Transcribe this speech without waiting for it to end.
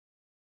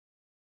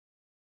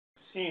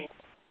seeing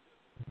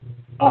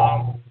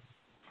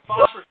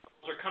phosphorus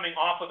are coming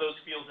off of those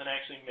fields and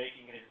actually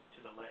making it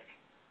to the lake.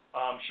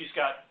 She's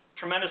got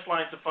tremendous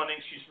lines of funding.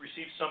 She's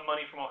received some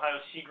money from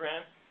Ohio Sea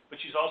Grant, but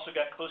she's also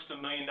got close to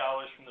 $1 million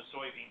from the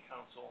Soybean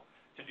Council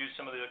to do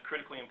some of the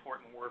critically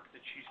important work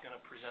that she's going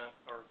to present,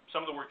 or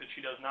some of the work that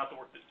she does, not the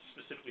work that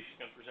specifically she's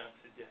going to present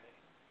today.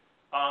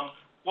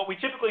 What we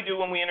typically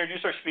do when we introduce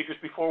our speakers,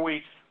 before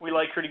we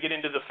like her to get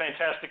into the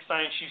fantastic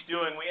science she's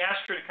doing, we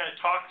ask her to kind of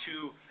talk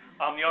to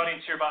the audience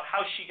here about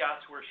how she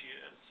got to where she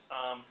is,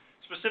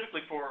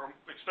 especially for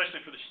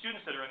the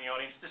students that are in the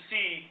audience, to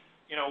see,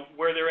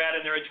 where they're at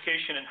in their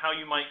education and how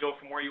you might go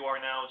from where you are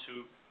now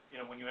to,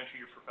 when you enter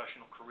your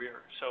professional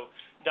career. So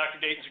Dr.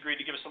 Dayton's agreed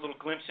to give us a little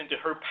glimpse into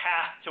her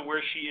path to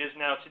where she is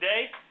now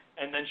today,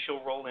 and then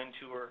she'll roll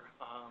into her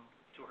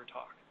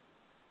talk.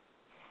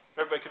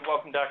 Everybody could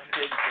welcome Dr.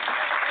 Dayton.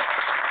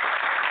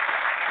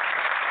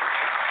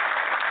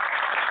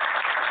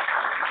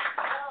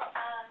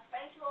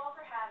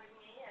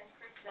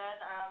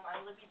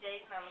 I'm Libby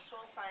Dayton. I'm a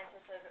soil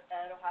scientist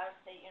at Ohio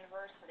State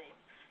University.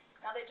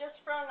 Now, they just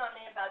sprung on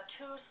me about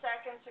 2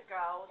 seconds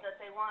ago that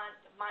they want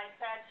my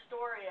sad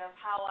story of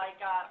how I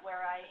got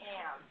where I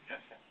am.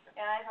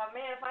 And I thought,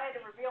 man, if I had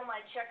to reveal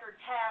my checkered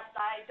past,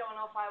 I don't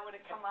know if I would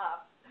have come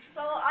up.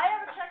 So I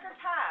have a checkered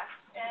past,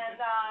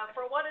 and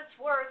for what it's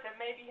worth, it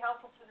may be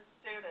helpful to the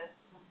students.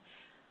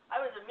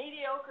 I was a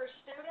mediocre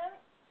student.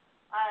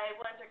 I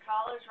went to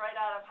college right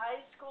out of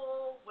high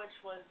school, which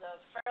was a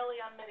fairly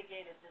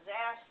unmitigated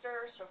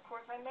disaster, so of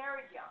course I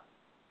married young.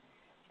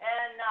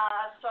 And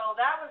so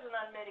that was an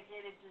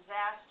unmitigated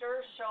disaster,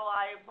 so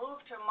I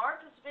moved to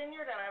Martha's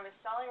Vineyard and I was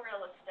selling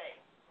real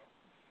estate.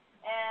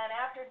 And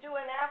after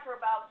doing that for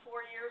about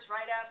 4 years,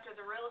 right after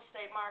the real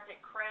estate market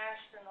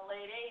crashed in the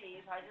late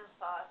 80s, I just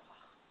thought,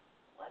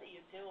 what are you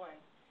doing?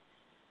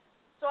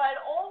 So I'd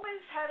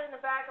always had in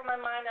the back of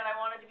my mind that I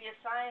wanted to be a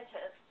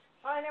scientist.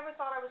 But I never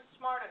thought I was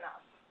smart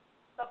enough.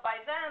 But by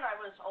then, I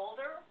was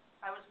older,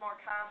 I was more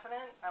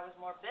confident, I was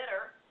more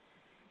bitter.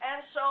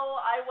 And so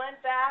I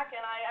went back and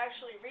I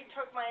actually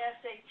retook my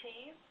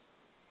SATs,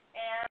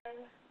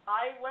 and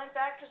I went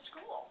back to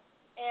school.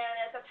 And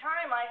at the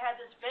time, I had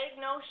this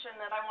vague notion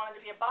that I wanted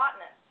to be a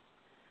botanist.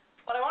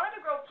 But I wanted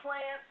to grow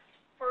plants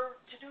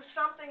to do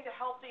something to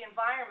help the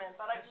environment,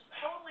 but I just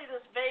totally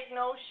this vague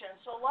notion.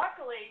 So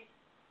luckily,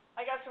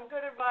 I got some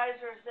good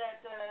advisors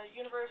at the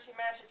University of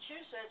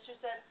Massachusetts who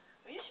said,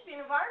 well, you should be in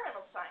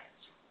environmental science.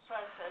 So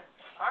I said,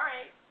 all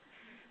right.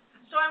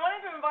 So I went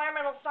into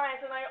environmental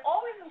science, and I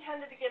always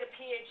intended to get a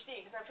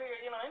PhD because I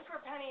figured, in for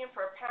a penny, in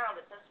for a pound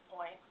at this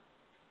point.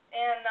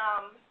 And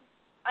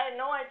I had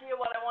no idea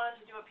what I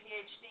wanted to do a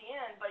PhD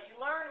in, but you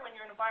learn when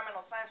you're in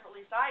environmental science, or at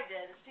least I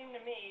did. It seemed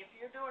to me, if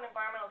you're doing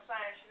environmental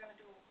science, you're going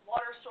to do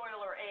water, soil,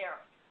 or air.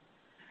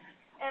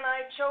 And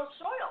I chose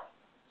soil.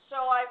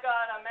 So I've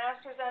got a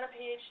master's and a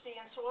PhD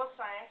in soil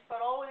science,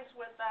 but always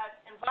with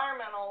that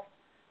environmental.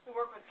 We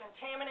work with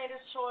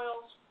contaminated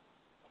soils.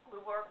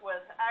 We work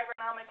with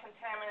agronomic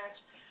contaminants,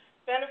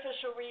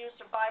 beneficial reuse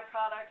of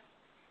byproducts,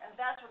 and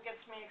that's what gets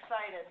me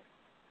excited.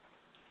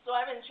 So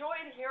I've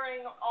enjoyed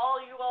hearing all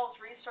you all's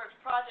research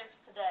projects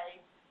today.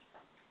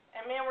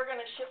 And man, we're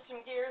going to shift some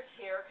gears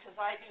here because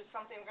I do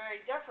something very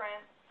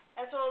different.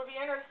 And so it'll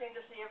be interesting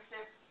to see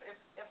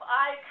if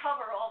I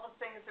cover all the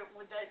things that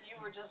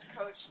you were just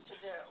coached to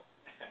do.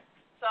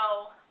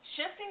 So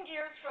shifting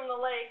gears from the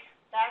lake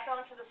back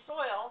onto the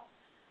soil.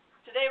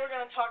 Today we're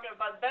going to talk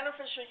about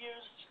beneficial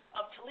use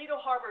of Toledo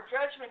Harbor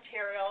dredge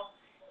material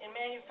in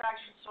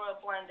manufactured soil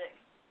blending.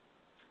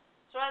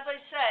 So as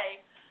I say,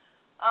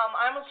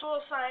 I'm a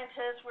soil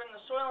scientist. We're in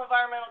the Soil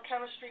Environmental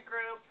Chemistry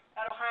group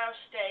at Ohio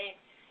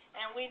State,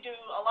 and we do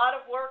a lot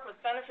of work with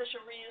beneficial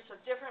reuse of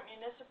different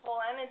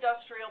municipal and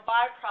industrial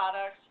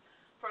byproducts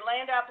for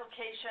land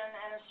application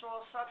and as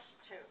soil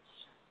substitutes,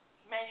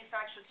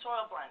 manufactured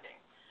soil blending.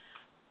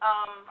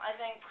 I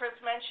think Chris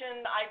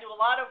mentioned I do a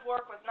lot of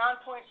work with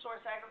non-point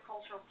source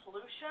agricultural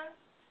pollution.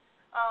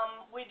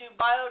 We do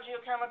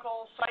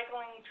biogeochemical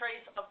cycling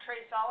of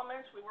trace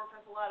elements. We work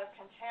with a lot of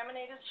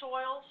contaminated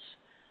soils,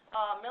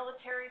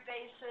 military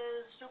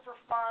bases,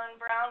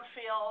 Superfund,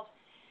 brownfield,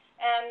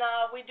 and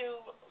we do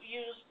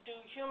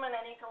human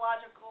and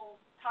ecological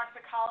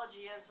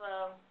toxicology as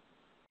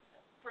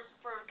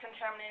for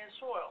contaminated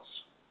soils.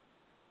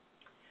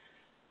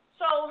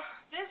 So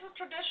this is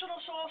traditional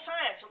soil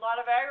science, a lot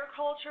of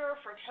agriculture,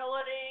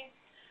 fertility.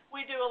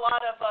 We do a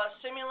lot of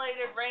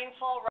simulated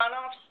rainfall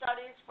runoff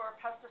studies for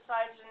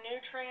pesticides and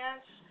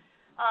nutrients.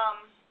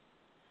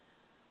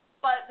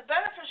 But the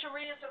beneficial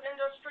reuse of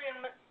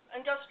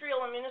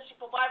industrial and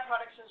municipal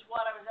byproducts is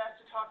what I was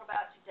asked to talk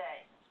about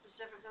today,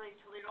 specifically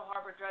Toledo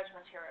Harbor dredge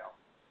material.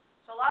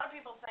 So a lot of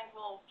people think,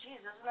 well,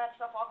 geez, isn't that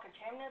stuff all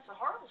contaminated? It's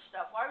horrible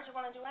stuff. Why would you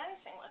want to do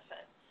anything with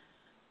it?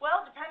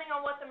 Well, depending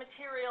on what the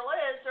material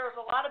is, there's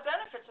a lot of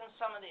benefits in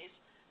some of these.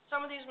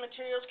 Some of these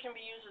materials can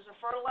be used as a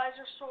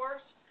fertilizer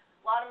source.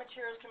 A lot of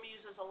materials can be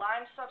used as a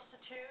lime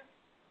substitute.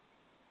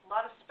 A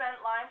lot of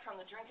spent lime from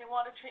the drinking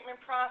water treatment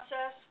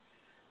process.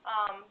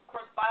 Of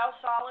course,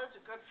 biosolids,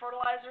 a good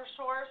fertilizer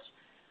source.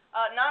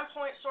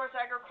 Non-point source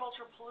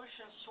agricultural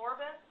pollution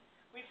sorbent.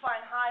 We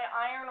find high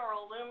iron or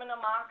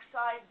aluminum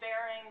oxide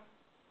bearing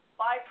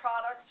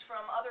byproducts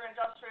from other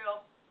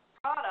industrial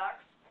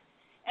products,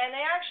 and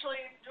they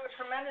actually do a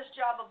tremendous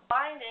job of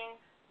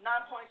binding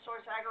non-point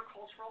source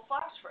agricultural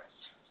phosphorus.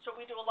 So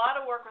we do a lot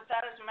of work with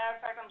that. As a matter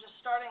of fact, I'm just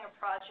starting a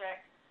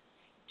project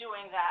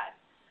doing that.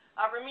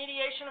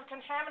 Remediation of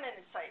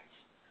contaminated sites.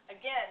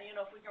 Again, if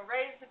we can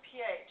raise the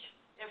pH,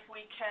 if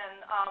we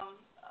can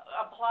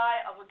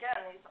apply,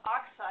 again, these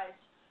oxides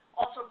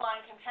also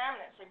bind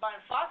contaminants. They bind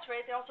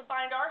phosphate, they also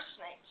bind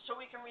arsenate. So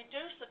we can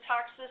reduce the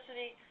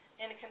toxicity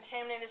in a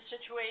contaminated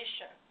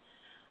situation.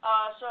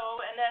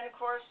 And then, of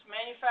course,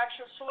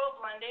 manufacture of soil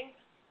blending,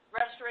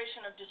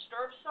 restoration of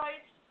disturbed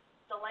sites,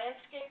 the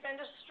landscape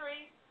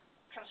industry,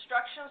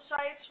 construction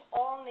sites,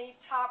 all need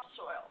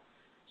topsoil.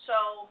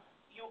 So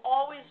you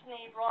always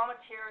need raw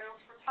materials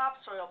for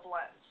topsoil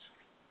blends.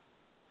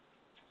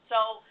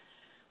 So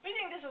we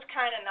think this is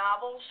kind of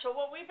novel. So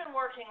what we've been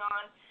working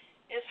on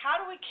is how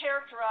do we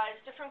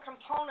characterize different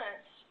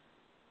components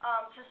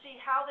to see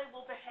how they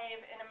will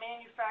behave in a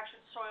manufactured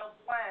soil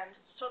blend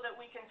so that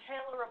we can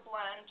tailor a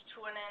blend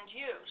to an end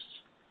use.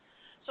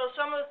 So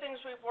some of the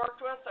things we've worked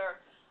with are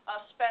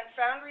spent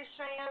foundry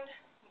sand,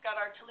 we've got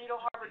our Toledo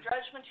Harbor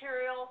dredge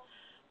material,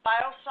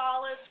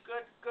 biosolids,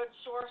 good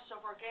source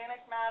of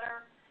organic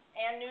matter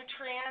and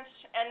nutrients,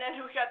 and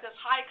then we've got this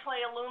high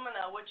clay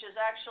alumina, which is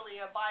actually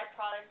a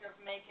byproduct of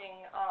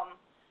making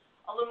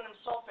aluminum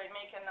sulfate,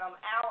 making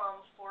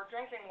alum for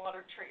drinking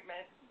water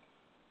treatment.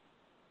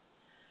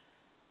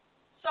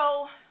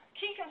 So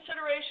key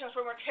considerations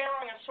when we're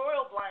tailoring a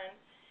soil blend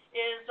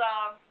is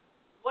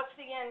what's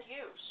the end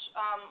use?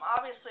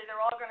 Obviously, they're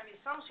all going to be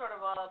some sort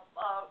of a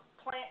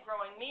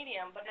plant-growing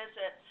medium, but is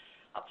it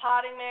a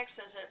potting mix?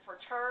 Is it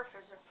for turf?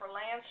 Is it for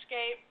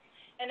landscape?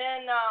 And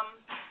then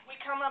we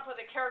come up with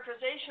a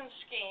characterization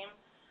scheme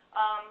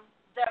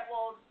that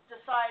will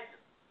decide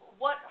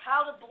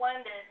how to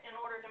blend it in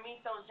order to meet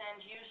those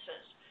end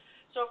uses.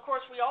 So, of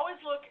course, we always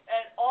look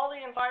at all the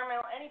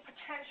any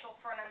potential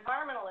for an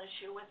environmental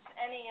issue with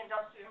any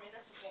industrial or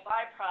municipal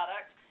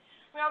byproduct.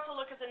 We also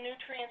look at the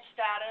nutrient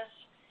status,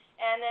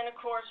 and then, of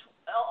course,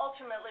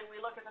 ultimately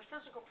we look at the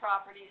physical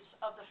properties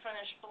of the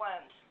finished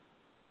blend.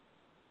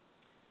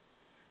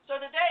 So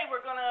today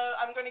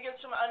I'm going to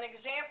give an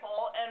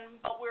example,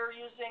 but we're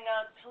using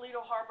a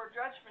Toledo Harbor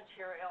dredge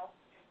material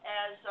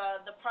as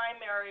the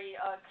primary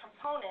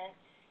component,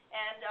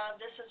 and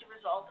this is a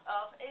result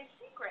of a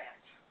sea grant.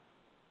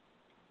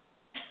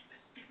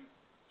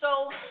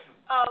 So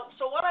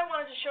what I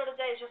wanted to show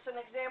today is just an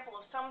example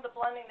of some of the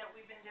blending that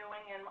we've been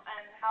doing and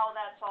how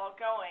that's all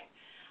going.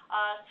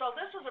 So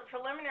this is a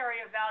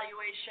preliminary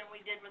evaluation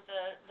we did with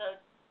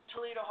the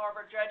Toledo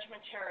Harbor dredge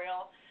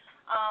material.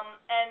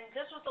 And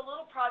this was a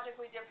little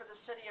project we did for the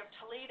city of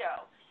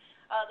Toledo.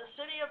 The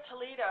city of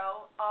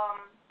Toledo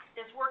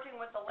is working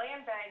with the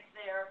land bank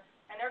there,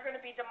 and they're going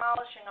to be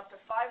demolishing up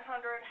to 500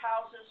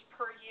 houses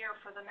per year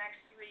for the next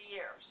 3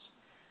 years.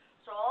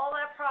 So all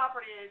that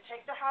property, they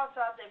take the house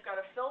out, they've got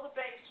to fill the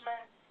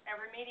basement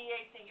and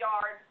remediate the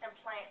yard and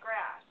plant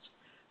grass.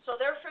 So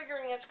they're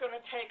figuring it's going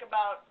to take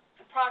about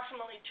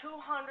approximately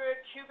 200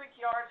 cubic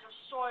yards of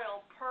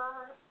soil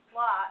per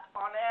lot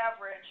on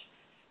average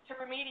to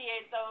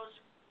remediate those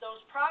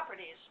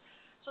properties.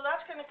 So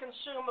that's going to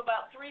consume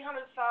about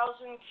 300,000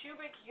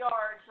 cubic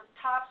yards of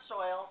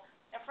topsoil,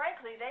 and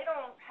frankly, they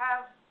don't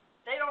have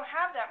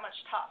that much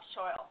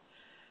topsoil.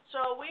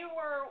 So we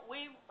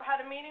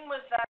had a meeting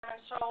with them, and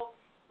so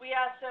we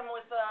asked them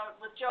with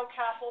Joe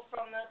Capel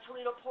from the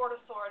Toledo Port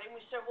Authority, and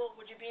we said, well,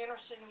 would you be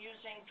interested in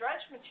using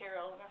dredge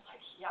material? And I was like,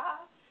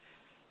 yeah.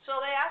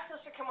 So they asked us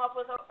to come up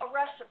with a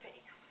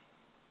recipe.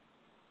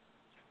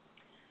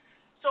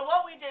 So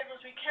what we did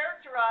was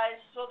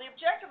so the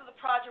objective of the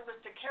project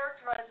was to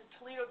characterize the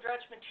Toledo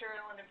dredge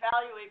material and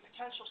evaluate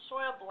potential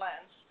soil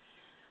blends.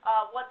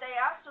 What they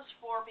asked us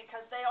for,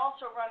 because they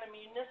also run a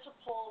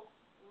municipal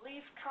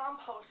leaf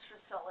compost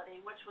facility,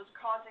 which was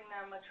causing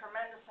them a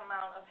tremendous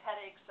amount of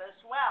headaches as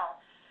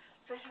well.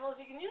 So he said, well, if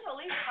you can use a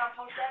leaf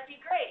compost, that'd be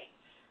great.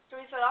 So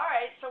we said, all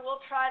right, so we'll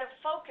try to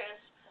focus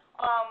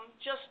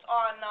just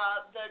on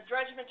the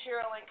dredge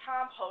material and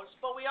compost,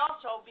 but we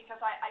also, because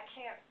I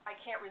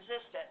can't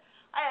resist it,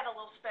 I had a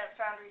little spent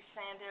foundry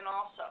sand in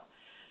also.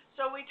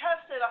 So we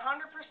tested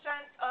 100%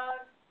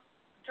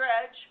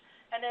 dredge,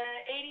 and then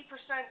an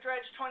 80%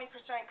 dredge, 20%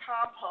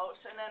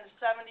 compost, and then a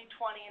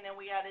 70-20, and then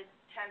we added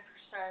 10%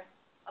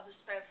 of the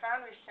spent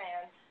foundry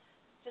sand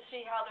to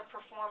see how the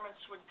performance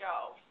would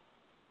go.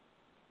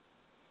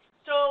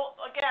 So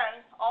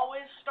again,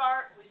 we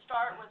start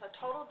with a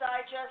total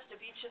digest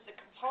of each of the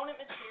component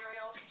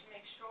materials to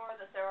make sure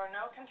that there are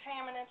no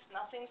contaminants,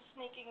 nothing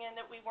sneaking in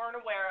that we weren't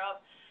aware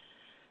of.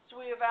 So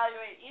we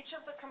evaluate each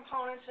of the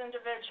components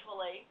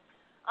individually,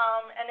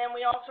 and then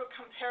we also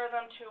compare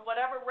them to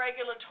whatever's going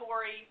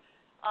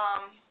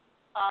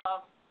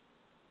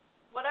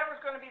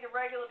to be the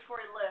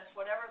regulatory list,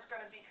 whatever's going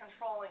to be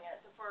controlling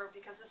it,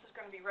 because this is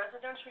going to be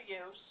residential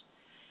use,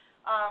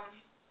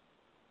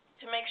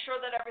 to make sure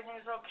that everything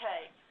is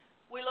okay.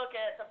 We look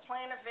at the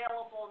plant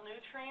available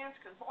nutrients,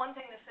 because one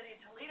thing the city of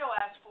Toledo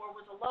asked for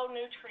was a low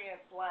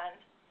nutrient blend,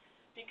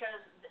 because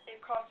it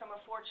cost them a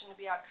fortune to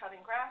be out cutting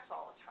grass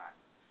all the time.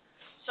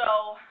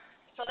 So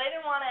they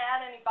didn't want to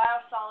add any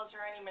biosolids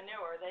or any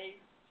manure.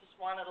 They just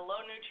wanted a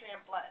low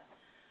nutrient blend.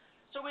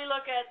 So we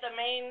look at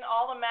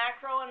all the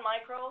macro and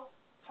micro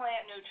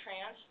plant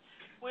nutrients.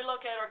 We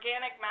look at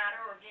organic matter,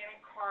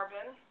 organic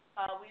carbon.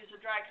 We use a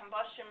dry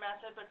combustion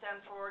method, but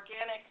then for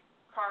organic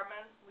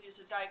carbon, we use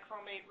a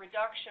dichromate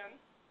reduction.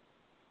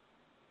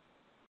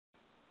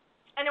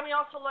 And then we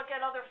also look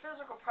at other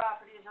physical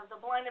properties of the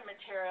blended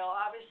material.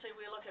 Obviously,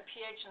 we look at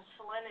pH and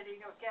salinity,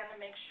 again, to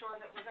make sure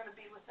that we're going to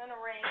be within a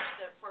range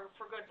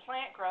for good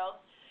plant growth.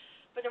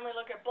 But then we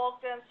look at bulk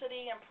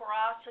density and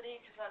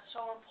porosity, because that's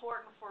so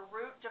important for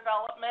root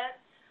development.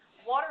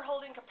 Water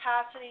holding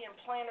capacity and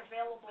plant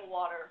available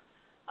water.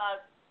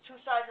 Two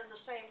sides of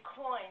the same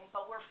coin,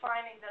 but we're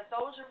finding that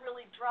those are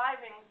really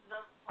driving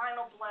the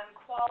final blend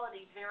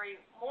quality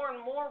more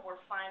and more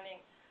we're finding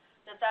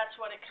that that's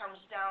what it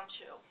comes down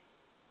to.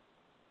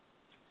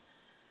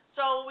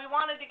 So we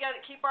wanted to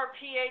keep our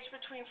pH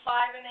between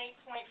 5 and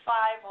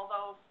 8.5,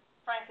 although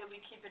frankly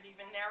we keep it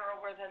even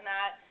narrower than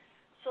that.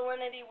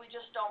 Salinity, we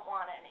just don't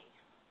want any.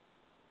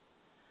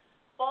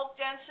 Bulk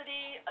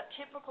density, a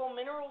typical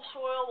mineral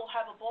soil will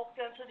have a bulk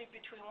density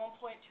between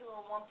 1.2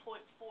 and 1.4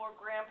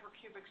 gram per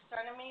cubic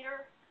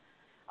centimeter.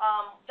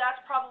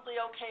 That's probably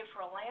okay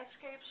for a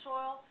landscape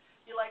soil.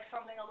 You like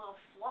something a little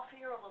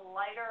fluffier, a little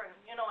lighter, and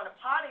in a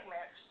potting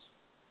mix,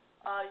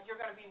 you're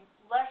going to be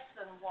less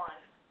than 1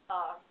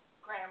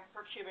 gram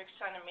per cubic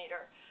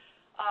centimeter.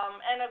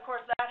 And of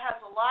course that has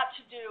a lot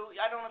to do,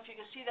 I don't know if you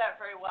can see that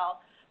very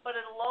well, but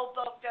at a low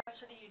bulk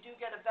density, you do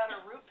get a better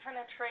root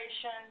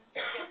penetration, you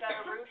get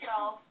better root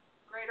health,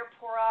 greater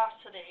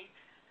porosity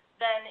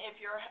than if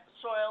your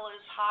soil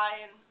is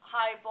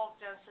high bulk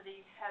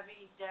density,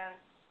 heavy, dense,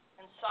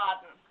 and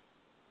sodden.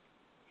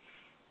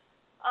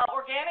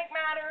 Organic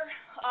matter,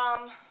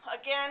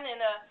 again, in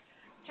a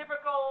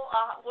typical,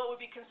 what would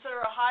be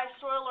considered a high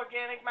soil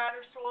organic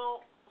matter,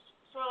 soil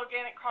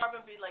organic carbon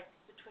would be like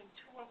between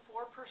 2 and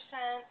 4%.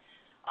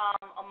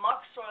 A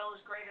muck soil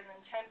is greater than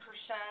 10%.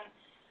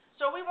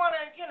 So we want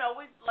to,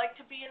 we'd like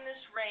to be in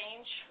this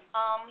range,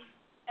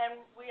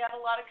 and we have a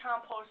lot of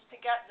compost to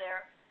get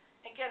there.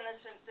 Again,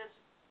 this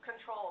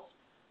controls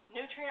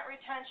nutrient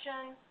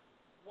retention,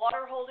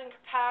 water holding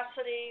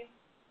capacity,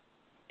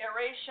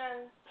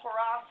 aeration,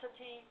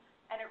 porosity,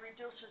 and it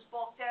reduces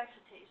bulk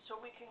density. So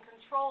we can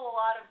control a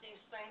lot of these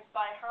things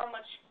by how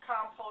much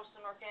compost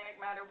and organic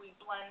matter we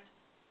blend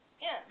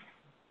in.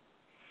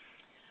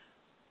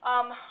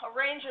 A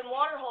range in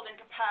water holding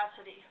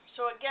capacity.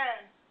 So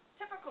again,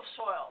 typical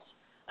soils.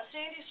 A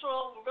sandy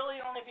soil will really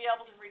only be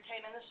able to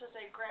retain, and this is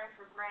a gram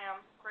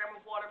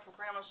of water per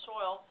gram of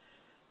soil,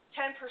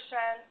 10%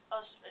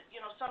 of,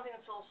 something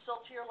that's a little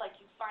siltier like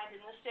you find in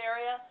this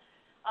area,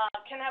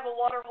 can have a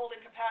water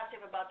holding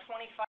capacity of about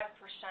 25%.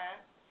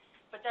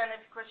 But then, of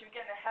course, if you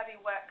get a heavy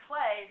wet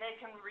clay, they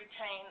can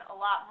retain a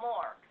lot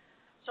more.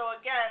 So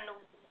again,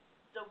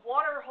 the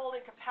water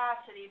holding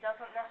capacity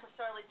doesn't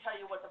necessarily tell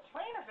you what the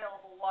plain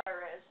available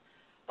water is,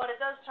 but it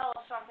does tell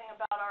us something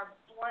about our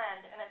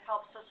blend, and it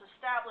helps us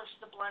establish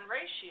the blend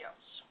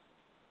ratios.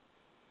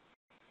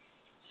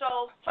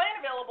 So plain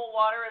available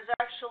water is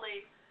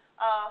actually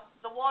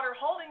the water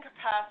holding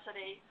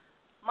capacity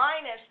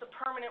minus the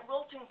permanent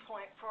wilting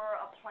point for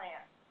a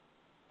plant.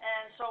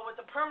 And so with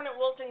the permanent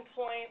wilting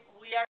point,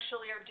 we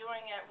actually are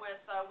doing it with,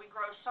 we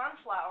grow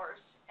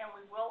sunflowers, and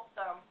we wilt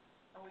them,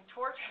 and we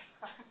torture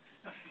them.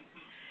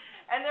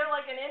 And they're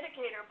like an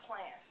indicator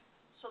plant.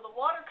 So the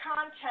water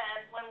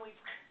content, when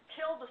we've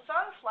killed the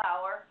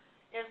sunflower,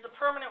 is the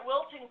permanent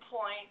wilting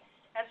point,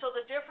 and so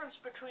the difference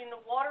between the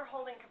water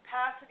holding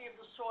capacity of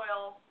the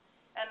soil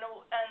and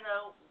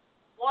the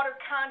water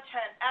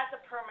content at the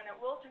permanent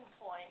wilting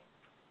point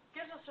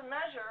gives us a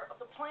measure of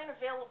the plant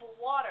available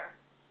water.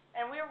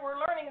 And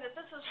we're learning that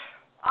this is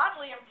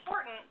oddly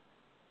important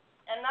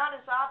and not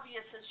as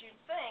obvious as you'd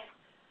think,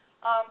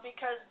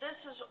 because this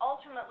is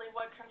ultimately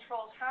what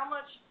controls how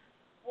much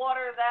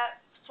water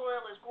that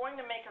soil is going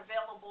to make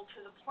available to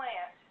the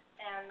plant.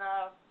 And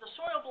the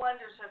soil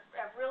blenders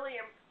have really,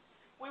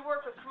 we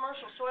work with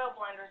commercial soil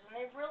blenders, and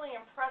they've really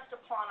impressed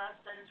upon us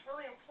that it's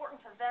really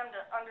important for them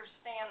to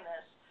understand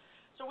this.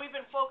 So we've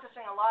been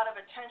focusing a lot of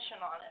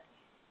attention on it.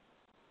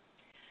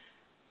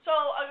 So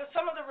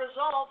some of the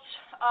results,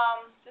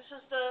 this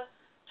is the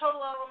total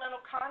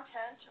elemental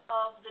content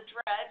of the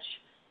dredge,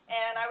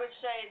 and I would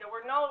say there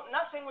were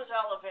nothing was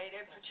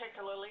elevated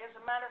particularly. As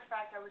a matter of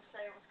fact, I would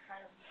say it was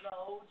kind of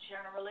low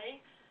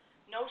generally.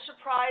 No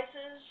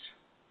surprises.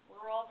 We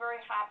were all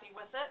very happy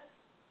with it.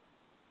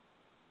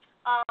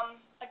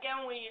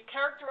 Again, we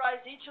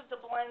characterize each of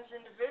the blends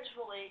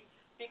individually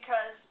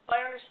because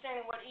by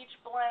understanding what each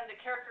blend, the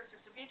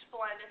characteristics of each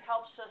blend, it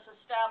helps us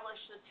establish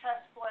the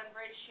test blend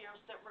ratios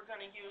that we're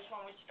going to use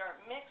when we start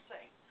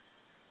mixing.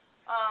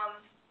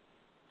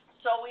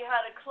 So we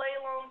had a clay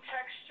loam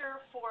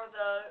texture for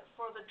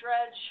the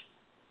dredge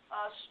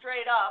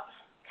straight up,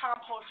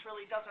 compost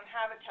really doesn't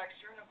have a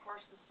texture, and of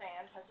course the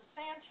sand has a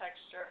sand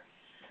texture.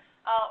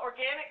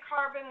 Organic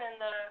carbon in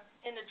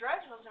the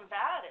dredge wasn't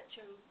bad at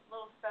a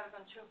little better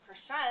than 2%,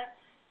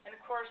 and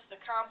of course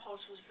the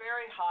compost was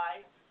very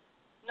high.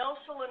 No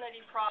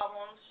salinity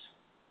problems,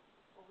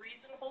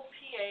 reasonable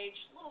pH,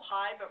 a little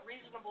high but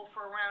reasonable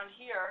for around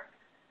here.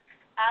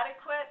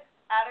 Adequate,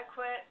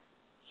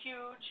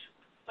 huge,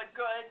 but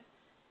good,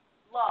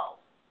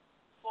 low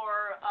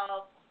for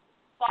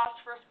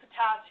phosphorus,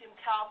 potassium,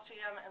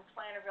 calcium, and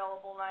plant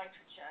available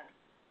nitrogen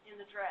in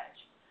the dredge.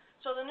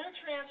 So the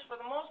nutrients, for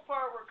the most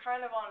part, were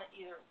kind of on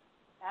either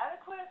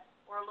adequate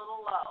or a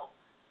little low.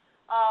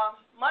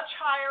 Much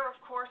higher, of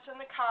course, in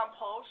the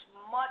compost,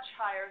 much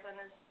higher than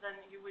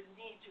you would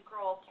need to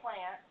grow a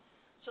plant.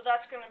 So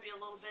that's going to be a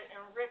little bit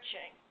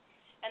enriching.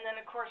 And then,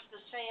 of course, the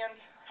sand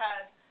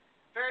had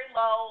very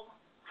low,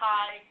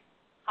 high,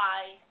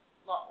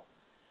 low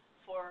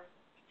for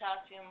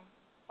potassium,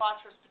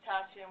 phosphorus,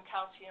 potassium,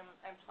 calcium,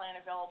 and plant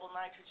available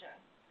nitrogen.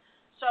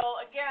 So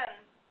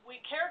again, we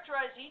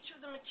characterize each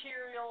of the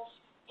materials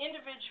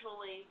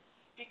individually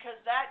because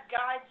that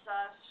guides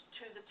us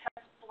to the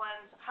test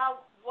blends,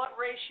 what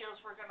ratios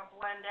we're going to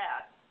blend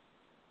at.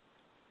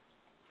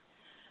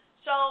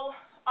 So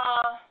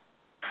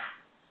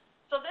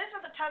these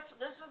are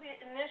the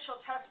initial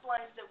test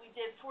blends that we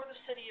did for the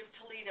city of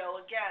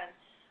Toledo. Again,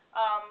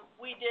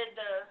 we did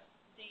the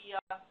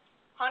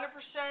 100%,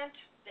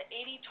 the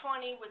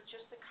 80-20 with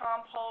just the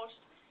compost,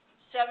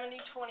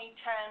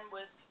 70-20-10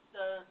 with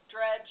the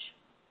dredge,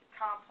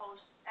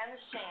 compost, and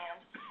the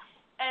sand.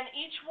 And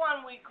each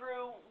one we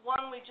grew,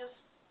 one we just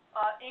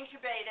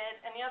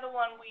incubated, and the other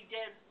one we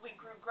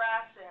grew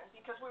grass in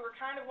because we were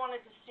kind of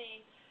wanted to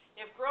see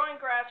if growing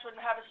grass would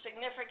have a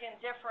significant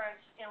difference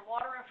in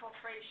water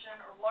infiltration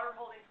or water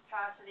holding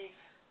capacity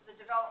for the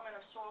development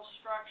of soil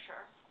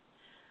structure.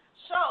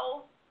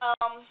 So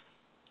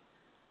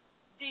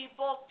the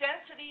bulk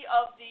density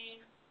of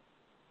the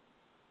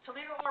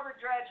Toledo Harbor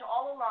dredge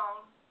all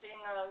alone, being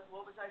it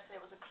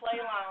was a clay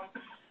loam,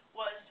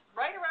 was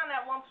right around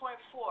that 1.4.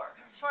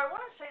 So I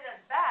wouldn't say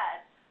that's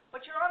bad,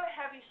 but you're on the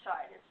heavy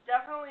side. It's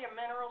definitely a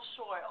mineral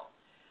soil.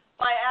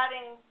 By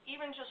adding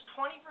even just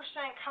 20%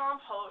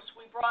 compost,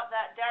 we brought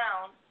that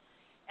down,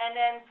 and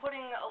then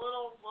putting a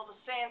little, the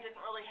sand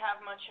didn't really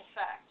have much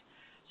effect.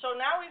 So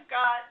now we've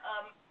got,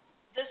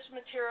 this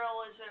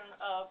material is in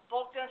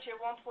bulk density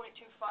of 1.25,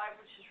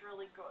 which is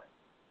really good.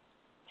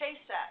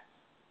 KSAT.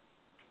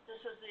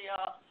 This is the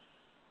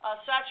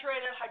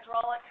saturated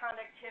hydraulic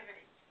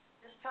conductivity.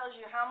 This tells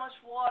you how much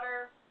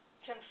water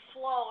can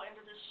flow into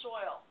the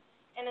soil.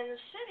 And in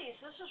the cities,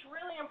 this is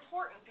really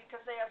important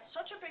because they have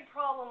such a big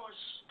problem with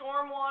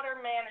stormwater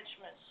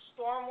management,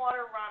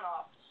 stormwater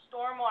runoff.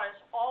 Stormwater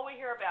is all we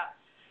hear about.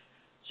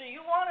 So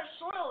you want a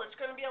soil that's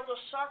going to be able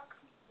to suck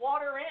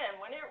water in.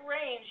 When it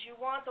rains, you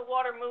want the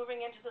water moving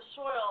into the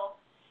soil.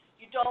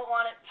 You don't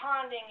want it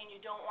ponding, and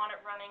you don't want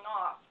it running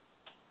off.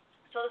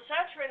 So the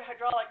saturated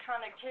hydraulic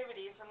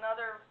conductivity is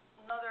another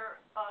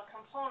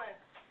component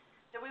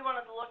that we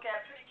wanted to look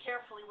at pretty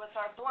carefully with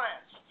our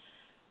blends.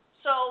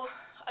 So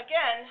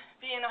again,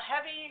 being a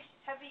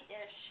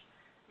heavy-ish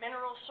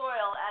mineral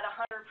soil at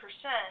 100%,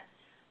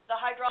 the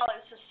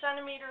hydraulics is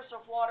centimeters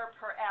of water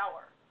per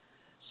hour.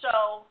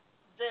 So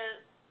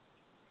the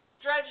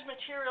dredge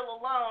material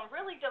alone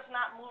really does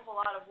not move a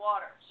lot of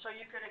water. So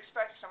you could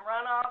expect some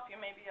runoff. You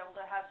may be able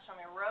to have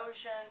some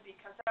erosion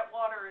because that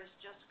water is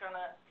just going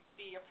to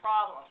be a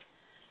problem.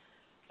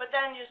 But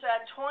then you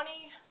add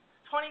 20%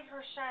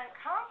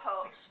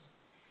 compost,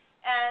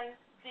 and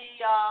the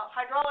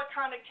hydraulic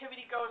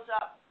conductivity goes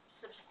up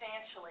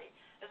substantially.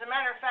 As a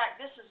matter of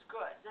fact, this is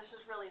good. This is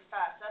really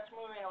fast. That's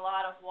moving a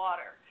lot of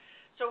water.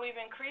 So we've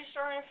increased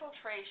our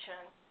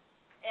infiltration,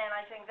 and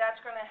I think that's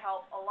going to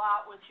help a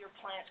lot with your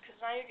plants because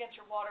now you get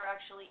your water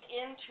actually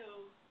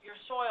into your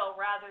soil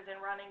rather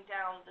than running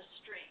down the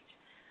street.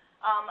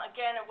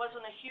 Again, it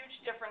wasn't a huge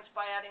difference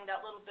by adding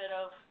that little bit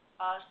of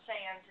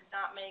sand. Did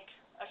not make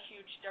a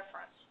huge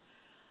difference.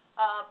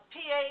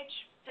 pH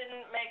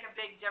didn't make a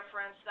big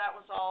difference. That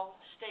was all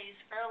stays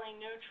fairly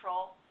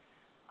neutral.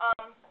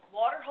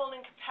 Water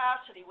holding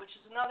capacity, which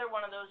is another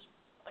one of those,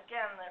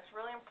 again, that's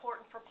really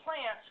important for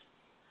plants,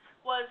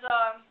 was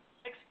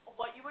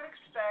what you would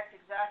expect,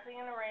 exactly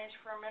in the range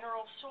for a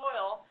mineral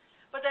soil,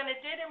 but then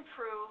it did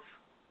improve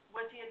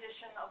with the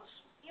addition of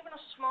even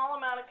a small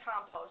amount of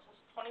compost,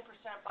 20%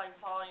 by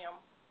volume.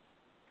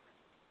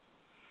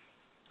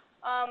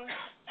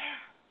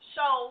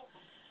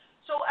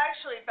 So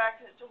actually, back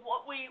to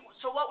what we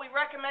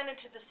recommended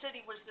to the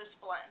city was this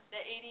blend,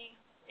 the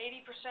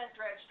 80%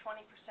 dredge,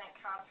 20%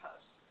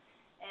 compost.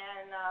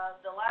 And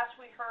the last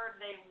we heard,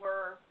 the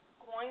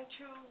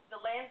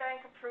land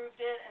bank approved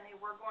it, and they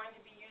were going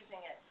to be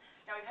using it.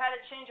 Now, we've had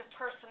a change of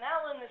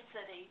personnel in the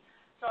city,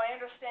 so I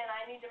understand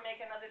I need to make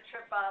another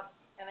trip up,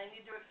 and I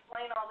need to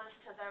explain all this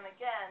to them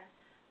again.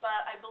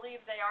 But I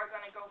believe they are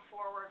going to go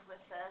forward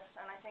with this,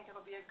 and I think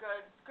it'll be a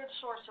good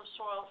source of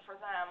soil for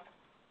them.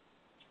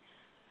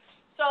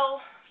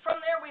 So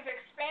from there, we've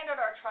expanded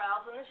our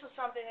trials, and this is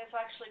something that's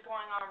actually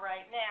going on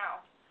right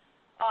now.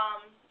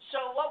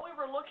 So what we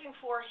were looking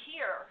for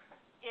here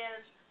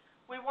is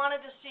we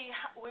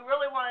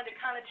really wanted to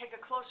kind of take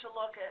a closer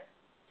look at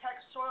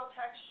soil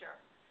texture.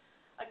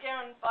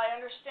 Again, by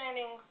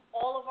understanding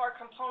all of our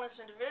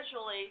components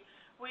individually,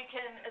 we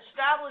can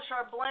establish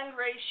our blend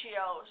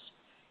ratios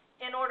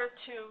in order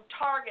to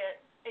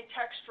target a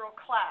textural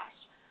class.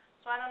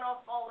 So I don't know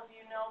if all of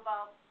you know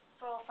about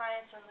soil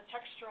science and the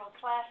textural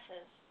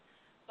classes,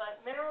 but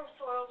mineral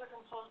soils are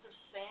composed of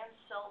sand,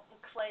 silt, and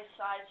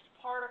clay-sized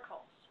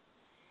particles.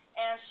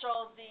 And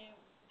so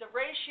the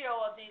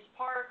ratio of these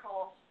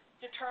particles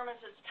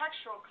determines its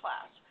textural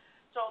class.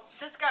 So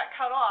this got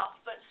cut off,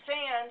 but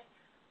sand,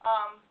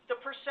 the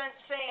percent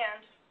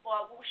sand,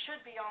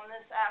 should be on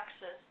this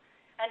axis,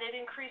 and it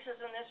increases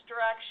in this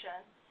direction.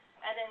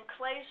 And then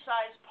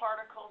clay-sized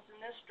particles in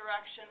this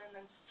direction, and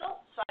then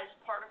silt-sized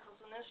particles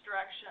in this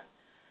direction.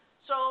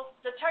 So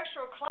the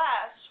textural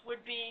class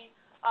would be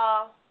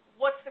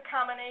what's the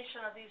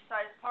combination of these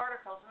sized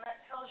particles, and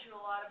that tells you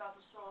a lot about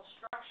the soil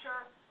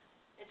structure.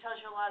 It tells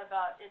you a lot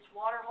about its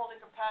water holding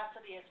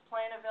capacity, its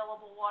plant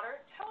available water.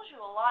 It tells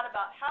you a lot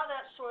about how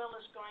that soil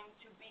is going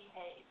to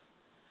behave.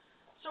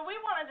 So we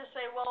wanted to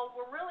say, well,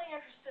 we're really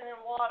interested in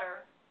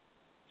water,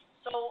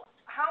 so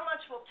how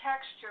much will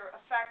texture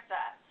affect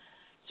that?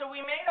 So we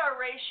made our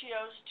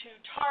ratios to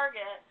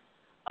target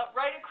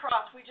right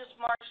across. We just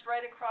marched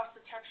right across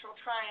the textural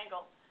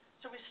triangle.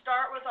 So we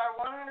start with our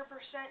 100%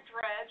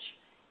 dredge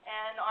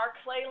and our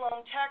clay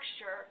loam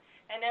texture,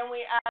 and then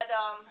we add,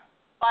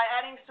 by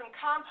adding some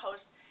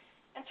compost.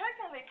 And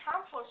technically,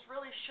 compost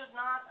really should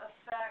not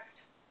affect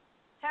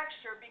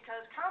texture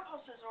because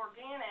compost is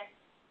organic,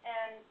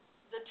 and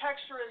the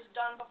texture is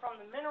done from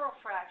the mineral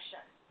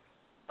fraction.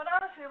 But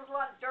honestly, there was a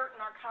lot of dirt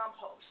in our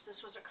compost. This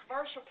was a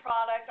commercial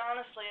product.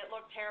 Honestly, it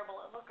looked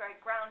terrible. It looked like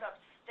ground up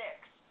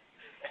sticks.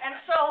 And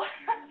so,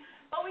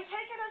 but we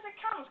take it as it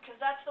comes because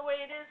that's the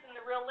way it is in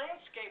the real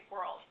landscape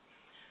world.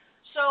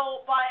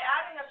 So by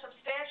adding a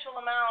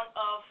substantial amount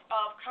of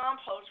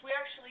compost, we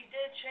actually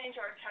did change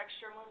our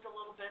texture, moved a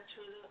little bit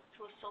to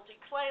a silty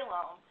clay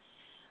loam.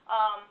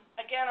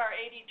 Again, our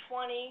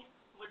 80-20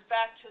 was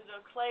back to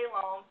the clay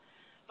loam.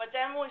 But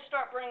then we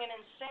start bringing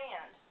in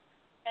sand,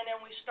 and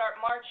then we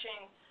start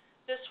marching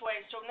this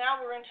way. So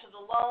now we're into the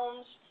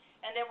loams,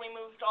 and then we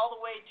moved all the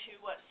way to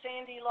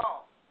sandy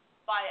loam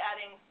by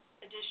adding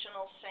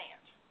additional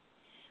sand.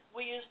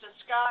 We used a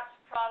Scott's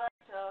product,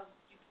 a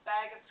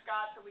bag of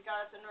Scott's that we got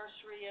at the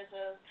nursery as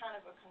a kind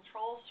of a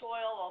control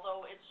soil,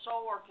 although it's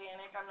so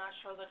organic, I'm not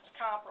sure that it's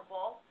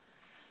comparable.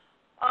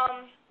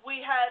 We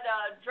had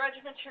dredge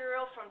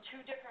material from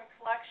 2 different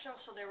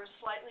collections, so they were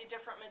slightly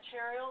different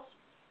materials.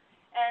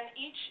 And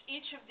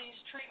each of these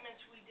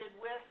treatments we did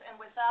with and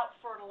without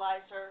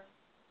fertilizer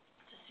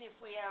to see if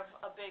we have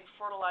a big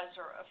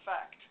fertilizer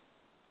effect.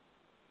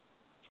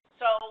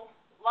 So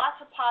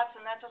lots of pots,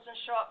 and that doesn't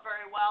show up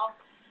very well.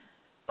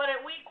 But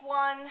at week 1,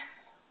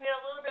 we had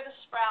a little bit of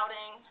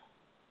sprouting,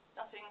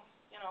 nothing,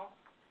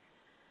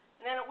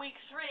 And then at week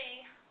 3,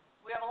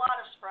 we have a lot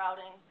of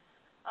sprouting,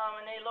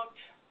 and they looked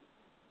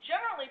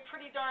generally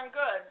pretty darn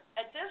good.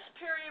 At this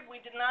period,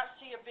 we did not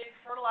see a big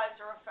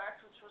fertilizer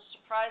effect, which was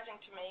surprising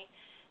to me.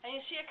 And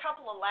you see a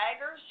couple of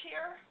laggers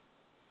here.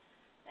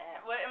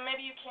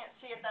 Maybe you can't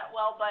see it that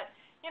well, but,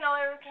 they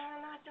were kind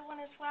of not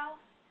doing as well.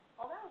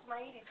 Well, that was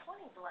my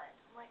 80-20 blend.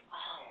 I'm like,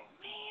 oh,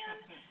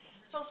 man.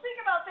 So speak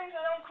about things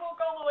that don't go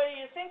the way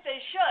you think they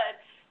should.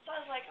 So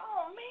I was like,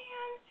 oh,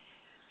 man.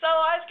 So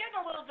I was getting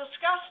a little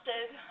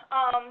disgusted.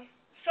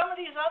 Some of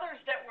these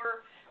others that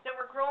were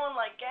growing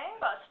like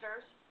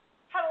gangbusters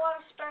had a lot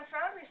of spent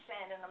foundry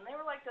sand in them. They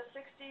were like the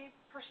 60%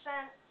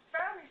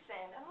 foundry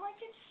sand. I'm like,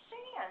 it's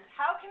sand.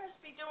 How can this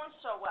be doing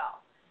so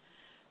well?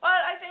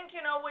 But I think,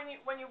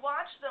 when you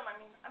watch them,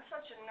 I'm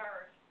such a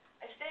nerd.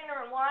 I stand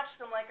there and watch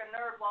them like a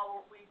nerd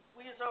while we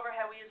use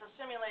overhead. We use a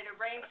simulated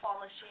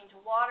rainfall machine to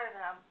water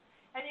them.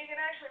 And you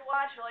can actually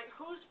watch,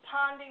 who's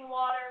ponding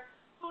water,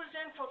 who's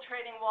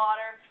infiltrating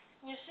water.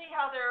 And you see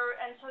how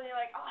and so you're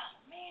like, oh,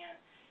 man.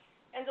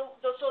 And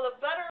so the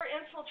better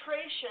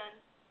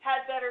infiltration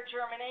had better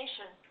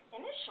germination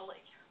initially.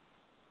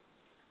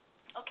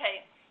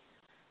 Okay,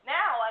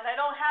 now, and I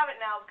don't have it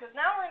now, because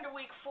now we're into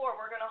week 4.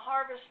 We're going to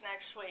harvest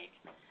next week.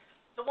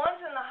 The ones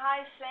in the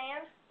high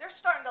sand, they're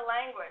starting to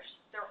languish.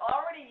 They're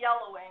already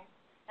yellowing,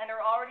 and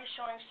they're already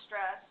showing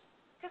stress,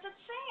 because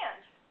it's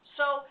sand.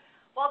 So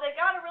while they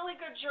got a really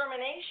good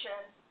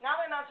germination, now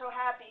they're not so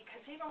happy,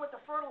 because even with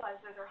the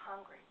fertilizer, they're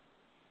hungry.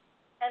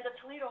 And the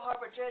Toledo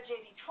Harbor Dredge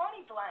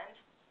 80-20 blend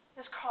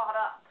is caught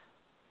up.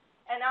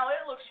 And now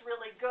it looks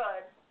really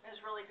good. It has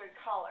really good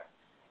color.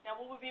 Now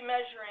we'll be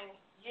measuring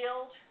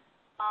yield.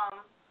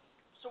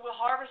 So we'll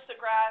harvest the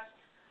grass,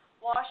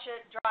 wash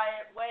it, dry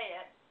it, weigh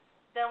it.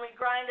 Then we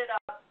grind it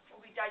up,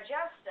 we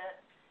digest it.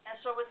 And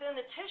so within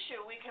the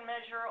tissue, we can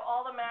measure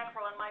all the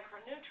macro and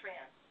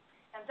micronutrients.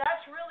 And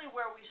that's really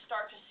where we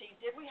start to see,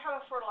 did we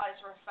have a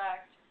fertilizer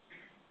effect?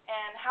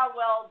 And how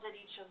well did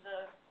each of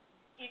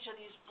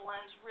these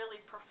blends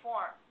really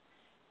perform?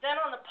 Then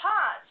on the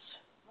pots,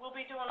 we'll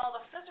be doing all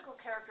the physical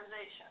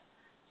characterization,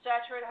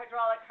 saturated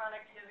hydraulic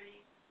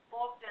conductivity,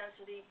 bulk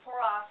density,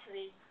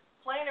 porosity,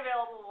 plain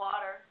available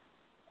water,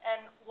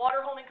 and water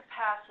holding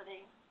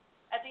capacity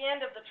at the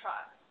end of the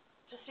trial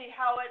to see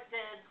how it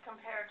did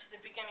compared to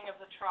the beginning of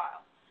the trial.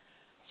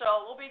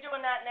 So we'll be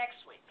doing that next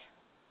week.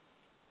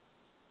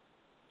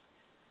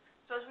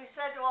 So as we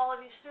said to all of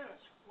you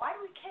students, why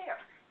do we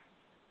care?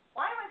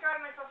 Why am I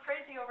driving myself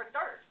crazy over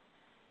dirt?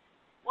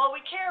 Well,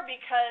 we care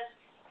because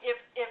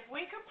if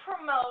we could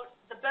promote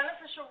the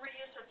beneficial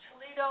reuse of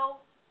Toledo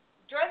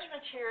dredge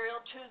material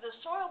to the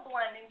soil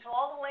blending to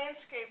all the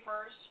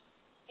landscapers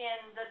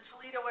in the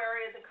Toledo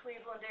area, the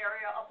Cleveland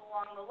area, up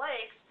along the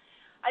lakes,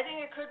 I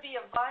think it could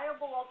be a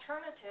viable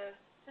alternative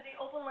to the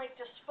open lake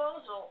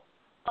disposal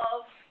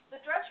of the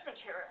dredge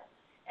material.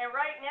 And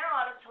right now,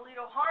 out of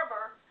Toledo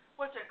Harbor,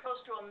 what's it, close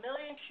to 1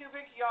 million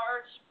cubic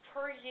yards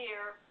per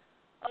year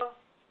of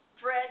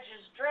dredge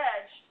is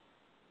dredged.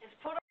 It's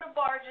put on the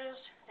barges,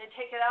 they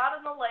take it out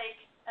in the lake,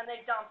 and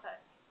they dump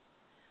it.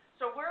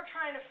 So we're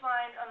trying to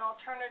find an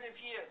alternative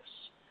use.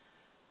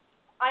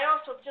 I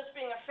also, just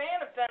being a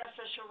fan of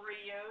beneficial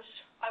reuse,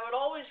 I would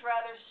always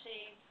rather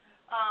see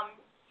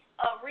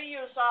a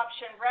reuse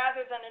option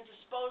rather than a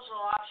disposal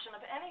option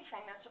of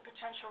anything that's a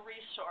potential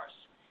resource.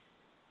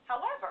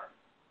 However,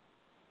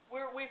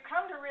 we've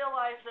come to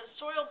realize that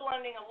soil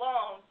blending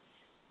alone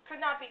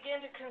could not begin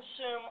to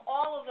consume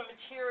all of the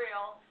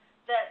material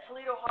that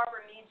Toledo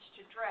Harbor needs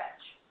to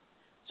dredge.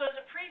 So as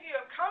a preview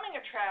of coming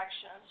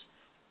attractions,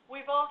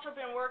 we've also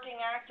been working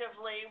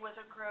actively with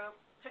a group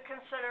to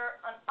consider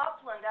an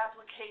upland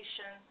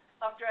application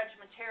of dredge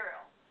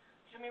material.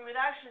 I mean, we'd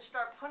actually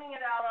start putting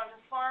it out onto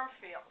farm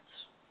fields.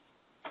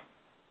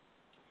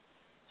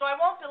 So I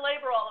won't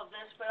belabor all of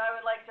this, but I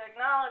would like to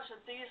acknowledge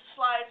that these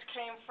slides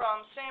came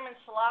from Sam and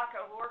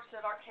Salaka, who works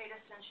at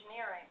Arcadis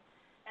Engineering.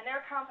 And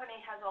their company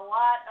has a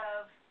lot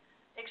of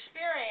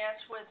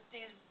experience with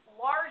these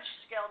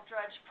large-scale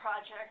dredge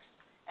projects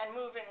and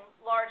moving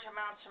large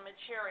amounts of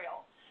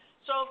material.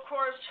 So, of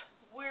course,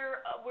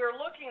 we're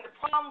looking at the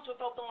problems with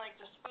open lake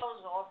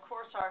disposal, of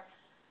course, are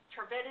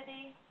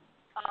turbidity,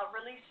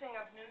 releasing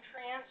of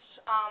nutrients,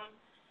 and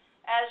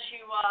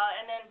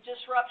then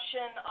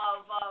disruption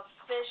of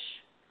fish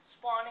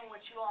spawning,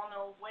 which you all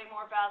know way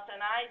more about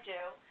than I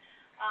do.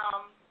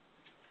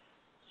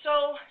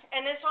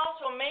 And this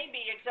also may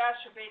be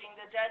exacerbating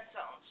the dead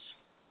zones.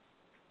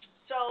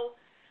 So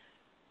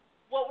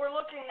what we're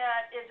looking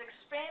at is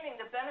expanding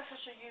the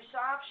beneficial use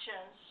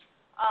options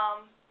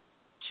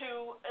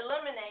to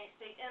eliminate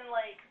the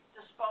in-lake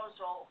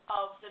disposal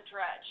of the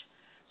dredge.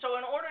 So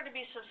in order to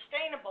be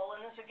sustainable,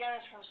 and this again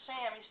is from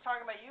Sam, he's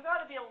talking about you got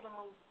to be able to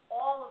move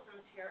all of the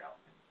material.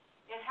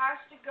 It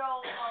has to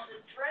go on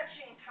the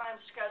dredging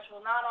time schedule,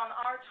 not on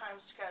our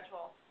time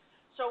schedule.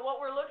 So what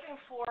we're looking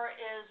for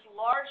is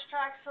large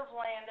tracts of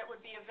land that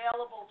would be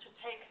available to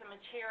take the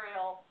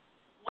material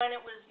when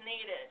it was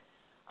needed.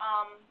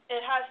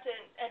 It has to,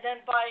 and then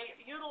by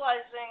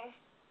utilizing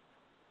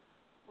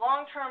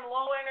long-term,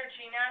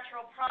 low-energy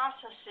natural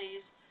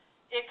processes,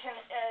 it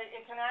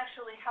can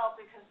actually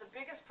help, because the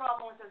biggest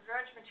problem with the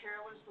dredge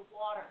material is the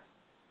water.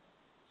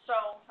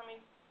 So let me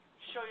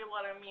show you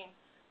what I mean.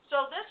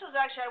 So this is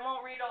actually, I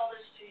won't read all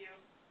this to you,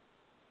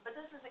 but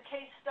this is a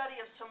case study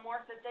of some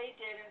work that they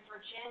did in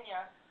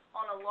Virginia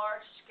on a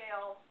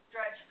large-scale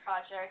dredge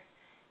project,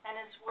 and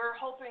we're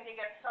hoping to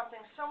get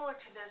something similar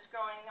to this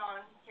going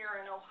on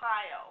here in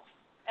Ohio.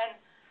 And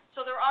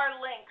so there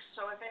are links,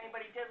 so if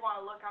anybody did want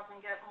to look up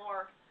and get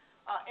more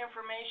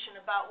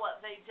information about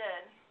what they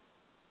did.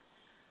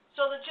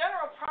 So the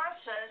general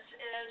process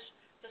is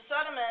the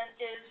sediment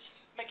is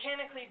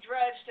mechanically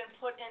dredged and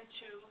put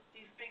into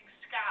these big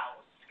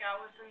scows.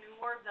 Scow is a new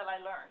word that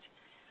I learned.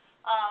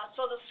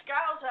 So the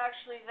scows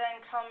actually then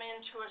come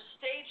into a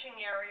staging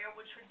area,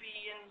 which would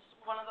be in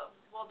one of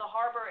the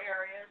harbor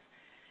areas.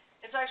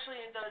 It's actually,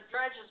 the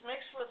dredge is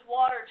mixed with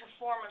water to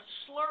form a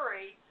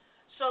slurry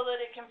so that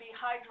it can be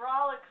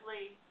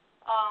hydraulically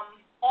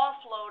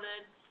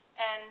offloaded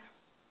and,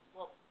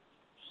 well,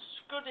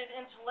 scooted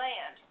into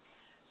land.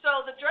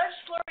 So the dredge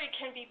slurry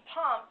can be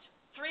pumped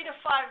 3 to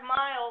 5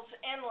 miles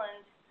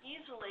inland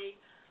easily,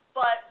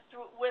 but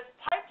with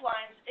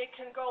pipelines, it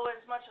can go as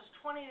much as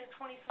 20 to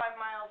 25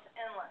 miles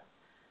inland.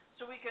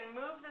 So we can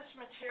move this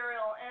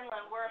material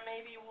inland where it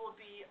maybe will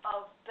be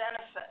of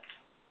benefit.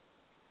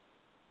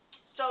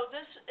 So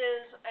this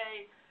is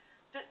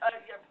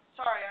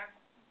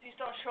these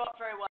don't show up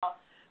very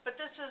well, but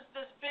this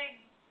big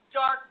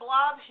dark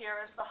blob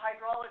here is the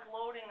hydraulic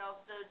loading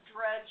of the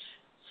dredge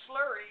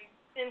slurry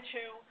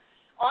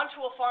onto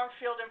a farm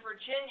field in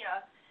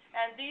Virginia,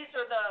 and these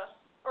are the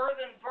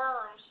earthen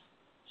berms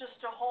just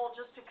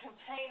to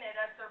contain it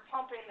as they're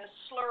pumping this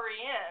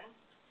slurry in.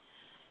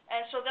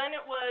 And so then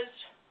it was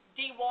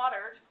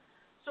dewatered.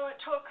 So it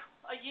took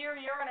a year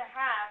and a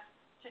half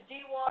to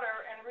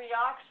dewater and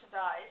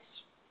reoxidize.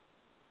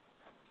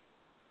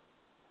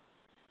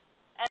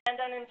 And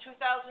then in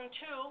 2002,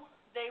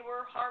 they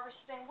were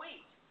harvesting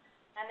wheat,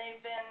 and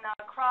they've been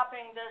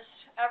cropping this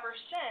ever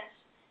since.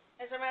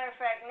 As a matter of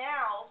fact,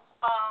 now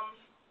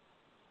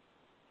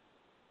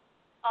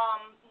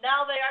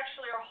Now they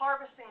actually are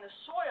harvesting the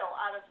soil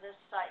out of this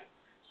site.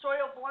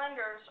 Soil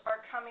blenders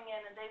are coming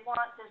in and they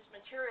want this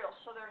material,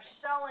 so they're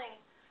selling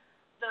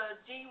the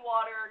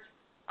dewatered,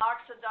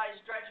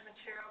 oxidized dredge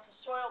material to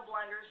soil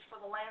blenders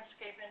for the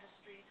landscape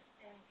industries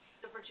in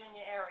the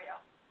Virginia area.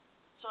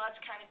 So that's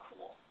kind of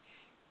cool.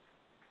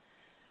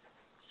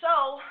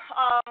 So,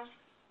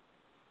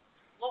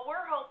 what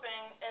we're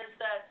hoping is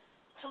that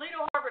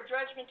Toledo Harbor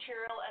dredge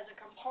material as a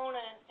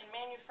component in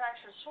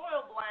manufactured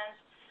soil blends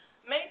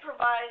may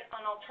provide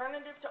an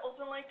alternative to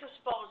open lake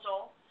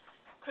disposal,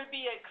 could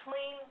be a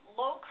clean,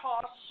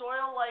 low-cost,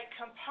 soil-like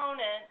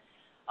component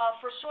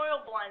for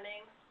soil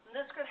blending, and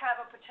this could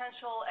have a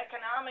potential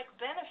economic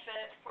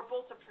benefit for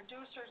both the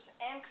producers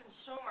and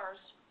consumers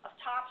of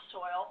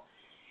topsoil,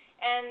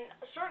 and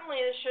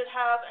certainly it should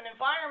have an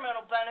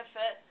environmental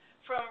benefit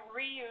from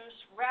reuse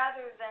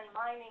rather than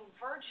mining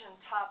virgin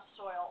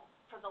topsoil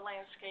for the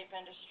landscape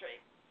industry.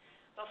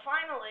 But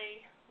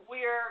finally,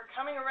 we're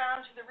coming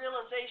around to the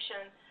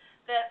realization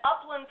that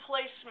upland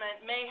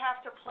placement may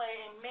have to play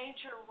a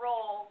major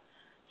role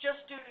just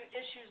due to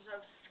issues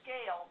of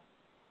scale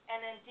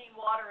and in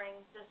dewatering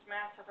this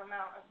massive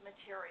amount of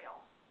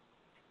material.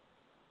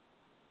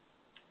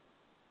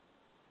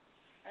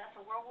 That's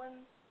a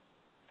whirlwind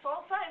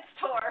soil science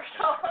tour.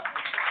 So.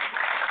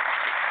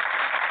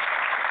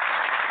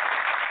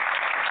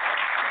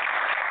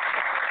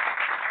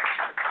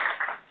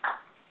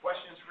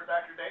 Questions for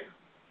Dr. Dayton?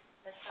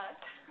 Yes, sir.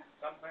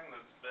 Something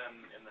that's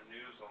been in the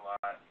news a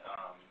lot,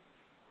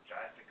 which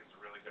I think is a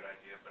really good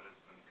idea, but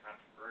it's been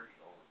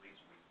controversial, at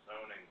least from a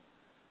zoning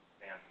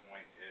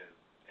standpoint, is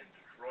in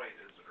Detroit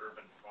is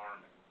urban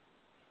farming.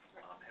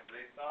 Have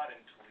they thought in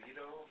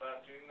Toledo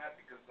about doing that?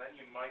 Because then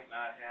you might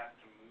not have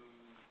to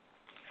move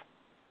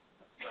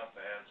stuff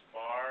as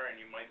far, and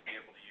you might be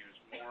able to use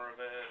more of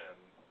it. And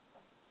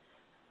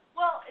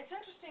Well, it's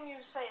interesting you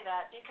say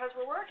that because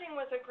we're working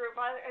with a group.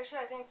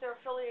 Actually, I think they're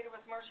affiliated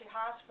with Mercy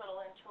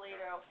Hospital in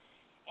Toledo,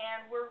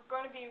 and we're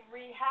going to be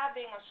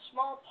rehabbing a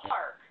small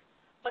park,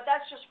 but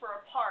that's just for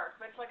a park.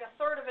 But it's like a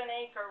third of an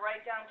acre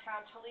right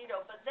downtown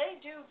Toledo. But they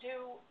do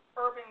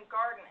urban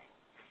gardening,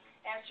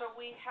 and so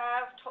we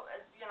have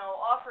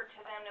offered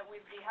to them that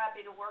we'd be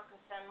happy to work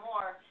with them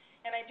more.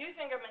 And I do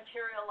think a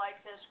material like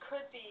this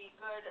could be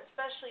good,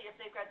 especially if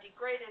they've got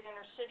degraded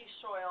inner city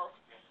soils.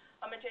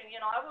 I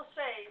will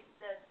say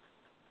that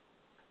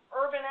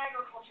urban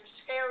agriculture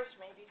scares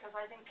me because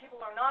I think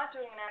people are not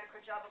doing an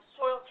adequate job of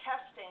soil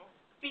testing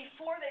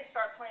before they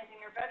start planting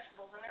their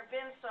vegetables, and there have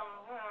been some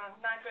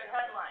not good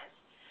headlines.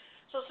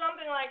 So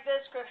something like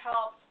this could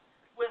help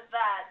with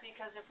that,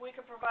 because if we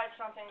could provide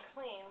something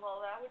clean,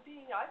 well, I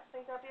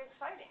think that'd be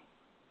exciting.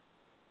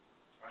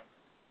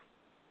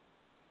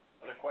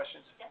 Other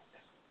questions? Yes.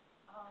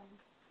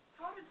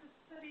 How did the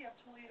city of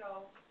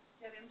Toledo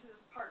get into this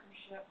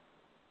partnership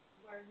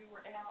where you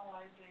were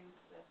analyzing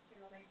that,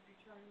 they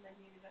determined they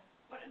needed it?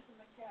 What is the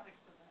mechanics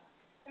of that?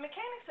 The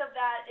mechanics of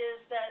that is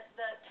that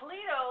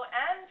Toledo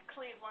and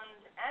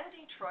Cleveland and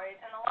Detroit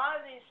and a lot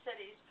of these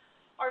cities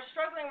are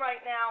struggling right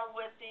now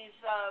with these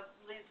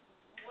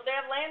they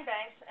have land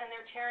banks and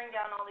they're tearing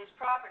down all these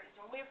properties.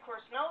 And we, of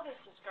course, know this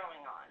is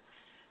going on.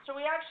 So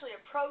we actually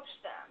approached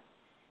them.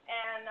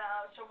 And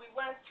so we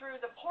went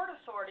through the Port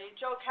Authority,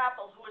 Joe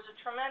Capel, who was a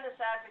tremendous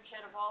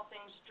advocate of all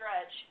things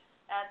dredge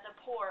at the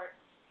port.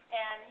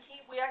 And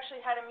we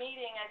actually had a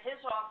meeting at his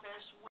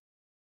office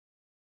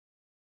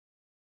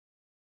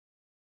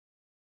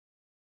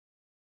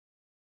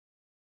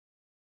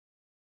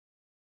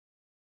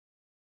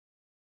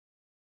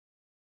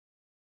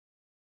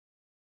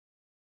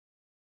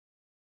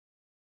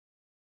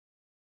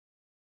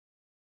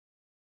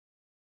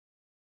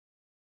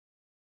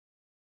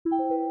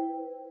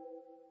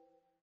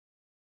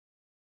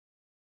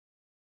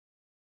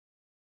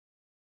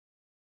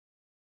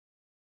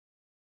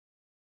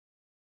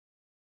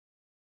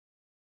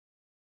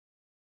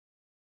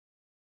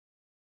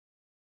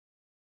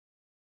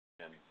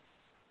And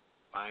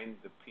find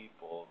the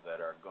people that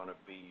are going to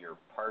be your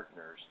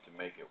partners to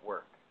make it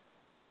work.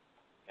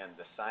 And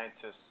the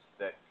scientists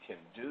that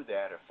can do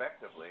that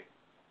effectively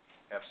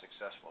have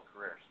successful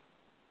careers.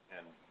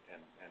 And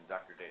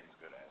Dr. Dayton's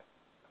good at it.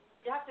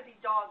 you have to be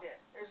dogged.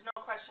 There's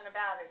no question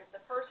about it. If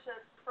the first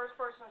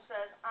person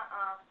says,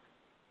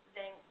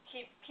 then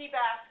keep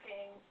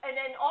asking. And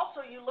then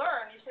also you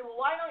learn. You say, well,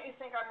 why don't you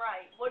think I'm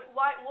right? What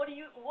do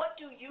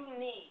you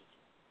need?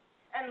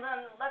 And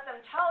then let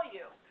them tell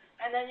you.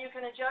 And then you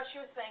can adjust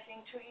your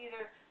thinking to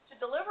either to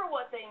deliver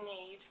what they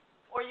need,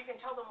 or you can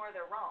tell them where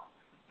they're wrong.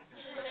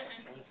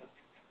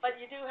 But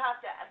you do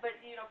have to. But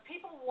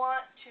people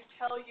want to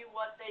tell you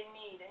what they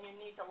need, and you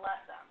need to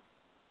let them.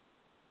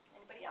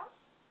 Anybody else?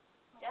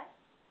 Yes.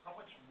 How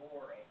much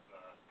more of the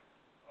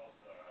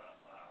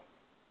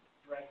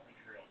dredge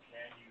material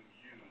can you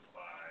use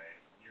by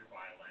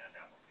nearby land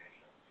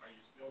applications? Are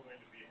you still going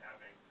to be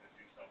having to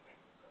do something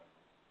with the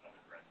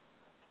other dredge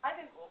material? I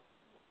think.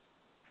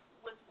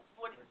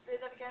 Say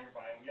that again.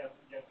 Nearby, and you have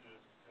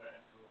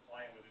to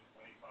apply it within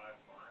 25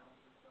 miles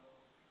or so.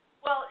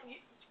 Well,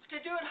 to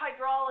do it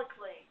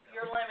hydraulically,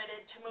 you're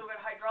limited to move it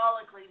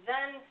hydraulically.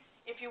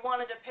 if you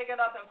wanted to pick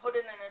it up and put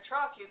it in a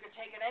truck, you could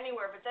take it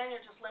anywhere, but then you're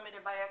just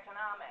limited by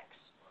economics.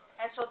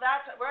 And so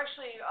we're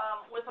actually,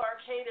 with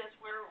Arcadis,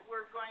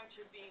 we're going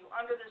to be,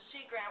 under the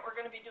Sea Grant, we're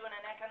going to be doing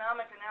an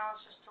economic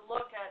analysis to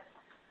look at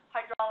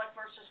hydraulic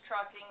versus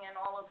trucking and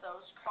all of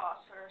those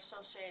costs that are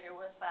associated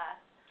with that.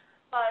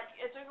 But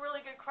it's a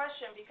really good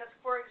question because,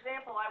 for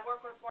example, I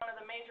work with one of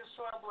the major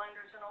soil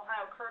blenders in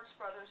Ohio, Kurtz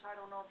Brothers. I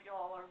don't know if you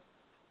all are.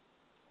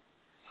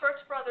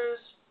 Kurtz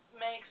Brothers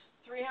makes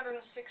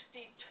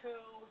 362,000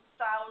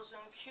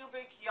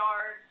 cubic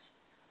yards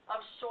of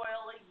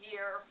soil a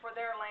year for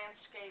their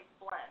landscape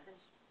blend,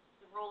 is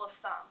the rule of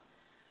thumb.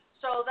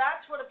 So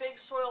that's what a big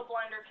soil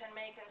blender can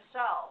make and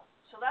sell.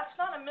 So that's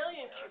not 1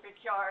 million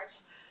cubic yards.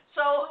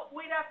 So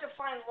we'd have to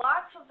find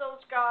lots of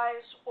those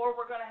guys, or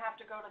we're going to have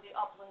to go to the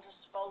upland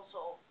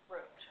disposal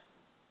route.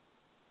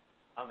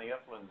 On the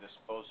upland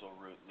disposal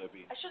route,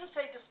 Libby. I shouldn't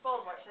say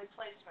disposal, I should say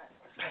placement.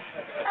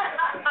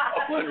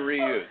 Upland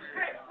reuse.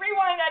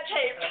 Rewind that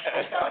tape.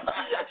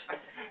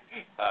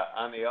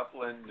 On the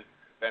upland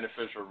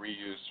beneficial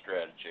reuse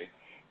strategy,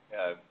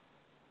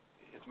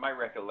 it's my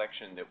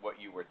recollection that what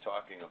you were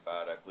talking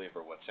about, I believe,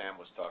 or what Sam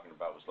was talking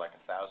about, was like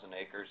 1,000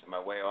 acres. Am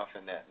I way off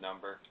in that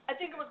number? I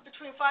think it was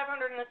between 500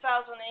 and 1,000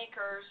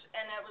 acres,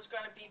 and it was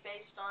going to be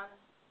based on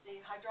the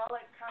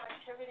hydraulic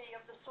connectivity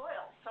of the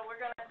soil. So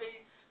we're going to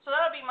be, so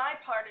that'll be my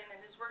part in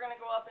it, is we're going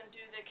to go up and do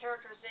the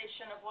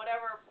characterization of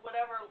whatever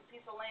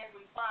piece of land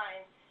we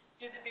find,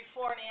 do the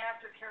before and the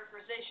after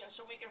characterization,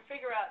 so we can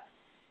figure out,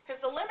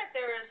 because the limit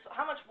there is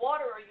how much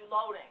water are you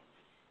loading?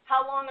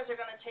 How long is it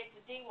going to take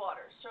to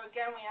dewater? So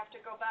again, we have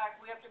to go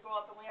back, we have to go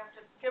up, and we have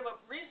to give a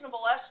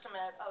reasonable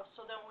estimate of,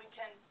 so that we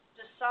can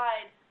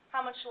decide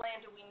how much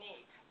land do we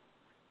need.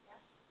 Yes?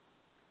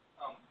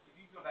 If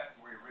you go back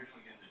to where you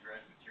originally get into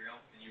dredge material,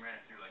 and you ran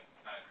it through like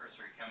kind of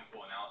cursory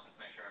chemical analysis to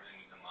make sure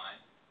everything was in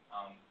line,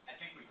 I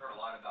think we've heard a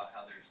lot about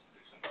how there's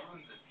some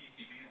pollutants and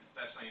PCBs,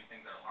 especially in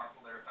things that are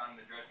harmful that are found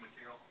in the dredge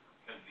material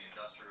because of the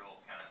industrial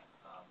kind of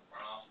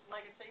runoff.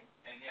 Legacy?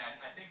 And yeah,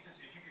 I think just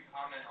if you could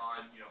comment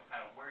on,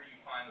 kind of where do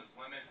you find those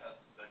limits of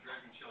the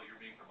dredge material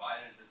you're being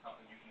provided? Is it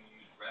something you can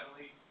use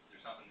readily? Is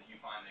there something that you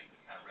find that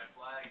is kind of red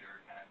flagged, or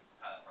kind of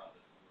how that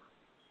process would work?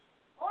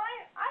 Well,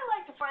 I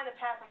like to find the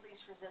path of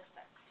least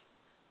resistance.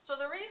 So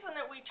the reason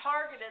that we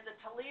targeted the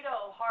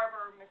Toledo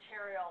harbor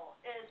material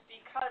is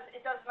because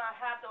it does not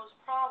have those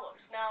problems.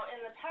 Now,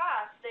 in the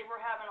past, they were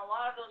having a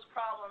lot of those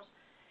problems.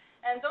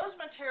 And those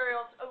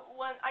materials,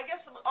 when I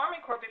guess the Army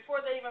Corps,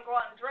 before they even go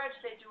out and dredge,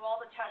 they do all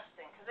the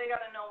testing because they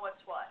got to know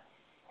what's what.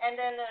 And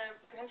then the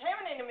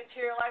contaminated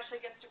material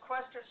actually gets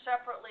sequestered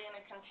separately in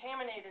a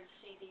contaminated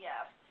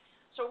CDF.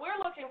 So we're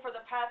looking for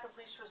the path of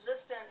least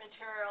resistant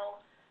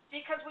material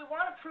because we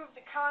want to prove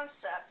the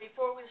concept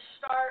before we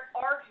start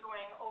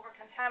arguing over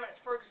contaminants.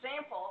 For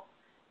example,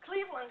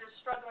 Cleveland is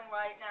struggling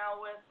right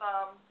now with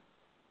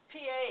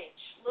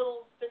pH,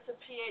 little bits of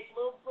pH,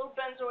 little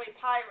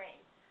benzoate-pyrene.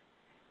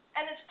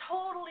 And it's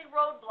totally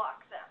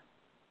roadblocked them.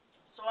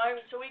 So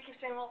we keep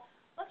saying, well,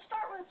 let's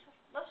start with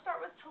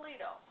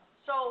Toledo.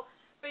 So,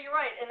 but you're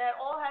right, and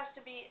that all has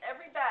to be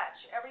every batch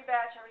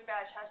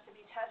has to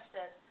be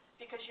tested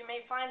because you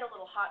may find a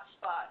little hot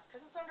spot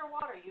because it's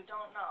underwater. You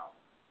don't know.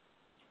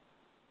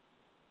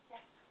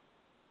 Yes.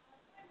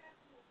 Going back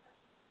to the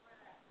question before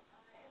that,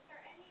 is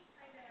there any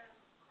kind of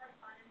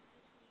correspondence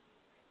between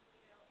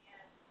Toledo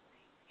and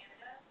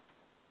Canada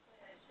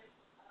that should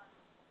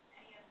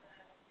any of the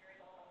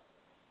material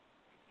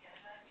in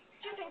Canada?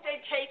 Do you think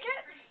they'd take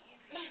it?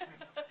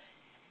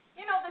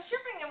 The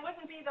shipping, it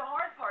wouldn't be the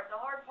hard part. The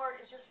hard part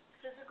is just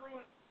physically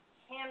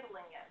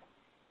handling it.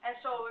 And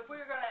so if we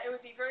were it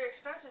would be very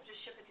expensive to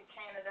ship it to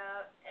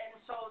Canada.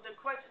 And so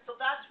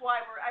that's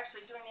why we're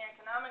actually doing the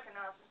economic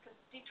analysis, because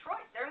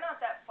Detroit, they're not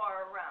that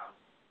far around.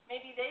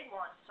 Maybe they'd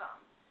want some.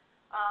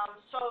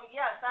 So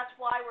yes, that's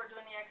why we're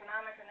doing the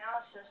economic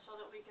analysis, so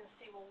that we can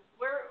see, well,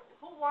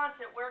 who wants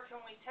it, where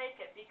can we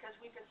take it? Because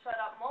we could set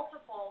up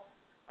multiple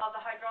of the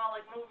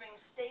hydraulic moving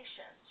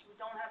stations. We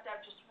don't have to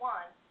have just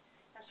one.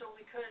 And so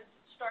we could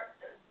start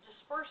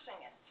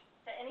dispersing it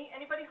to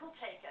anybody who'll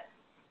take it.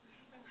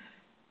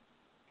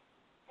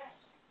 Yes.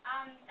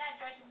 That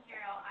dredge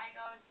material, I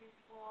go to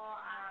school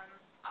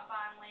up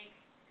on Lake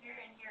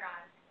Superior and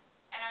Huron,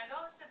 and are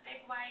those the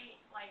big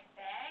white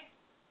bags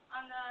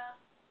on the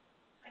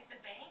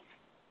bank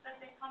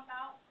that they pump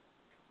out?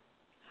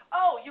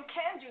 Oh, you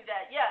can do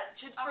that, yeah,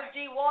 for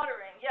Okay.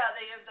 dewatering. Yeah,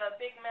 they have the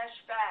big mesh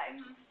bags.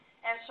 Mm-hmm.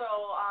 And so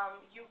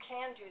you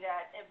can do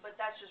that, but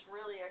that's just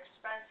really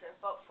expensive.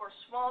 But for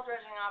small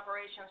dredging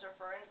operations or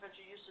for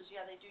individual uses,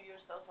 yeah, they do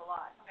use those a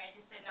lot. Okay, I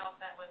just didn't know if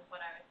that was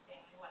what I was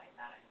saying, what I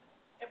thought I said.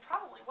 It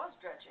probably was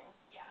dredging.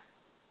 Yeah.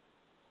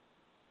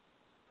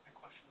 Any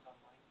questions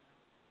online?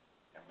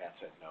 And Matt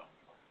said no.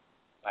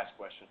 Last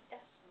question.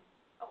 Yes.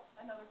 Oh,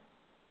 another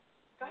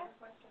Go ahead.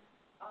 question.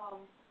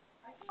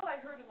 I thought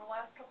I heard in the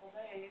last couple of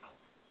days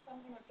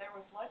something that there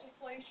was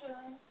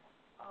legislation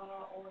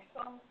or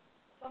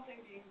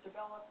something being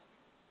developed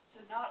to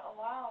not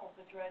allow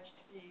the dredge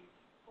to be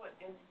put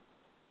in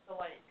the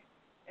lake.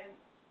 And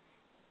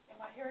Am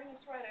I hearing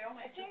this right? I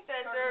only I think just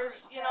that started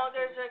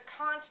there's a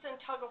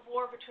constant tug of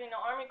war between the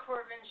Army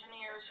Corps of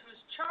Engineers,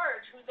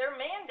 their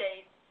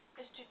mandate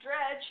is to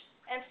dredge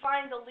and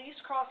find the least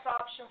cost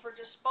option for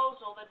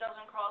disposal that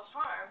doesn't cause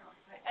harm.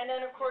 And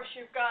then, of course,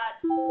 you've got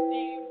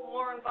the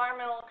more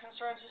environmental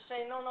concerns who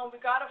say, no, we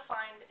gotta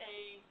find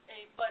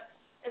but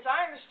as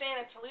I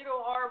understand it,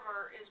 Toledo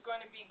Harbor is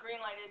going to be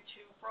green-lighted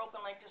for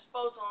open lake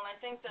disposal, and I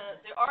think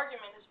the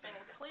argument has been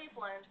in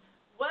Cleveland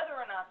whether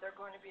or not they're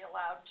going to be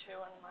allowed to,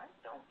 and I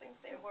don't think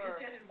they were.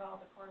 It did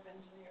involve the Corps of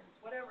Engineers,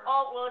 whatever.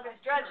 Oh, well, if it's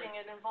dredging,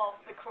 it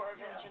involves the Corps of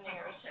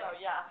Engineers, so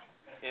yeah.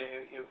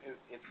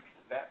 It's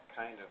that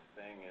kind of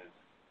thing is,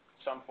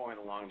 some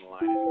point along the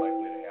line is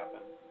likely to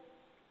happen.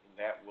 And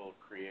that will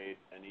create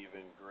an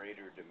even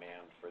greater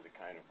demand for the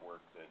kind of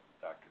work that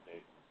Dr.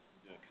 Dayton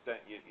is doing.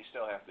 Because you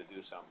still have to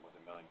do something with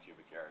 1 million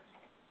cubic yards.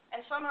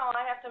 And somehow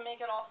I have to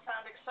make it all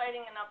sound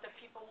exciting enough that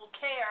people will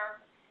care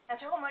and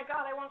say, oh my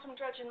God, I want some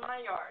dredge in my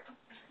yard.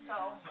 So,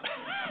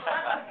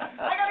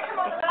 I gotta come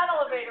on to that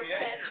elevator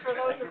pitch for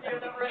those of you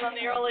that were in on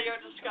the earlier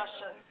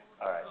discussion.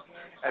 All right.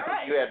 I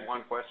think you had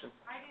one question.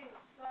 I do.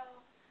 So,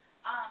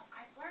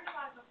 I've learned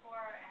about it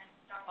before, and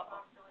Dr.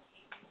 Foster would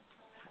hate me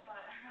for this,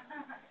 but,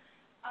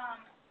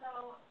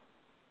 so,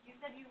 you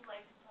said you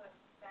like to put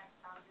spent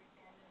boundary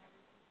sand and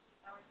everything.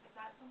 Is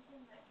that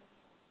something that you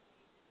need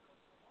to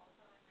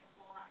also, and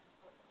will not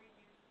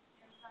reuse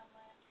in some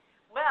way?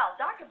 Well,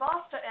 Dr.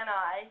 Bosta and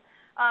I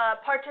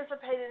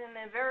participated in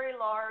a very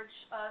large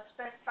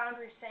spent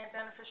foundry sand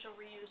beneficial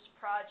reuse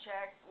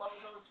project,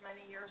 Logos,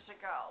 many years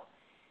ago.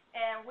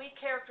 And we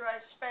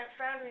characterized spent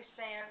foundry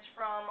sands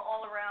from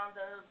all around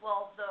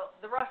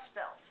the Rust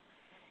Belt.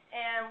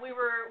 And we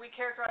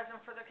characterized them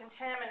for the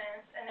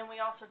contaminants, and then we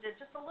also did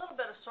just a little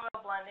bit of soil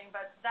blending,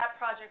 but that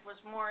project was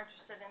more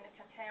interested in the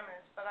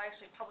contaminants, but I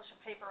actually published a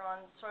paper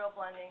on soil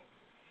blending.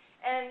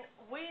 And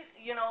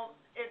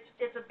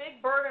it's a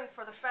big burden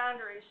for the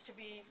foundries to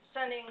be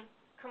sending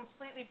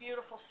completely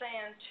beautiful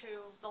sand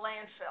to the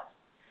landfill.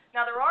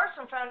 Now, there are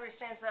some foundry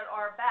sands that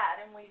are bad,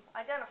 and we've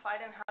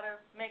identified in how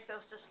to make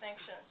those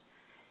distinctions.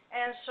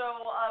 And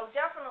so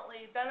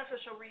definitely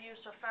beneficial reuse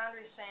of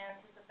foundry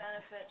sand is a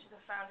benefit to the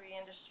foundry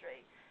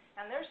industry.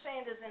 And their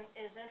sand is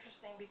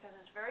interesting because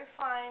it's very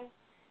fine.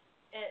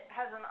 It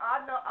has an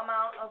odd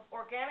amount of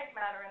organic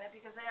matter in it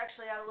because they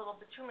actually add a little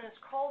bituminous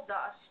coal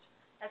dust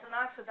as an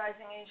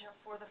oxidizing agent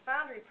for the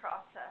foundry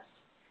process.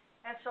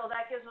 And so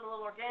that gives it a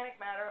little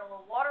organic matter, a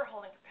little water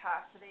holding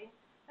capacity.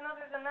 And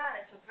other than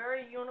that, it's a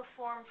very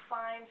uniform,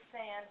 fine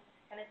sand,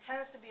 and it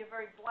tends to be a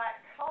very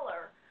black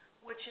color,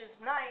 which is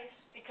nice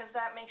because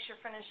that makes your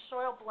finished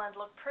soil blend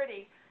look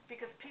pretty,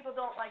 because people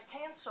don't like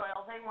tan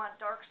soil, they want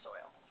dark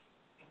soil.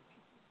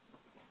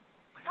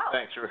 Oh.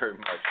 Thanks very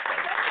much.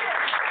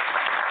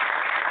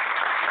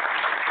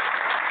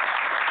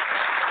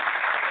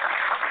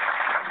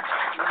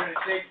 We're going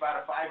to take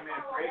about a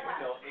 5-minute break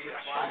until 8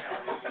 o'clock,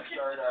 and we'll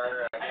start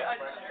our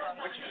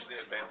Which is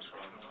the advanced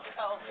one?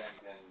 Oh.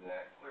 and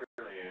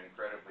clearly an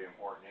incredibly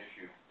important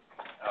issue.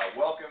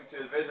 Welcome to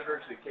the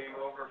visitors that came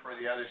over for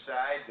the other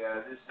side.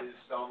 This is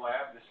Stone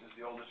Lab. This is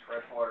the oldest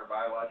freshwater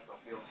biological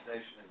field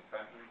station in the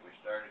country. We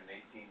started in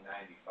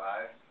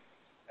 1895.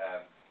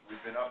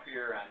 We've been up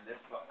here on this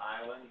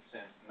island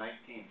since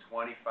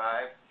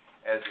 1925.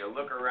 As you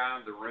look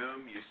around the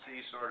room, you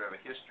see sort of a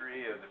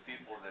history of the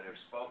people that have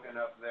spoken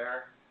up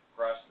there.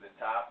 Across the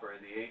top are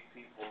the 8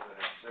 people that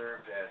have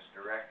served as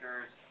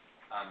directors.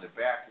 On the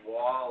back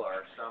wall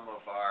are some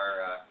of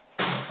our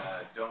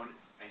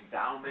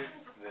endowments,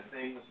 the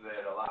things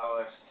that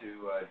allow us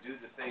to do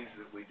the things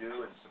that we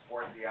do and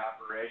support the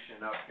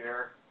operation up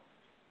here.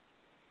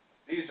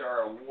 These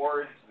are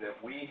awards that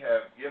we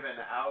have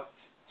given out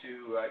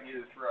to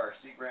either through our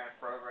Sea Grant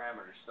program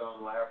or the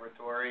Stone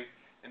Laboratory.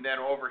 And then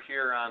over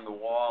here on the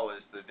wall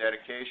is the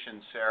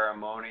dedication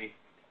ceremony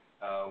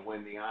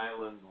when the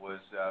island was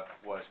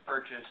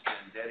purchased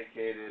and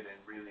dedicated, and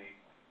really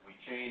we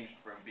changed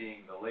from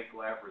being the Lake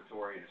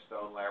Laboratory to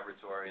Stone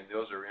Laboratory, and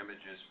those are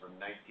images from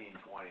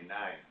 1929.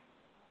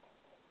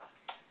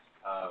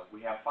 We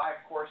have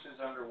 5 courses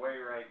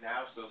underway right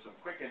now, so some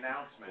quick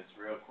announcements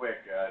real quick.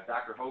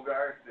 Dr.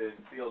 Hogarth and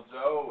Field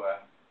Zoo,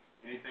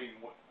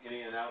 any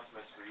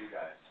announcements for you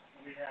guys?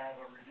 We have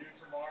a review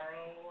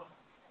tomorrow,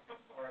 review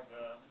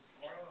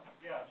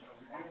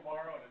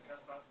tomorrow and a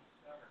test on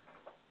Saturday.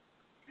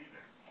 Be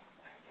there.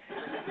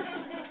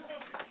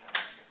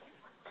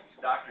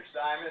 Dr.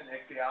 Simon,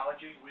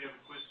 ichthyology. We have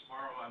a quiz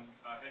tomorrow on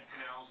head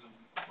canals and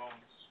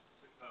bones,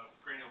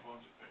 cranial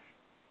bones of fish.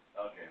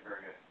 Okay,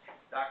 very good.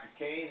 Dr.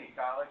 Kane,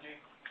 ecology.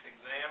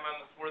 Exam on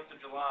the 4th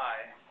of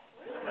July.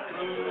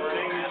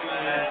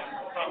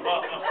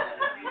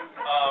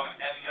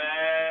 And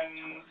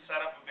then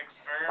set up an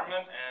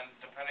experiment, and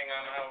depending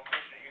on how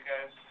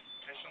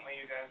efficiently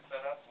you guys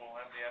set up, we'll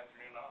have the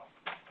afternoon off.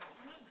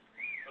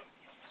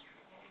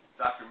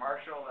 Dr.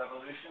 Marshall,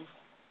 evolution.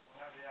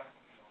 We'll have the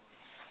afternoon off.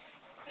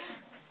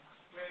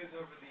 Quiz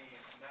over the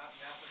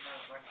massive amount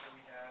of lecture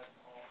we had,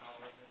 all how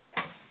was it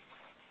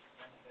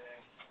Wednesday.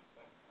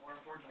 But more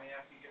importantly,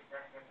 after you get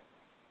breakfast,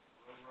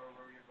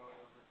 row your boat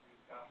over to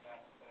Scott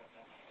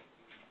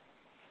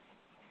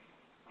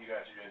You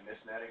guys are doing this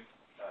netting,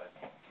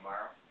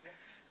 tomorrow?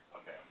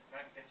 Okay.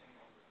 Not catching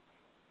over.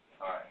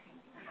 All right.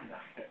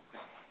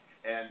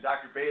 And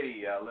Dr.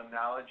 Beatty,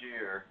 limnology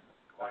or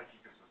Aquatic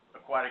ecosystem.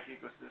 aquatic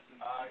ecosystem?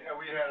 Yeah,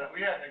 we had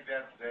an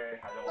exam today.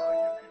 I don't want to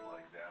give people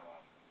an exam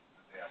on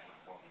the day after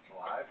the 4th of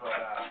July,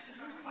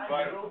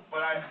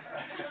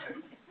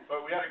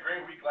 but we had a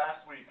great week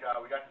last week.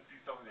 We got to see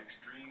some of the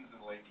extremes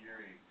in Lake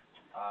Erie.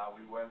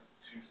 We went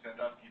to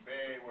Sandusky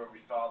Bay where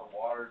we saw the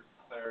water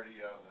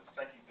clarity of the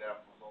second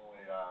depth was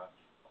only a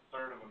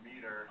third of a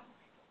meter,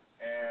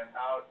 and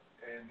out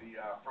in the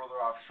further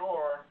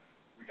offshore,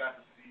 we got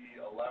to see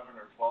 11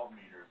 or 12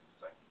 meters of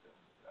second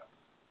depth.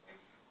 It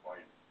was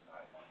quite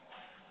nice.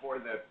 For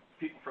the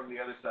people from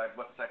the other side,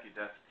 what's second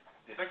depth?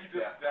 Second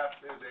depth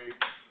is a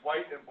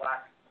white and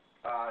black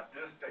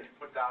disc that you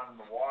put down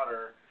in the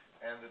water,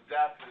 and the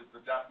depth is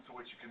the depth to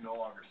which you can no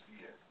longer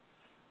see it.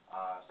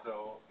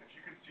 So if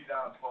you can see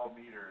down 12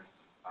 meters,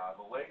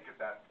 the lake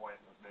at that point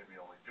was maybe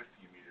only 15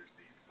 meters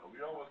deep. So we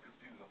almost could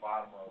see to the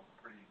bottom of a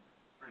pretty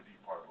deep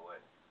part of the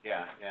lake.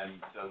 Yeah, and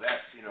so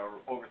that's,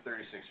 over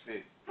 36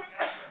 feet.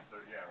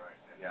 Yeah, right.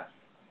 Yeah.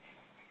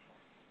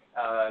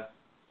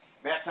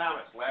 Matt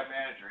Thomas, lab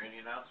manager,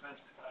 any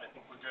announcements? I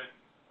think we're good.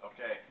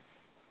 Okay.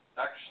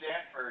 Dr.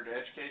 Stanford,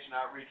 education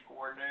outreach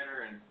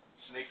coordinator and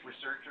snake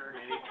researcher,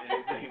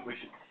 anything we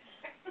should?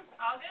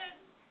 All good.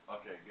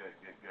 Okay, good.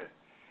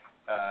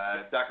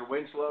 Dr.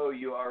 Winslow,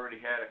 you already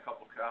had a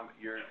couple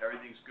comments.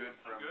 Everything's good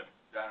from Good.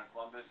 down in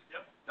Columbus?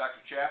 Yep.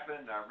 Dr.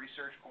 Chapman,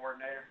 research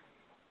coordinator?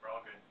 We're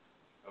all good.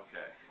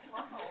 Okay.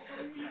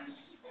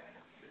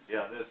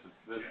 Yeah, this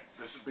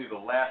would be the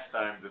last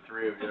time the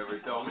three of you ever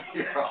told me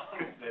you're all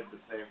good at the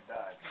same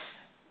time.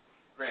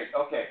 Great,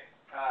 okay.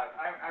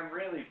 I'm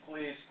really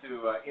pleased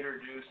to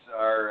introduce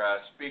our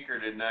speaker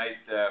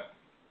tonight.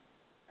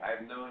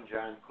 I've known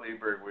John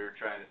Kleberg. We were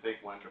trying to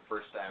think when the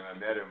first time I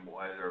met him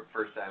was, or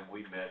first time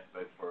we met,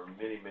 but for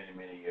many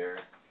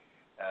years.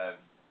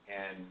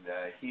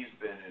 He's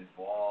been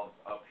involved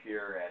up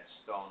here at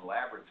Stone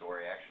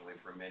Laboratory, actually,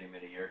 for many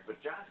years.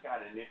 But John's got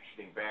an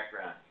interesting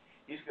background.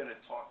 He's going to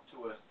talk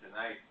to us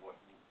tonight what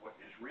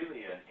is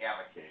really an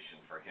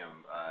avocation for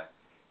him.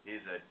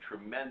 He's a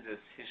tremendous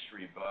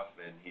history buff,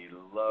 and he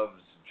loves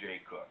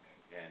J. Cooke,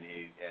 and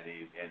he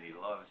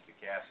loves the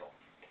castle.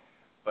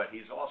 But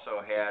he's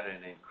also had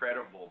an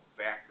incredible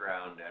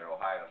background at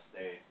Ohio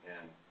State,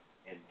 and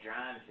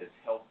John has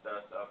helped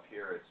us up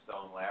here at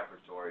Stone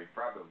Laboratory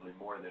probably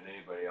more than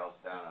anybody else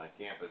down on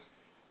campus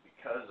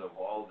because of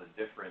all the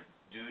different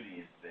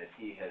duties that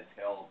he has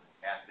held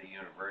at the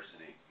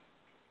university.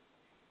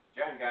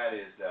 John got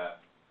his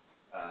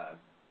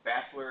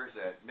bachelor's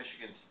at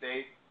Michigan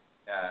State,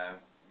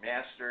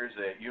 master's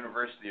at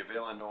University of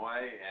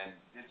Illinois, and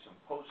did some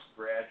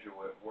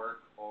postgraduate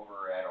work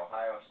over at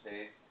Ohio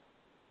State.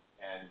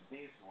 And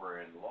these were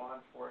in law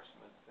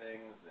enforcement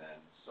things and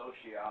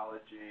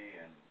sociology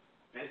and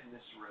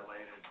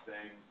business-related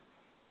things.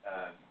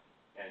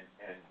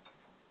 And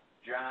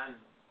John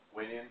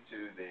went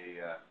into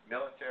the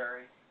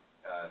military,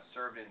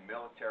 served in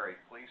military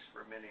police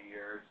for many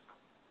years,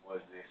 was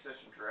the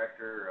assistant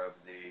director of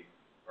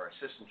or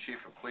assistant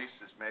chief of police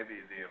is maybe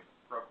the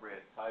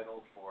appropriate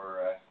title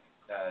for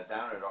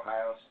down at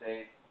Ohio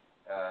State,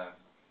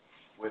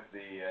 with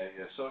the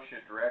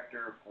associate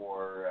director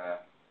for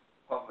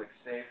public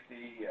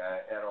safety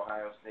at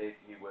Ohio State.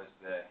 He was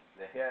the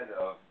head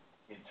of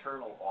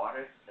internal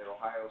audit at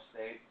Ohio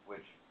State,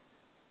 which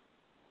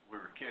we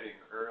were kidding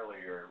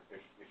earlier.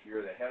 If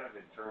you're the head of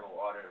internal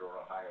audit at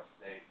Ohio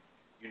State,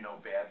 you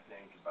know bad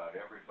things about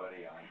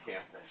everybody on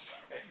campus.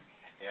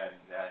 And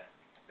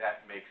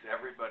that makes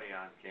everybody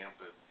on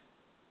campus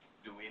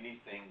do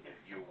anything that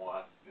you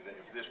want.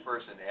 If this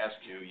person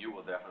asks you, you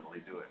will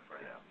definitely do it for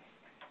them.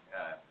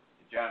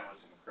 John was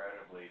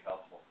incredibly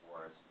helpful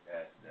for us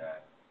at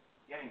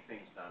getting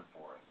things done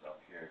for us up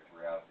here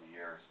throughout the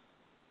years.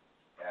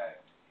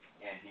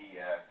 And he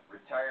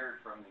retired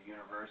from the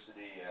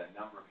university a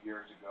number of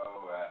years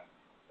ago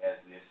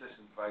as the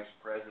assistant vice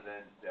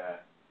president,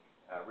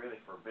 really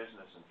for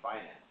business and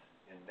finance.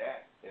 And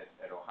that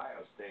at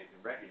Ohio State,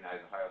 and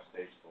recognize Ohio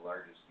State's the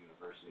largest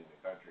university in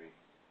the country.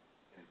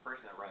 And the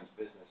person that runs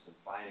business and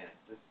finance,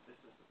 this is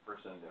the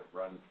person that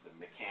runs the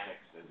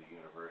mechanics of the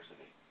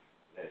university,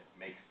 that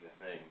makes the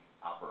thing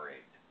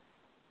operate.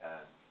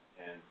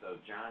 And so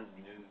John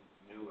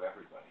knew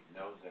everybody,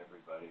 knows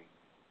everybody,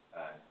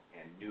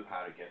 and knew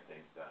how to get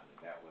things done.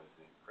 And that was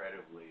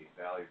incredibly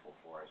valuable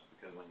for us,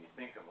 because when you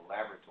think of a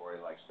laboratory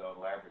like Stone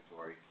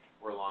Laboratory,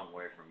 we're a long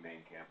way from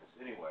main campus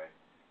anyway,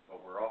 but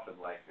we're often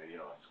like a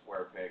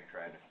square peg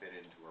trying to fit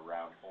into a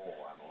round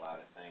hole on a lot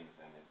of things.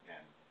 And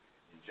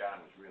John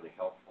was really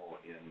helpful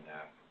in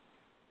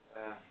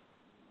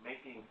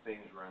making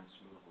things run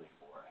smoothly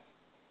for us.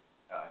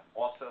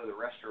 Also, the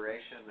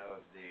restoration of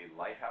the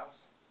lighthouse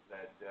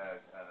that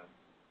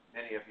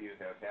many of you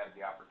have had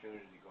the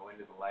opportunity to go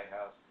into the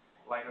lighthouse.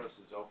 The lighthouse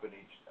is open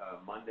each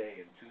Monday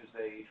and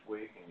Tuesday each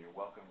week, and you're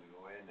welcome to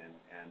go in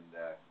and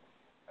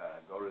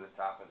go to the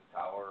top of the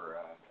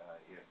tower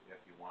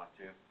if you want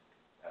to.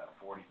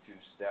 42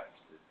 steps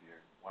if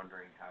you're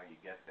wondering how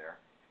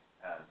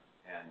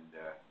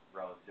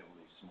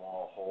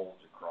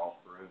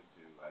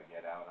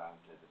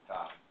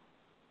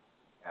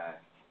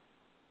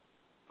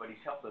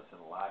helped us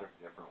in a lot of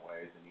different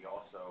ways, and he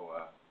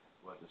also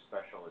was a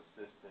special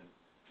assistant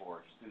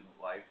for student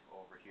life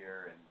over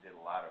here and did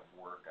a lot of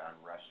work on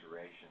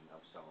restoration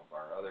of some of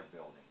our other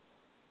buildings.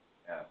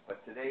 But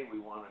today we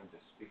want him to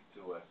speak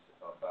to us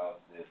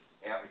about this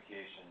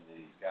avocation that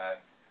he's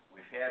got.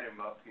 We've had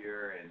him up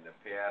here in the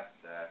past,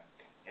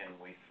 and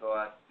we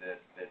thought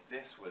that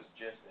this was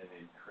just an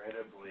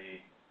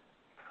incredibly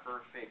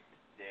perfect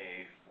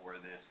day for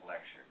this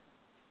lecture,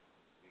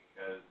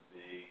 because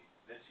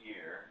this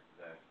year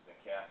the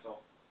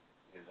castle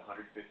is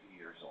 150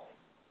 years old,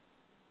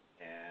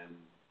 and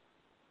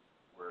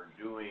we're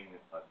doing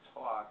a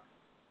talk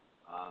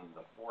on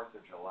the 4th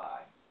of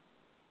July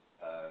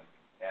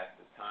at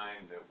the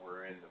time that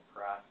we're in the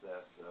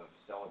process of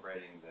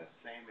celebrating the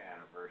same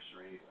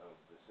anniversary of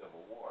the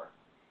Civil War.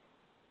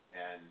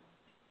 And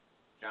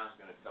John's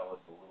going to tell us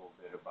a little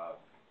bit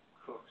about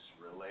Cooke's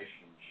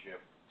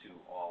relationship to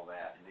all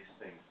that, and these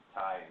things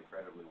tie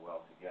incredibly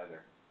well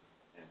together.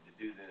 And to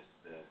do this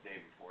the day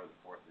before the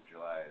 4th of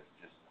July is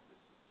just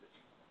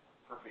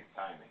perfect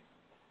timing.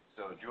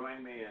 So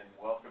join me in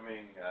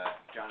welcoming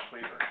John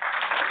Kleberg.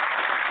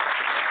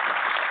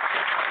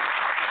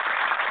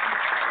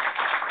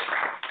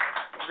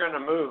 We're going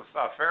to move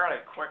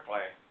fairly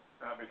quickly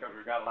because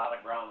we've got a lot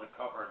of ground to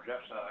cover. Jeff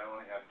said I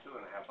only have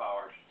 2.5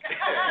 hours.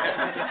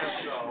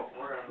 So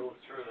we're going to move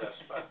through this.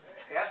 But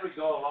as we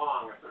go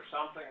along, if there's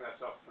something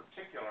that's of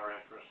particular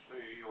interest to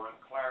you, you want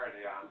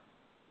clarity on,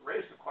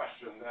 raise the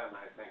question then,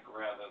 I think,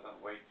 rather than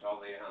wait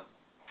till the end.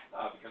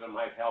 Because it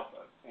might help,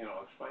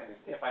 explaining.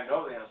 If I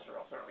know the answer,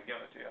 I'll certainly give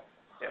it to you.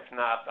 If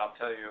not, I'll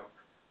tell you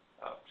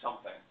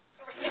something.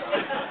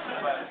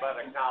 But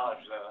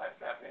acknowledge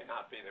that may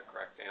not be the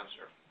correct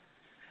answer.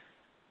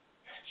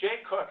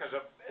 Jay Cooke is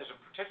a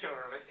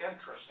particularly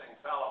interesting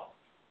fellow.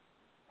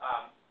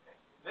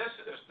 This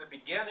is the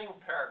beginning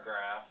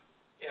paragraph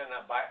in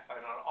an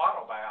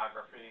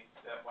autobiography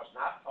that was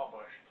not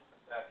published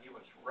that he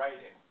was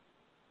writing.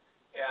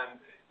 And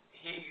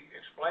he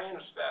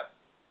explains that,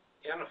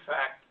 in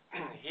effect,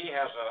 he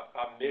has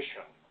a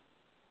mission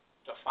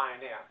to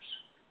finance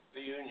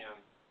the Union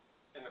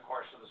in the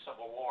course of the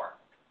Civil War.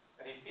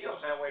 And he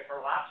feels that way for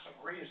lots of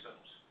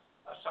reasons,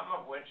 some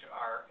of which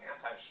are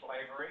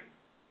anti-slavery,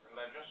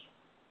 religious,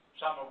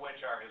 some of which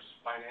are his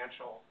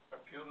financial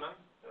acumen,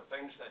 the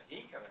things that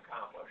he can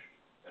accomplish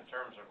in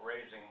terms of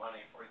raising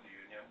money for the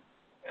Union.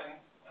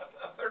 And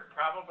a third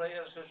probably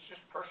is his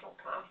just personal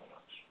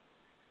confidence.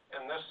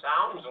 And this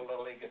sounds a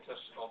little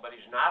egotistical, but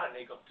he's not an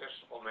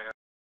egotistical man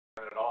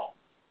at all.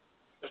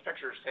 This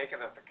picture is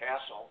taken at the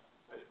castle,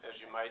 as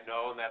you might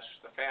know, and that's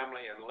the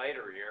family in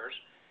later years.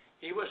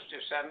 He was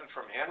descended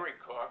from Henry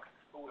Cooke,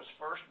 who was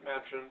first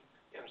mentioned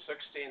in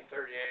 1638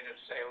 at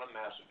Salem,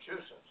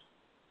 Massachusetts.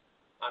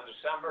 On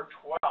December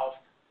 12th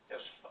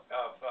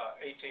of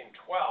 1812,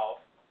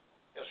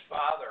 his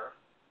father,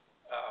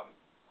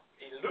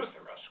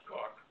 Eleutherus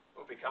Cooke,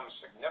 who becomes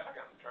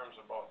significant in terms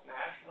of both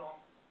national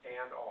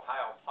and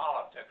Ohio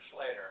politics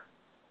later,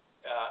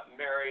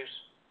 marries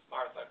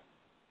Martha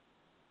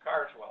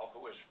Carswell,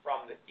 who is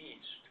from the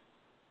East.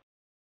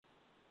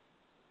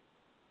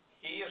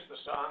 He is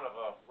the son of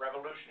a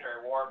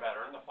Revolutionary War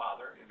veteran, the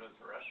father,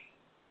 Eleutherus.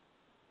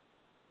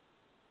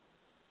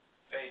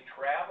 They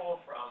travel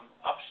from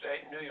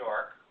upstate New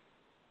York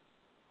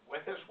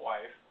with his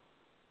wife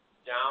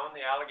down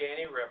the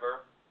Allegheny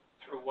River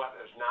through what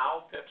is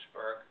now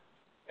Pittsburgh,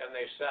 and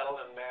they settle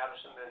in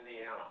Madison,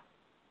 Indiana.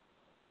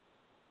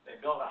 They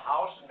build a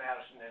house in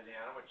Madison,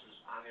 Indiana, which is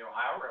on the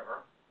Ohio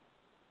River,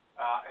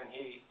 and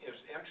he is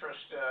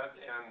interested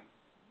in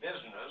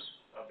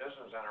a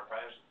business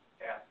enterprise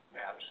at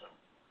Madison.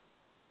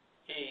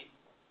 He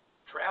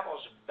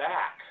travels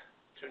back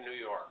to New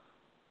York,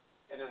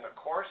 and in the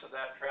course of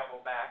that travel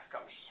back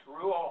comes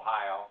through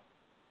Ohio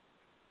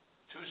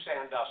to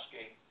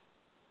Sandusky,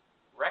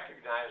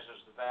 recognizes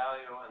the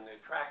value and the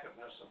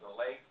attractiveness of the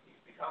lake. He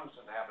becomes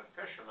an avid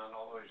fisherman,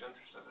 although he's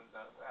interested in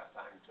that at that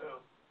time too,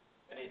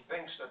 and he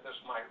thinks that this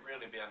might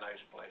really be a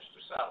nice place to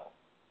settle.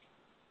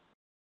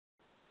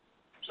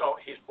 So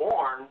he's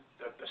born,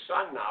 the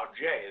son now,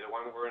 Jay, the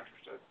one we're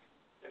interested in,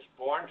 is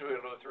born to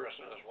Eleutherus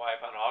and his wife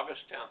on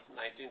August 10th,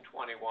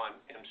 1921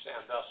 in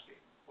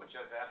Sandusky, which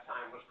at that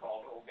time was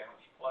called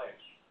Ogan's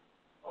Place.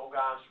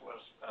 Ogan's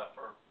was,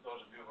 for those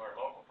of you who are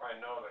local,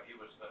 probably know that he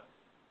was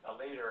a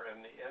leader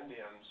in the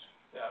Indians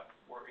that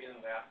were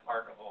in that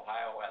part of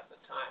Ohio at the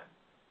time.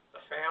 The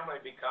family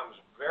becomes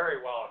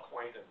very well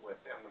acquainted with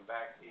him. In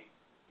fact, he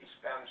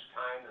spends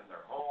time in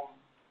their home.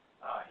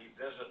 He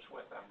visits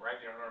with them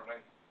regularly.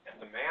 And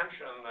the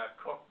mansion that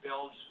Cooke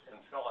builds in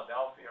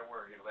Philadelphia,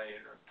 where he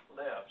later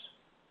lives,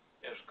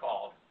 is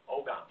called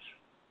Ogan's.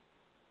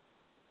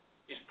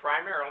 He's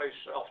primarily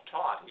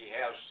self-taught. He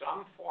has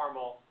some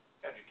formal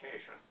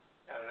education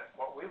at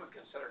what we would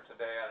consider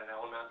today at an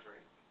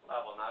elementary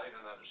level, not even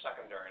at a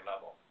secondary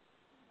level.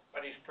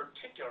 But he's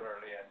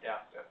particularly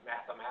adept at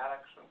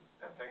mathematics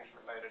and things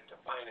related to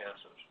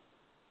finances.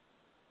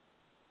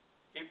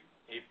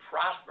 He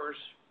prospers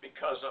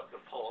because of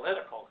the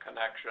political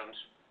connections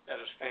that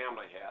his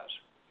family has.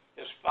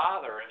 His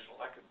father is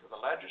elected to the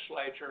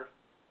legislature,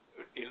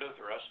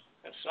 Eleutherus,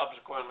 and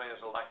subsequently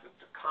is elected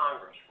to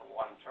Congress for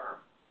one term.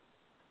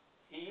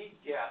 He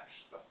gets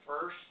the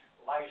first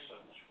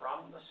license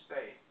from the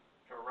state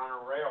to run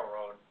a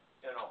railroad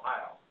in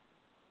Ohio.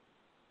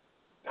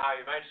 Now,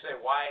 you might say,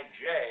 why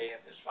Jay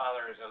if his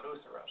father is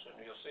Eleutherus? And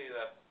you'll see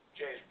that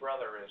Jay's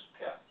brother is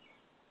Pitt.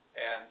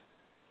 And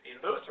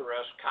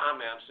Eleutherus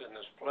comments in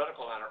this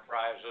political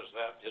enterprises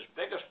that his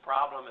biggest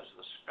problem is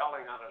the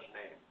spelling on his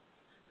name.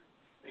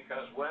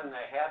 Because when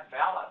they had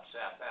ballots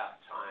at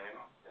that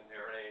time, in the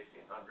early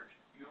 1800s,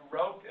 you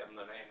wrote in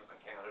the name of the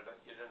candidate,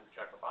 you didn't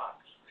check a box.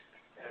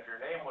 And if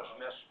your name was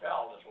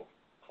misspelled, as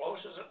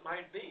close as it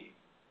might be,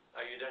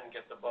 you didn't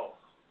get the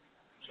both.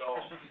 So,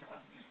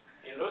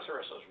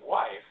 Eleutherus's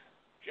wife,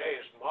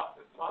 Jay's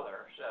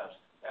mother, says,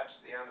 that's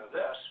the end of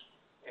this.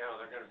 You know,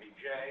 there's going to be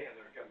Jay, and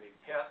there's going to be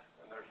Pitt,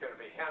 and there's going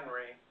to be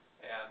Henry,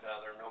 and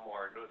there are no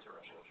more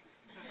Eleutheruses.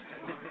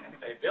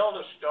 They built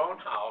a stone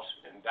house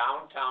in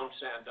downtown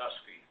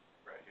Sandusky,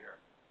 right here.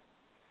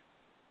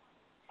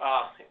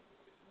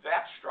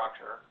 That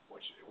structure,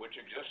 which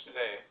exists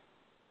today,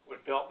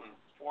 was built in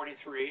 43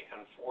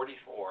 and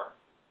 44,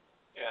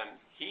 and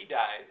he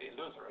died,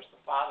 Eleutherus,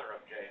 the father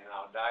of Jay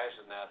now, dies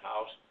in that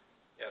house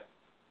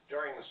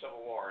during the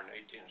Civil War in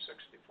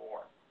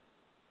 1864.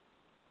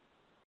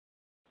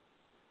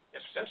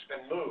 It's since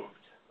been moved.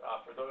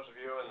 For those of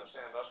you in the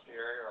Sandusky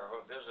area or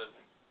who visit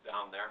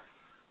down there,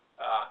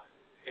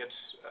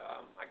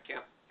 I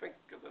can't think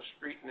of the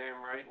street name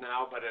right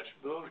now, but it's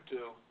moved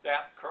to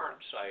that current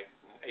site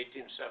in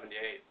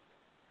 1878.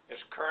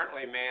 It's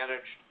currently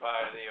managed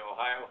by the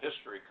Ohio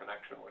History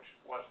Connection, which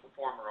was the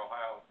former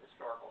Ohio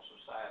Historical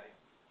Society.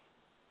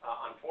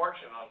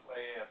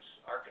 Unfortunately, its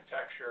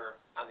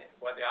architecture,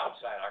 the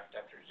outside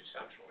architecture is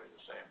essentially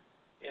the same.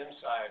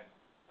 Inside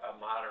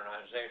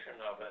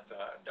modernization of it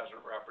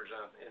doesn't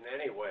represent in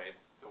any way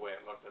the way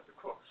it looked at the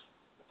Cookes,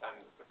 the time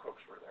that the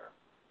Cookes were there.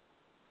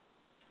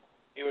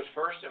 He was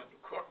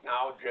Cook,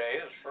 now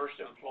Jay, is first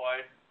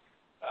employed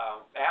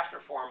after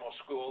formal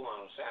school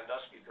on a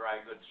Sandusky dry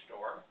goods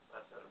store.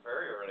 That's at a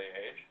very early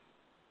age.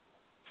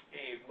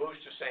 He moves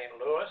to St.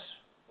 Louis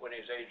when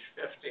he's age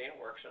 15,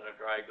 works in a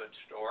dry goods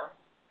store.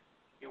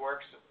 He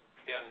works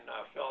in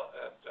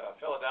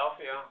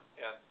Philadelphia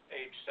at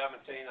age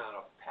 17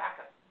 on a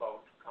packet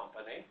boat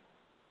company.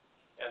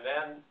 And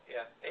then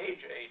at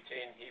age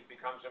 18, he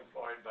becomes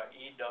employed by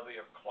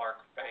E.W.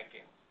 Clark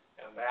Banking.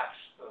 And that's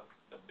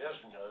the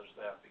business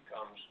that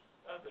becomes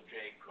the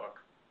J.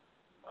 Cooke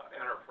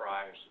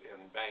enterprise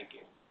in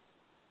banking.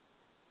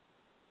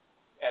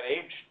 At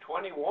age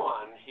 21,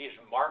 he's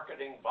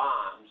marketing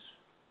bonds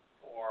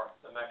for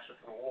the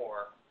Mexican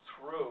War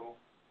through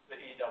the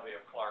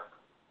E.W. Clark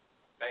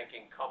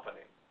Banking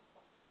Company.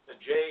 The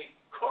J.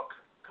 Cooke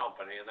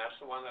Company, and that's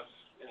the one that's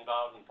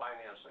involved in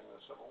financing the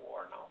Civil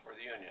War now for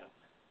the Union,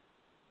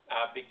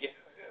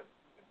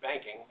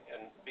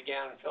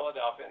 began in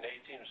Philadelphia in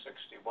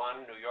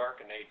 1861, New York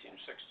in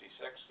 1866,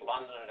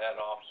 London it had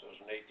offices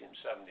in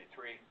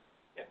 1873.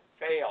 It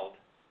failed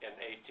in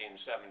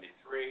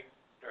 1873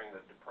 during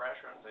the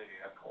Depression. The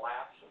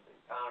collapse of the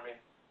economy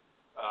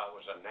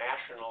was a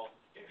national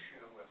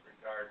issue with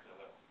regard to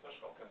the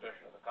fiscal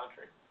condition of the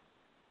country.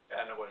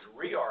 And it was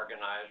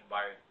reorganized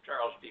by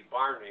Charles D.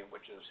 Barney,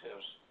 which is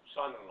his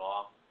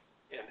son-in-law,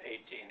 in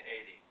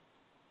 1880.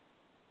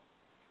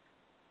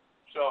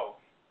 So,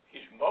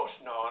 he's most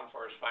known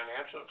for his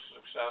financial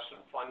success in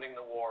funding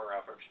the war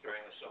efforts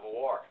during the Civil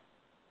War.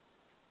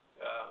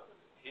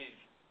 He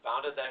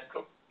founded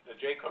the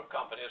J. Cooke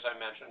Company, as I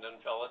mentioned,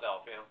 in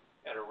Philadelphia,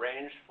 and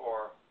arranged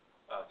for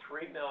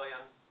 $3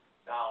 million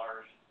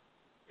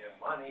in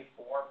money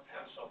for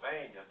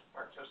Pennsylvania to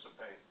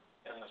participate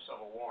in the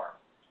Civil War.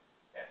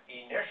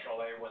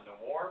 Initially, when the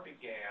war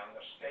began,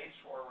 the states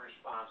were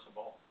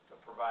responsible to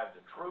provide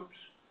the troops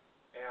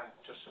and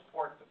to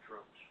support the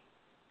troops.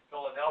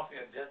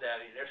 Philadelphia did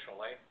that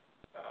initially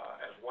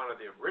as one of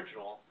the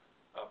original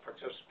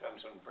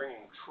participants in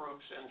bringing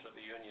troops into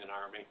the Union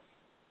Army,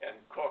 and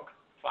Cooke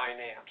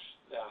financed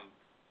them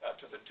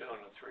to the tune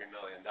of $3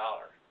 million.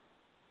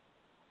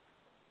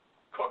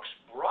 Cooke's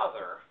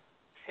brother,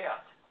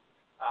 Pitt,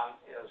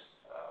 is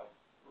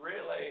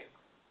really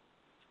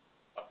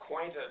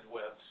acquainted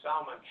with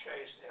Salmon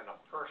Chase in a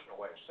personal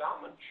way.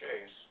 Salmon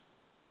Chase,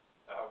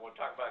 we'll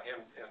talk about him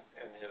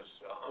and his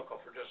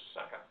uncle for just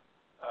a second,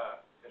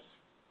 is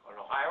an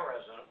Ohio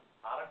resident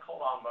out of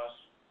Columbus.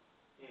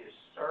 He has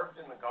served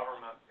in the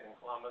government in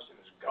Columbus. He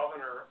was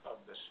governor of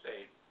the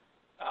state.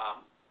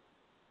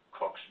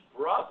 Cooke's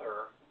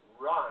brother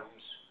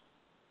runs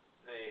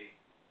the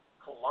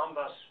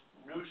Columbus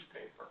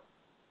newspaper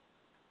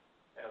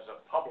as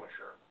a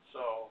publisher.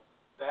 So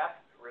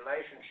that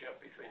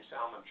relationship between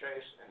Salmon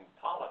Chase and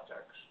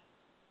politics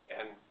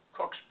and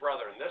Cooke's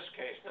brother, in this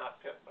case not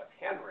Pitt but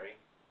Henry,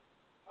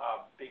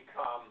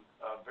 become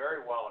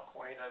very well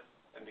acquainted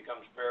and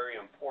becomes very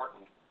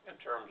important in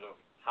terms of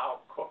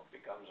how Cooke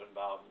becomes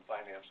involved in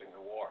financing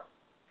the war.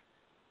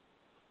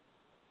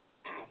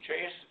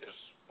 Chase is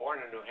born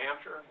in New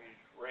Hampshire.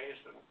 He's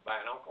raised by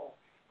an uncle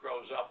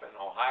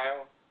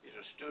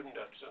student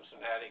at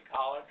Cincinnati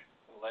College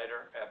and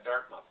later at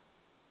Dartmouth.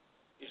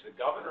 He's the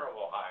governor of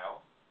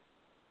Ohio,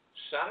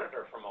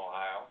 senator from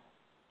Ohio,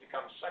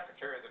 becomes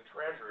Secretary of the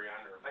Treasury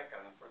under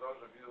Lincoln. For those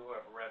of you who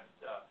have read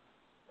A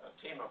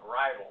Team of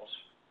Rivals,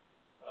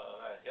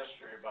 that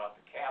history about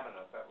the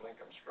cabinet that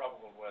Lincoln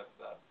struggled with,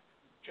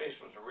 Chase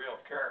was a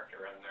real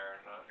character in there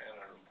and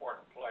an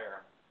important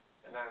player.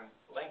 And then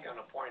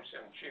Lincoln appoints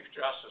him Chief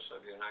Justice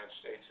of the United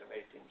States in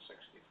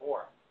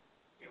 1864.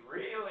 He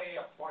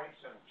really appoints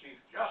him Chief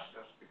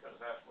Justice because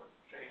that's what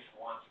Chase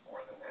wants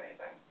more than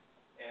anything,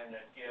 and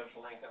it gives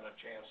Lincoln a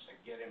chance to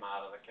get him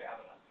out of the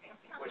cabinet,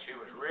 which he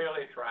was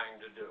really trying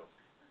to do.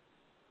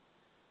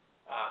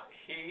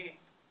 He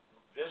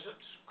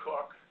visits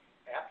Cooke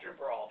at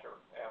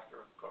Gibraltar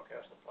after Cooke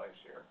has the place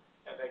here,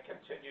 and they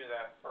continue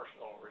that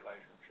personal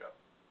relationship.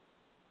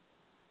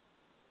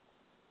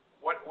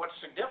 What's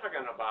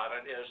significant about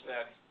it is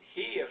that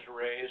he is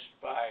raised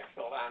by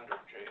Philander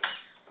Chase,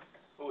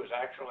 who is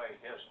actually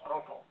his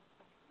uncle,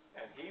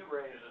 and he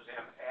raises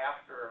him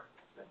after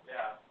the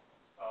death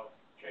of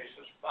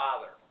Chase's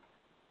father.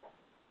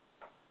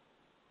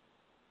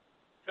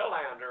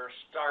 Philander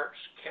starts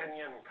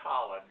Kenyon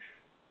College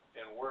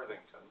in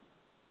Worthington,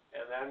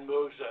 and then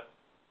moves it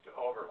to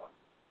Oberlin.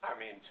 Up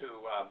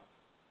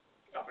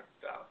at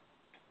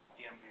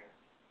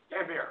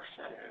Gambier.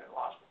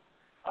 Lost it.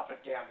 Up at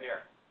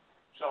Gambier.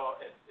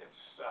 So it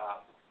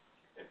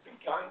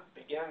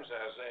begins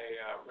as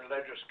a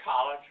religious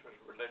college with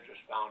a religious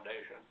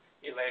foundation.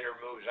 He later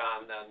moves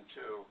on then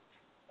to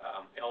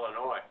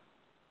Illinois.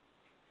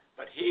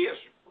 But he is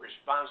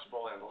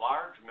responsible in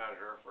large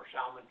measure for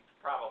Salmon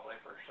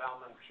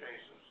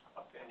Chase's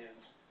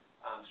opinions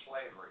on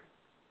slavery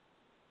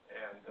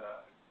and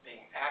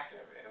being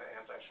active in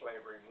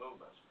anti-slavery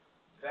movements.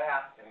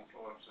 That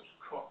influences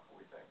Cooke,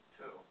 we think,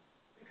 too,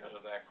 because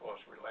of that close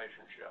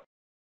relationship.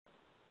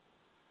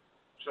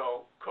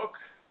 So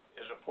Cooke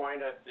is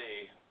appointed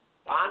the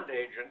bond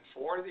agent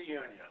for the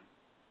Union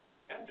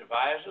and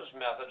devises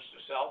methods to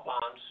sell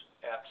bonds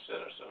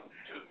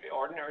to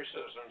ordinary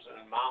citizens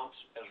in amounts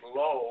as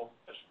low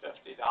as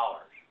 $50.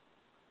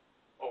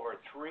 Over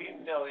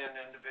 3 million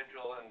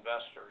individual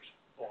investors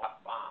bought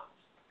bonds.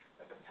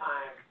 At the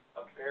time,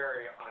 a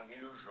very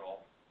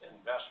unusual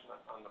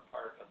investment on the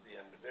part of the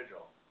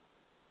individual.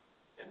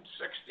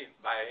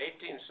 By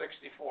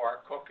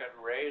 1864, Cooke had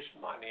raised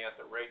money at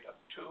the rate of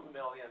 $2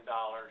 million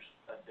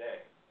a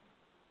day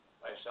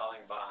by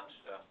selling bonds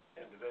to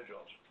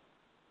individuals.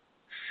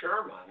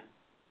 Sherman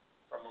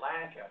from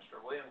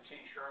Lancaster, William T.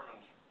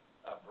 Sherman's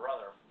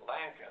brother from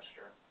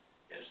Lancaster,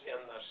 is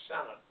in the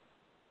Senate,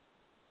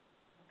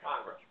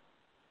 Congress,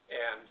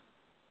 and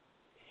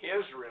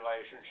his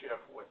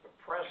relationship with the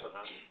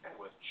president and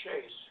with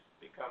Chase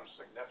becomes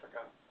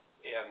significant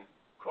in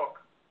Cooke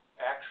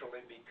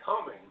actually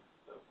becoming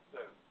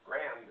the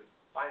grand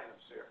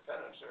financier,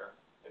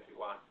 if you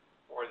want,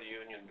 for the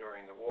Union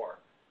during the war.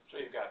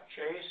 So you've got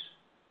Chase,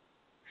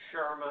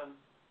 Sherman,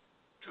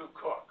 two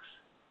Cookes,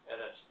 and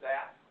it's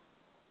that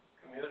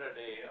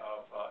community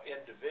of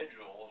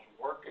individuals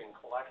working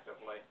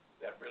collectively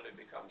that really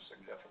becomes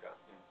significant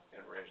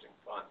in raising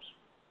funds.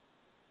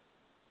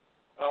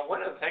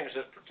 One of the things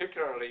that's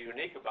particularly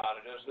unique about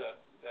it is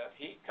that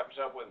he comes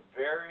up with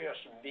various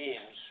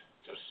means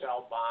to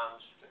sell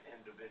bonds to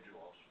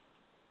individuals.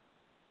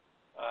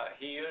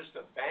 He used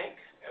the bank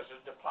as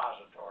a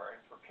depository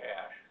for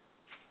cash,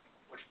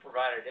 which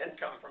provided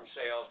income from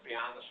sales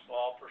beyond the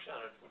small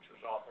percentage which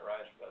was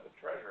authorized by the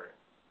Treasury.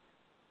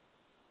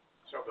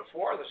 So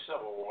before the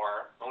Civil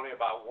War, only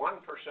about 1%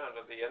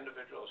 of the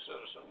individual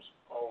citizens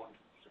owned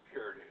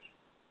securities.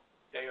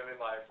 Daily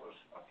life was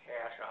a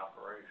cash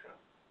operation.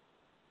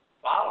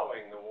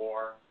 Following the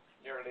war,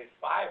 nearly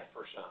 5%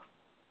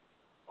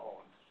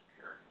 owned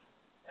securities.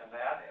 And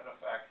that, in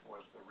effect,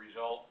 was the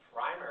result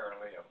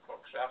primarily of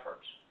Cooke's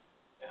efforts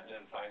and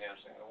in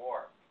financing the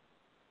war.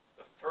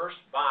 The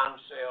first bond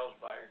sales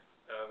by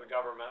the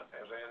government,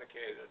 as I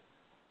indicated,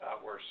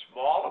 were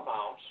small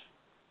amounts,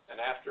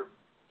 and after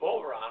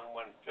Bull Run,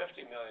 when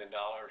 $50 million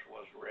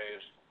was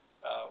raised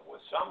with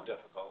some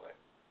difficulty,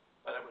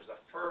 but it was the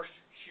first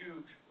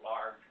huge,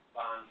 large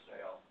bond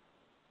sale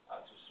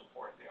to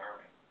support the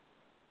Army.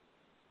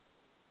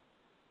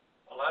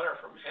 A letter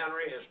from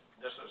Henry,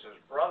 this is his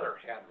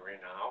brother Henry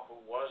now, who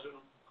was in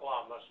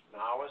Columbus,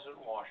 now is in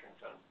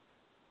Washington.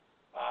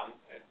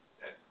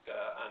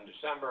 On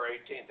December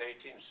 18th,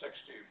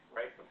 1860,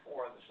 right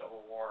before the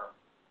Civil War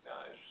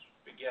is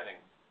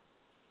beginning,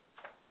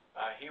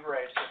 he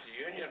writes that the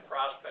Union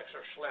prospects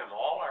are slim.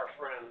 All our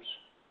friends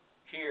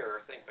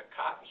here think the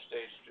Cotton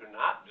States do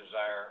not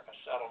desire a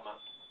settlement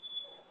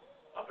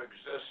of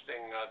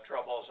existing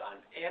troubles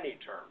on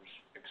any terms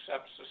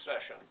except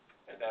secession,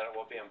 and that it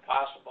will be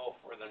impossible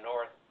for the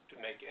North to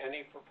make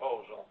any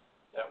proposal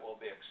that will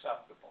be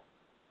acceptable.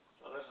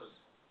 So this is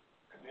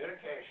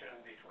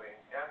communication between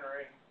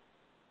Henry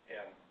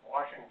in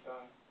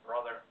Washington,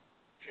 brother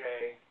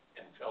Jay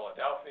in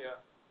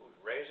Philadelphia, who's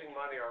raising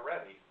money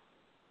already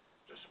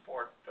to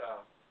support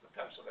the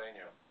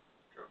Pennsylvania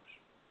troops.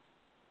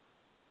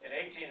 In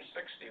 1861,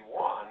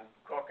 1961,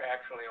 Cooke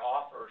actually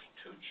offers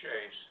to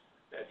Chase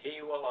that he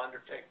will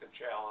undertake the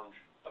challenge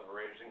of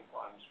raising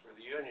funds for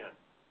the Union.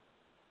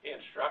 He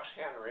instructs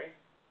Henry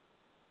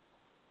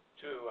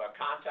to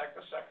contact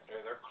the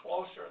secretary. They're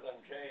closer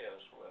than Jay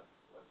is with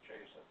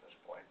Chase at this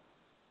point,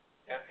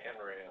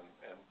 Henry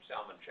and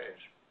Salmon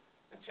Chase,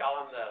 and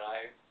tell him that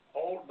I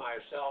hold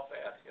myself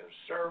at his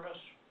service,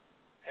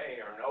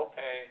 pay or no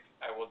pay.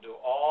 I will do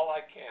all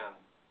I can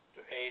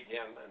to aid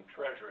him in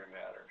treasury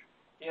matters.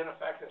 He, in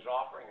effect, is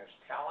offering his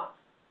talent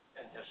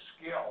and his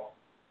skill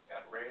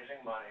at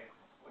raising money,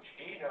 which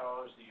he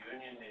knows the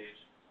Union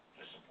needs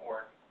to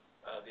support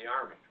the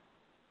Army.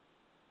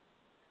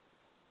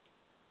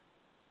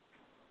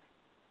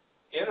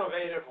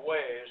 Innovative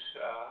ways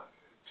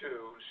to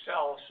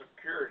sell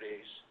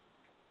securities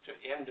to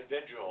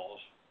individuals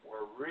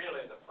were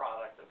really the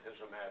product of his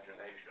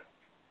imagination.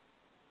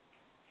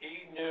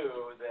 He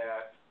knew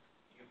that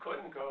you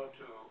couldn't go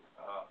to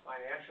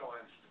financial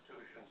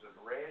institutions and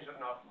raise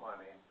enough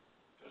money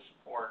to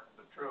support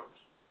the troops,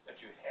 that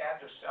you had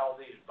to sell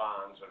these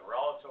bonds in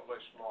relatively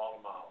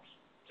small amounts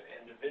to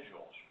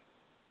individuals.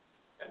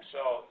 And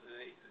so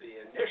the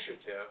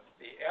initiative,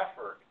 the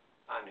effort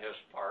on his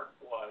part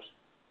was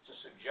to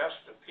suggest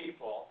to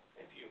people,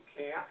 if you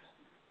can't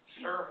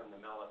serve in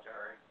the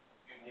military,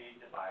 you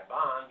need to buy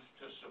bonds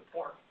to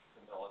support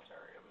the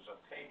military. It was a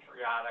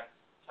patriotic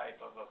type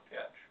of a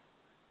pitch,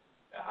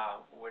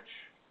 which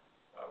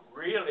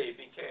really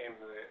became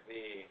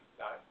the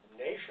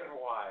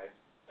nationwide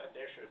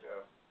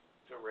initiative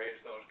to raise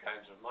those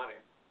kinds of money.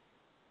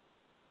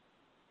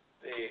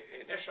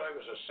 Initially it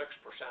was a 6%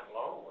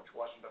 loan, which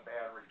wasn't a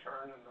bad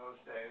return in those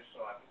days,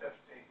 so at $50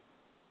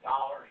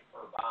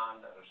 per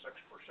bond at a 6%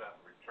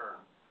 return,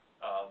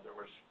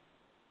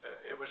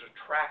 it was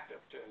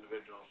attractive to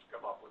individuals to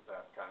come up with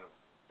that kind of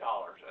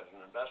dollars as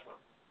an investment.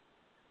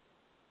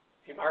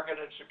 He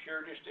marketed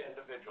securities to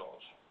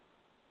individuals.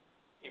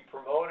 He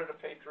promoted a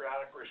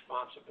patriotic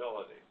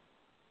responsibility.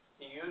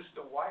 He used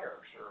the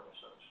wire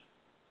services.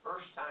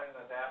 First time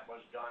that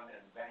was done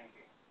in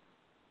banking,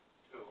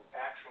 to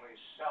actually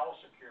sell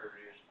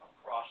securities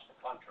across the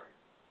country.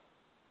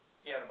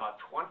 He had about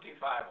 2,500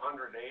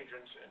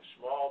 agents in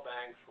small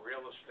banks,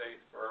 real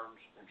estate firms,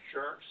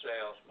 insurance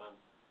salesmen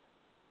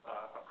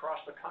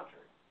across the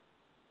country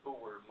who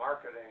were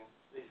marketing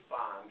these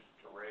bonds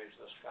to raise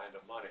this kind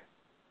of money.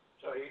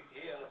 So he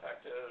in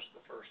effect is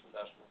the first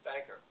investment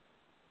banker.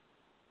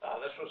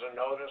 This was a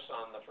notice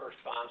on the first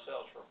bond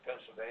sales for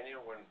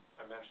Pennsylvania when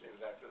I mentioned he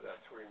was after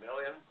that $3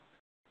 million.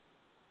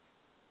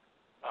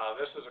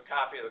 This is a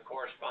copy of the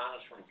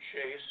correspondence from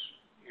Chase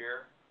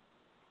here,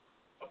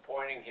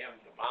 appointing him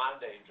the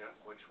bond agent,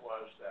 which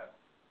was that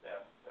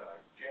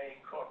J.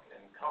 Cooke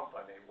and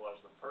Company was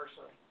the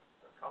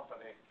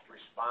company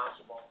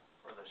responsible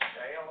for the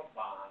sale of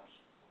bonds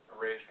to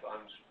raise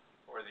funds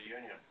for the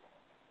Union.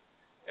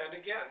 And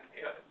again,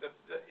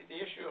 the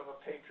issue of a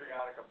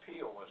patriotic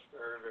appeal was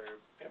very, very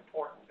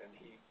important, and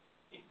he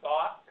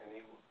thought, and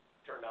he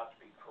turned out to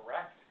be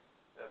correct,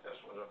 that this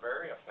was a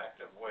very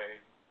effective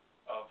way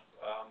of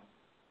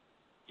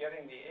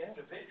getting the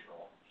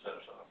individual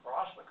citizen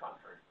across the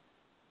country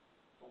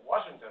who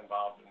wasn't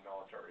involved in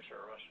military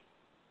service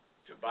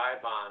to buy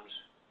bonds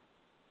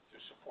to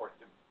support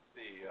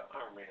the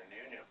Army and the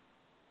Union.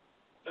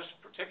 This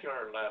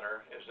particular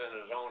letter is in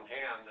his own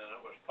hand, and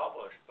it was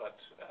published, but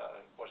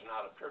was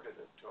not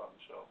attributed to him.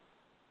 So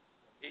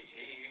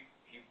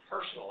he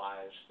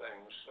personalized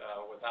things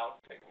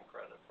without taking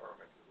credit for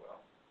them, if you will.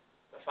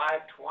 The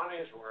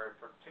 520s were a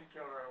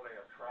particularly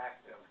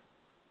attractive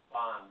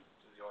bond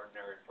to the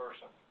ordinary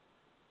person.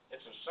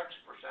 It's a 6%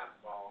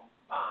 bond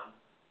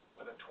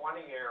with a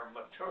 20-year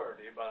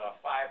maturity, but a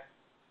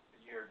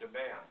 5-year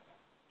demand.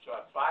 So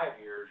at 5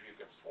 years, you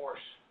could force,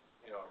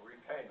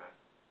 repayment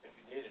if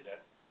you needed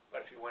it.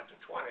 But if you went to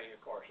 20,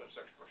 of course, at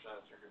 6%,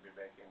 you're going to be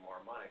making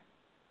more money.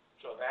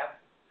 So that,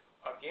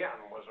 again,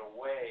 was a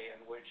way in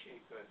which he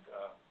could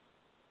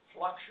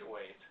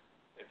fluctuate,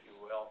 if you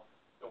will,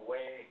 the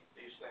way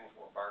these things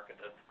were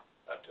marketed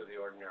to the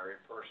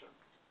ordinary person.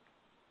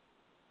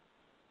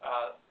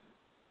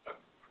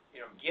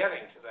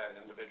 Getting to that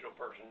individual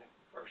person,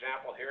 for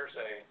example, here's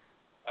a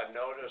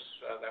notice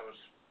that was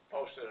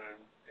posted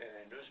in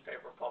a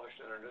newspaper, published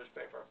in a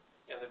newspaper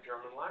in the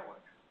German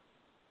language.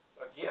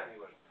 Again, he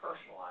was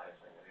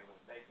personalizing it. He was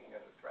making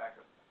it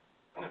attractive.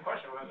 And the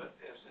question was,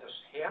 is this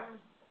him,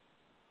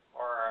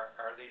 or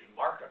are these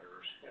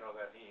marketers,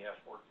 that he has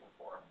working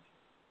for him?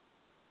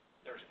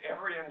 There's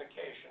every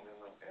indication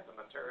in the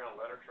material and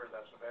literature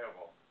that's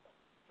available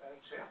that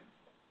it's him.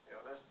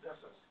 This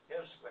is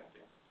his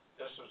thinking.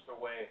 This is the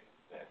way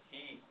that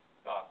he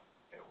thought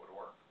it would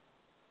work.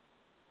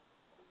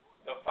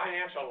 The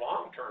financial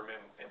long-term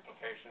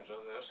implications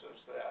of this is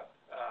that,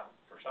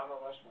 for some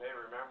of us may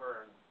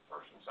remember in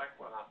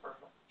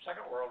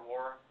Second World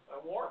War,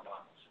 war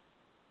bonds.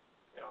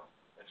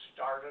 It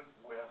started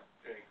with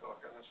J.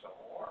 Cooke and the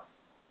Civil War.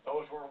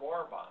 Those were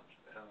war bonds,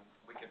 and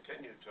we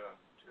continue to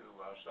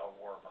sell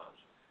war bonds.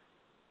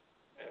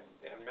 And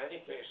in many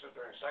cases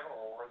during the Second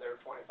World War, they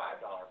were $25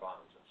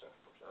 bonds at 6%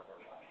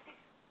 or less.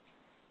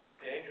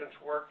 agents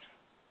worked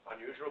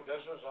unusual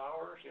business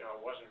hours, you know,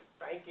 it wasn't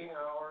banking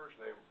hours,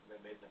 they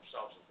made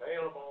themselves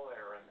available, they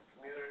were in the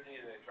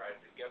community, they tried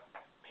to get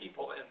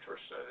people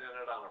interested in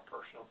it on a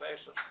personal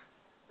basis.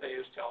 They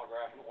used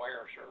telegraph and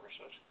wire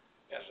services,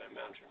 as I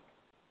mentioned.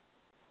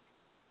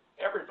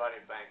 Everybody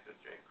banked at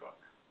J. Cooke.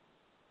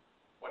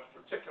 What's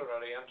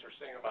particularly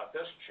interesting about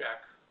this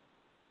check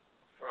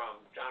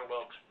from John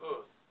Wilkes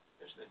Booth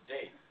is the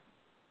date.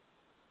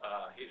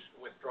 He's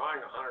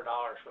withdrawing $100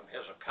 from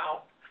his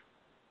account,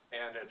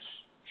 and it's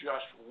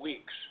just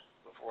weeks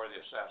before the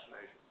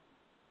assassination.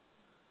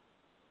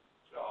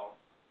 So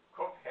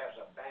Cooke has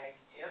a bank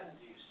in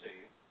D.C.,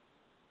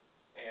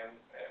 and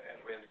as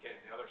we indicated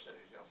in the other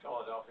cities, you know,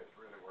 Philadelphia is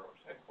really where it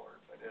was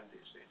headquartered, but in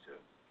D.C. too.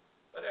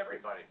 But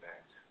everybody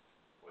banked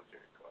with J.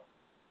 Cooke.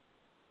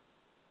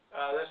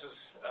 This is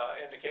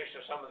indication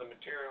of some of the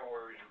material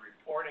where he's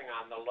reporting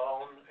on the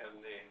loan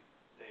and the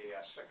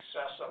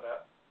success of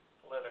it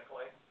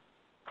politically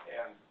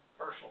and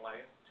personally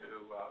to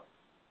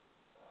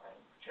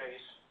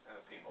Chase and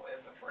the people in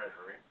the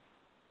Treasury.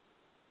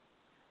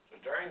 So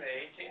during the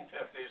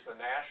 1850s, the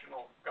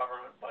national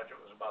government budget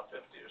was about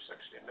 50 to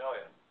 60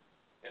 million.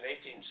 In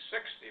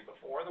 1860,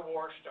 before the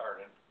war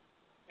started,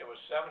 it was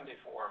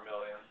 74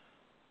 million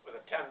with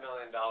a $10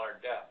 million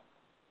debt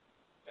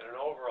and an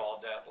overall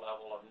debt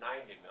level of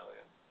 90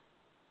 million.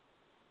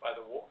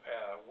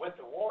 With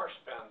the war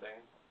spending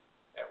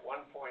at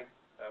one point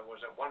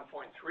was at 1.3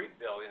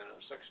 billion in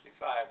 65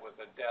 with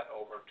a debt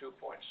over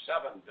 2.7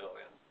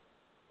 billion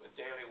with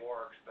daily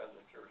war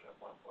expenditures at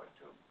 1.2.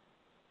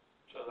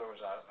 So there was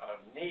a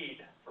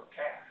need for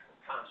cash, a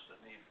constant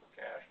need for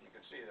cash. You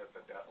can see that the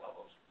debt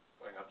level's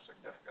going up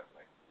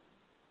significantly.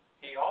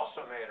 He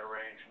also made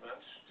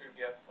arrangements to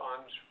get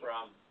funds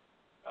from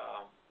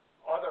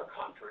other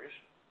countries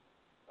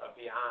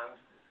beyond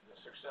the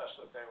success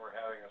that they were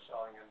having of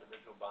selling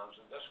individual bonds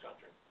in this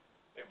country.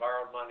 They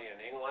borrowed money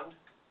in England,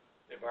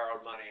 they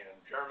borrowed money in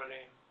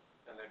Germany,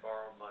 and they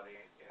borrowed money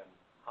in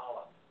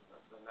Holland,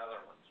 the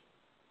Netherlands.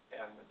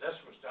 And this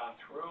was done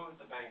through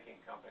the banking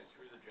company,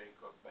 through the J.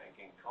 Cooke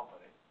Banking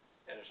Company,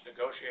 and it's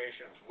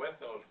negotiations with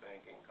those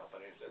banking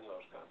companies in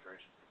those countries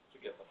to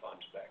get the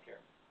funds back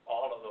here.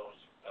 All of those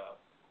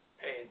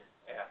paid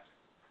at,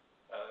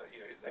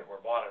 they were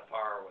bought at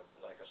par with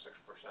like a 6%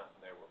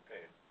 and they were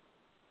paid.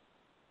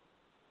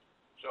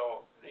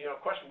 So, the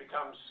question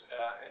becomes,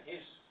 and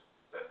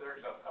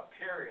there's a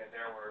period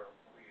there where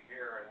we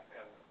hear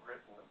and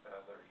written,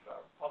 there's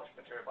published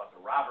material about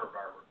the robber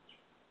barons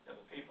and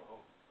the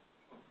people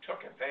who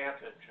took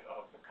advantage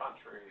of the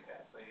country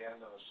at the end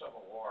of the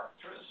Civil War,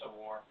 through the Civil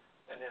War,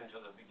 and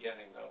into the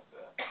beginning of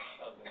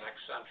the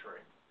next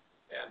century.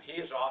 And he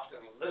is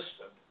often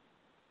listed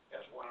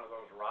as one of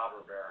those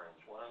robber barons,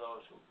 one of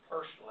those who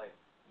personally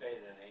made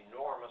an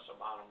enormous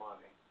amount of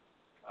money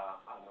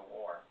on the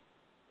war.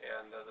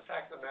 And the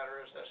fact of the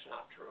matter is that's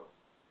not true.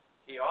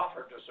 He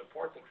offered to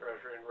support the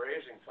Treasury in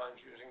raising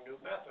funds using new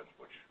methods,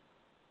 which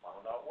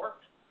found out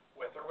worked,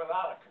 with or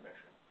without a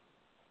commission.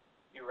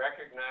 He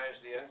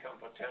recognized the income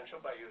potential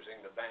by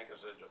using the bank as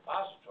a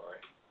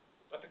depository,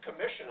 but the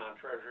commission on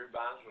Treasury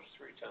bonds was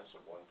 0.3%.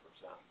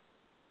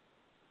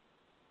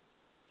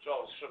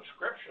 So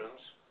subscriptions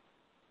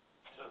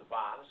to the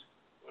bonds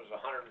was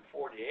 148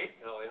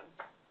 million,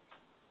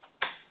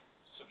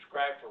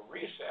 subscribed for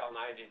resale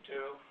 92,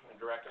 and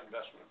direct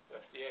investment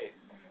 58.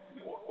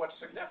 What's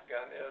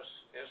significant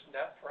is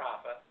net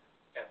profit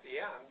at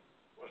the end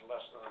was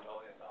less than $1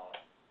 million.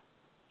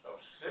 So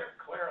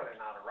clearly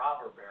not a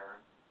robber baron,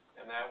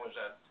 and that was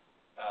at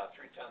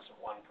 0.3%,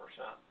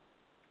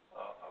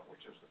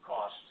 which is the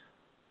cost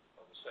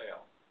of the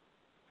sale.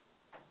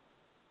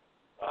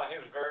 He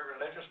was a very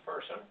religious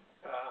person.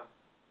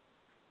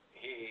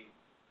 He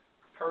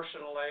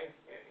personally,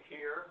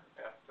 here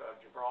at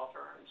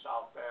Gibraltar and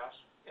South Bass,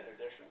 in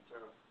addition to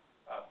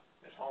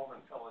his home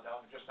in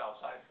Philadelphia, just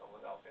outside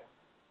Philadelphia,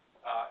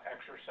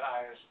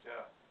 exercised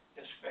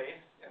his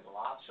faith in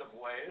lots of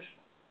ways.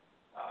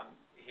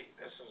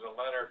 This is a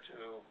letter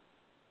to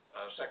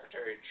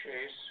Secretary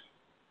Chase,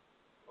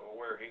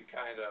 where he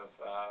kind of,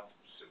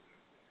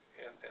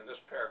 in this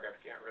paragraph,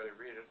 you can't really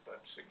read it, but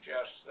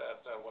suggests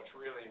that what's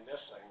really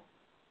missing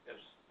is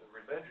the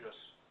religious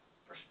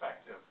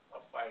perspective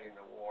of fighting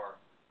the war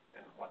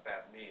and what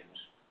that means.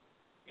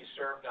 He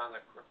served on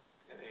the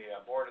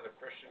board of the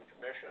Christian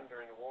Commission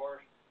during the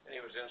wars, and he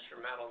was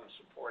instrumental in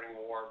supporting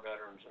war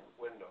veterans and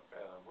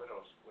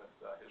widows with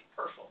his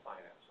personal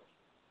finances.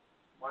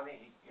 Money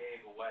he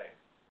gave away.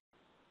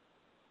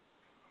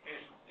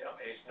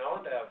 He's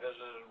known to have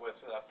visited with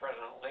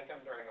President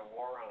Lincoln during the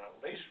war on at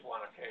least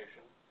one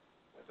occasion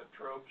with the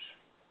troops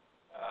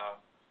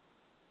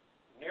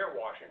near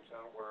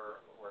Washington,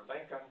 where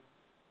Lincoln,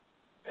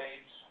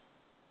 Bates,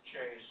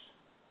 Chase,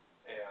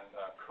 and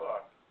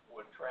Cooke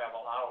would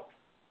travel out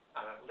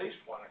on at least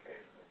one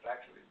occasion. There's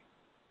actually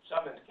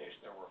some indication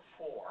there were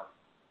 4,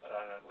 but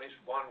on at least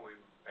one we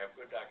have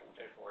good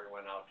documentation where he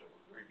went out to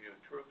review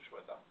troops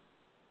with them.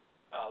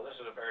 This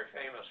is a very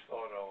famous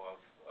photo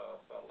of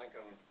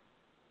Lincoln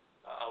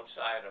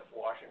outside of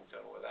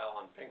Washington with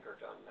Alan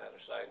Pinkerton at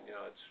a site, and,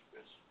 it's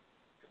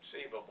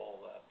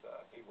conceivable that,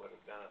 he would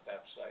have been at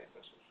that site.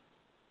 This is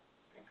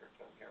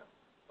Pinkerton here,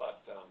 but,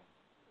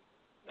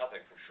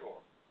 nothing for sure.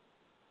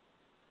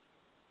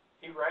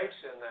 He writes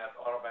in that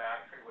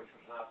autobiography, which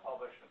was not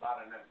published,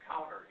 about an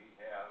encounter he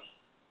has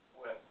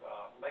with,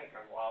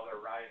 Lincoln while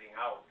they're riding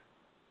out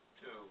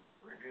to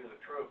review the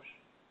troops.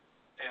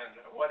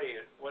 And what he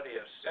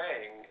is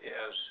saying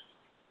is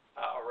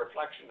a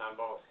reflection on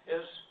both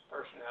his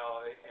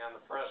personality and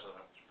the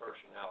president's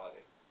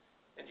personality.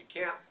 And you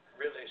can't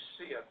really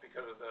see it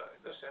because of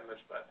this image,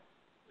 but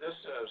this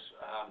is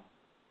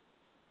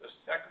the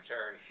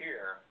secretary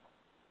here,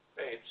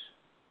 Bates,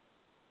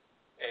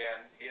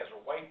 and he has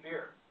a white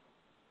beard.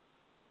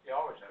 He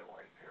always had a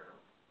white beard,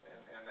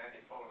 and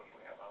any photos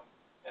we have of him,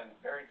 and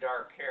very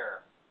dark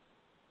hair.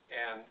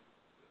 And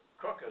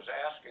Cooke is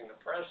asking the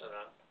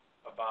president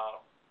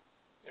about,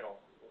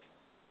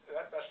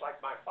 that's like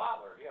my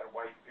father. He had a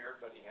white beard,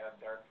 but he had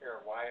dark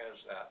hair. Why is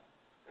that?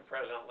 And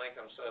President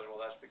Lincoln says,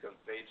 well, that's because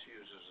Bates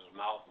uses his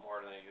mouth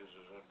more than he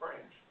uses his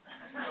brains.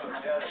 So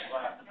his head is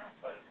black,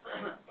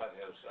 but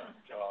his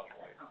jaw is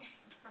white.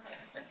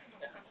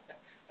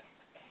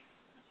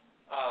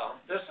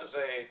 This is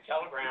a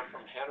telegram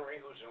from Henry,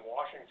 who's in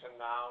Washington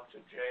now, to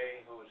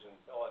Jay, who is in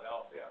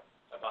Philadelphia,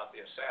 about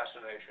the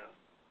assassination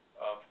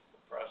of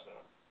the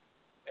president.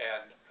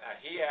 And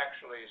he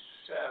actually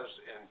says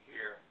in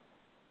here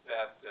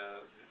that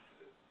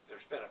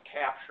there's been a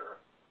capture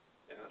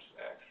in this,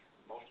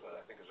 most of it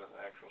I think is in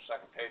the actual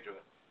second page of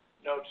it,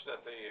 notes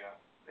that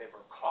they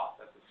were caught,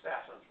 that the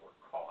assassins were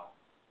caught,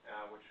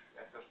 which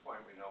at this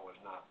point we know was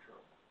not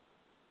true.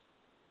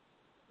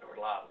 There was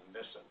a lot of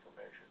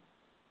misinformation.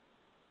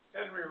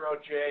 Henry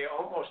wrote Jay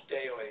almost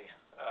daily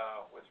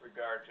with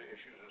regard to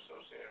issues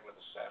associated with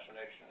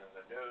assassination in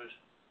the news.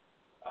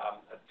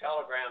 A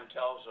telegram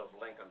tells of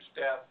Lincoln's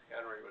death.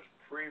 Henry was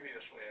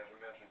previously, as I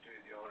mentioned to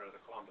you, the owner of the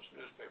Columbus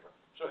newspaper.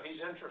 So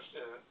Henry's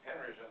interested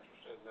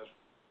in this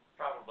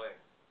probably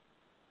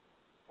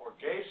for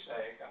Jay's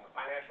sake on the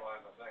financial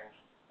end of things,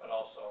 but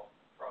also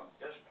from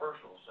his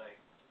personal sake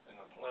in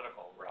the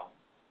political realm.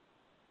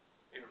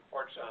 He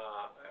reports on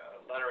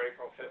a letter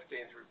April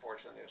 15th, reports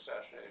on the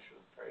assassination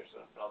of the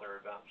president and other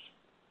events.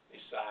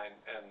 He signed,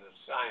 and it's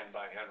signed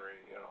by Henry,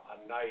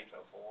 a night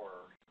of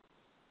horror.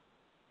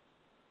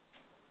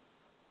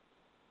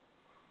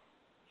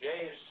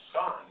 Jay's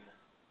son,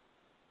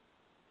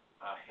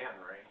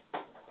 Henry,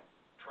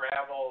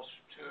 travels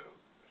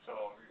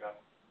so you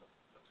got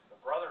the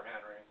brother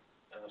Henry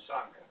and the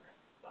son Henry.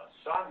 The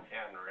son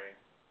Henry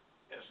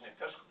is an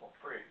Episcopal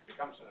priest,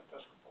 becomes an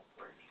Episcopal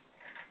priest.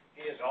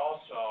 He is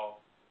also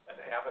an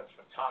avid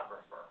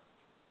photographer.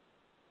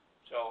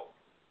 So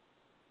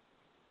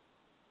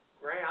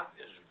Grant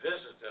is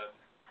visited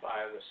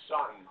by the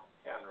son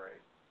Henry,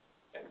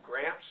 and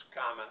Grant's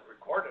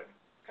recorded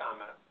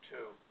comment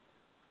to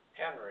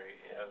Henry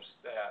is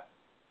that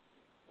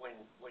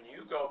when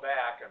you go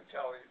back and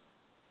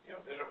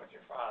visit with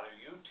your father,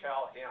 you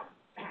tell him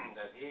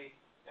that he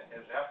and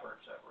his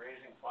efforts at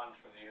raising funds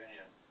for the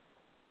Union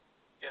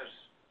is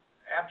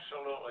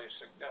absolutely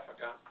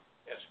significant.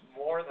 It's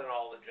more than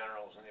all the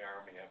generals in the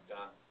Army have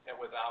done, and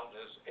without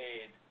his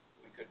aid,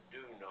 we could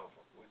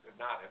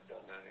not have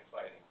done any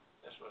fighting.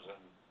 This was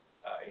in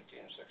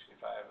 1865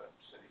 at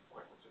City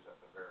Point, which is at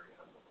the very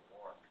end of the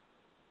war.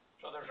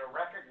 So there's a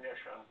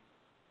recognition,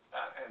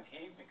 and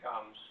he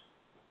becomes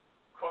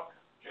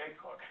Jay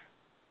Cooke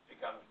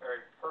becomes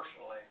very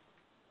personally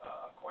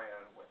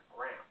acquainted with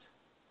Grant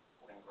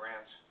when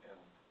Grant's in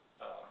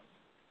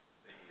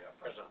the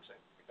presidency,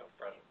 becomes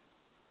president.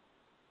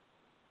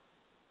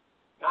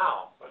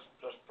 Now, let's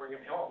bring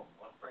him home.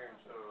 Let's bring him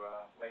to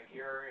Lake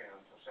Erie and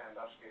to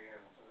Sandusky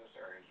and to this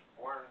area. He's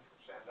born in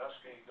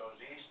Sandusky, goes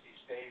east, he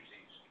stays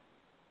east.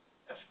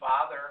 His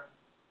father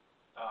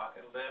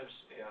lives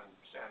in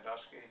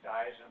Sandusky,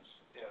 dies in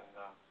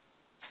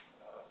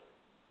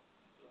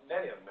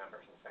many of the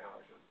members of the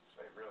family should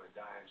say really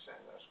die in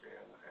Sandusky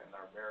and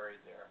are buried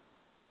there.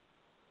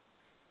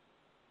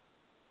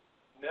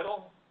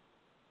 Middle,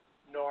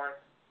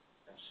 North,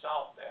 and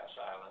South Bass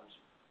Islands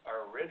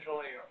are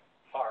originally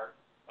part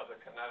of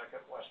the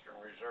Connecticut Western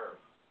Reserve,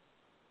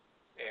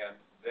 and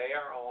they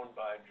are owned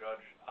by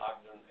Judge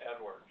Ogden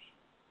Edwards.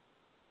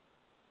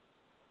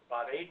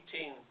 About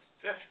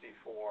 1854,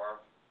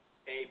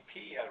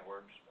 A.P.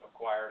 Edwards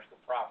acquires the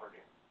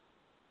property,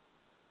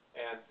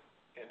 and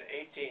in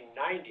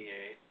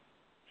 1898,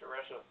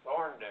 Teresa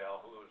Thorndale,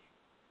 who has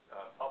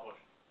published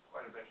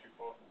quite a bit,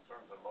 both in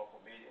terms of local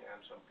media and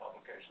some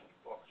publications,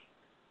 books,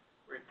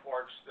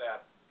 reports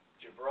that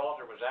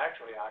Gibraltar was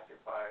actually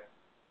occupied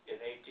in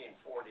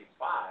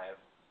 1845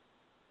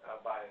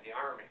 by the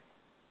Army.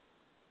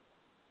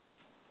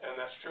 And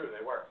that's true,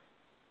 they were.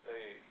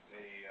 The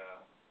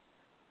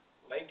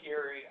Lake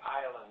Erie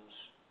Islands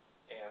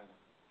and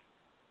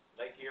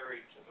Lake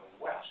Erie to the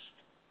west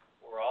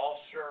were all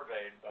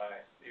surveyed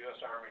by the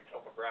U.S. Army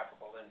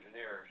topographical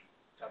engineers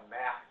to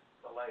map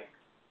the lake,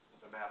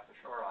 to map the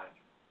shorelines.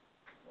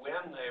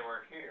 When they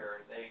were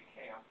here, they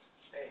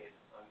stayed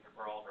on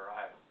Gibraltar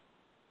Island.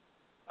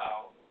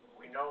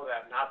 We know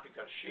that not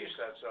because she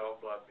said so,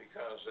 but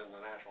because in the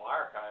National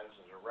Archives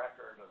is a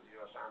record of the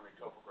U.S. Army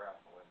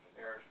topographical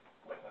engineers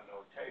with a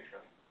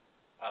notation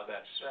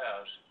that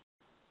says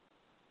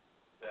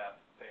that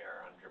they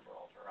are on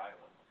Gibraltar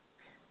Island.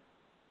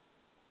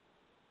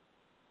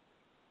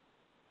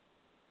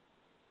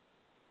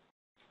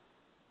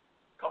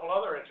 A couple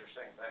other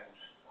interesting things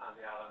on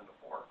the island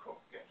before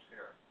Cooke gets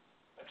here.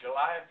 A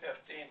July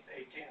 15th,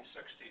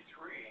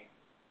 1863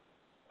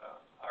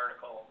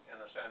 article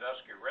in the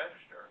Sandusky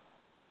Register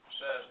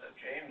says that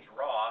James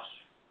Ross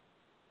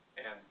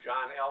and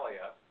John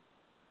Elliott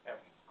have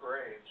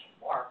graves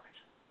marked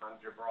on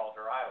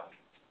Gibraltar Island.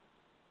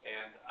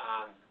 And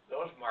on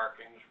those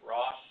markings,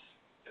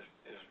 it's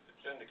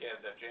indicated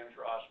that James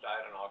Ross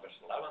died on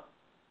August 11th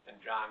and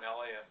John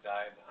Elliott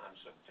died on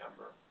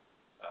September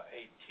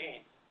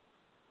 18th,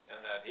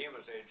 and that he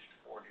was aged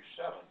 47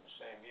 the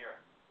same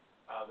year.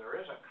 There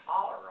is a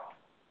cholera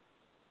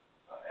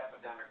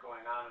epidemic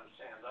going on in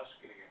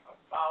Sandusky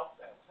about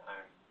that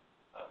time.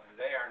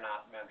 They are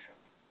not mentioned.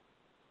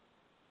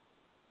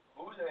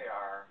 Who they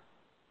are,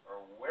 or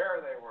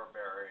where they were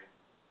buried,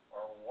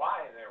 or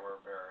why they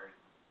were buried,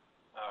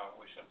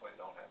 we simply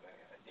don't have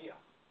any idea.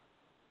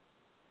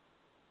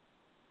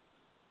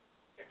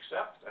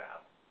 Except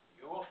that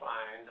you will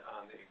find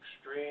on the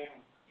extreme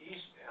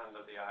east end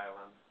of the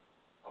island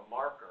a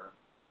marker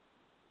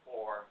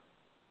for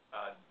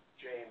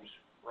James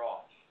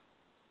Ross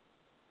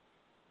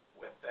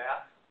with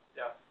that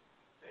death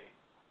date,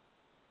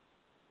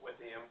 with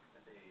the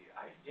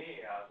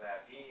idea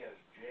that he is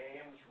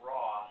James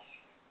Ross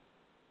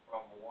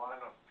from one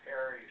of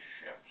Perry's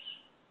ships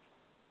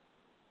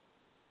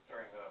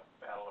during the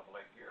Battle of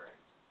Lake Erie.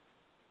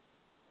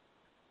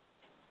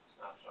 It's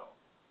not so.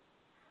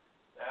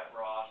 That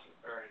Ross is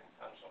buried in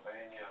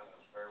Pennsylvania and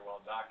is very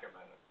well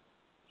documented.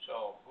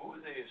 So who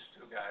these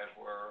two guys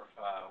were,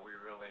 we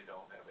really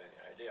don't have any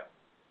idea.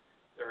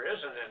 There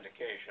is an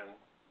indication,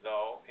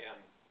 though, in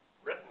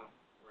written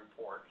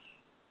reports,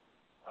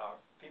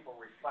 people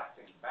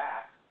reflecting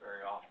back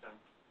very often,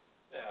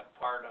 that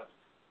part of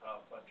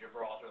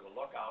Gibraltar, the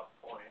lookout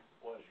point,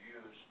 was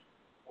used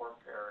for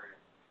Perry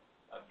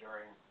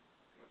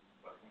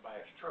by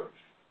its troops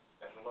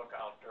as a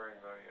lookout during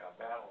the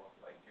Battle of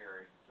Lake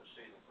Erie to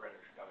see the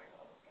British coming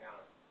out of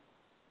Canada.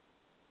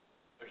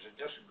 There's a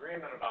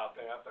disagreement about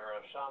that. There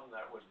are some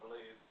that would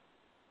believe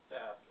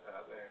that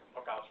the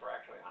lookouts were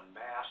actually on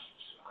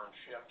masts on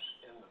ships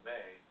in the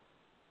bay.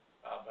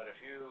 But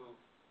if you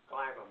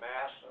climb a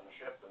mast on a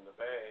ship in the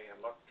bay and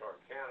look toward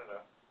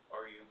Canada,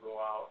 or you go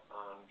out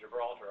on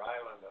Gibraltar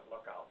Island at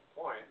Lookout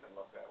Point and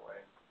look that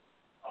way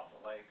up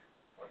the lake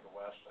toward the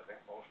west, I think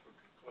most would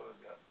conclude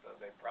that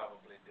they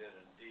probably did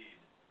indeed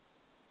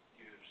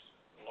use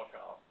the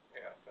lookout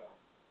at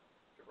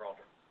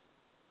Gibraltar.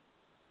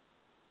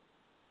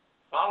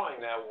 Following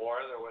that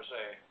war, there was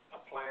a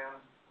plan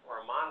for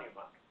a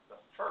monument, the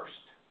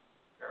first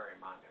Perry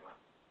monument.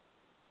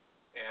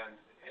 And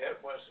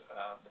it was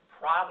the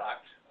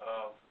product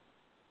of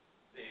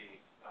the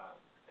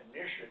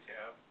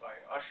initiative by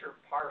Usher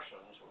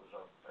Parsons, who was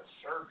a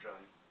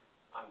surgeon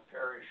on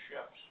Perry's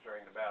ships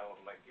during the Battle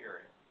of Lake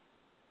Erie.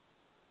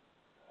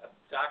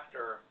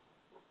 Dr.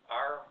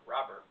 R.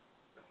 Robert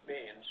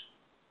McMeans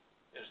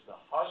is the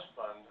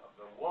husband of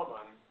the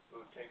woman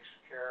who takes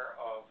care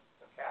of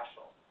the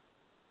castle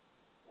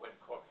when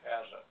Cooke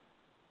has it.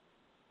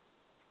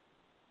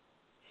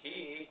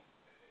 He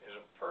is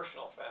a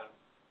personal friend,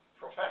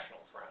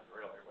 professional friend,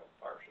 really, with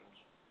Parsons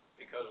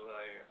because of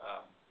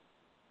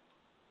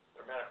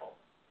their medical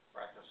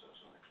practices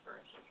and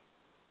experiences.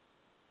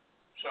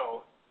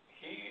 So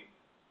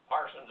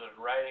Parsons is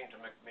writing to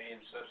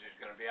McMeans, says he's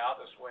going to be out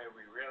this way.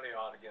 We really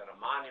ought to get a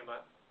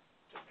monument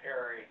to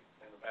Perry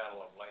in the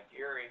Battle of Lake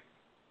Erie.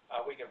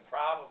 We can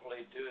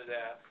probably do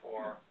that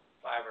for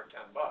 $5 or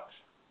 $10.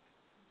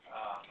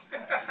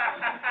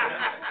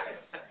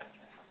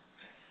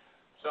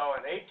 So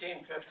in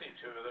 1852,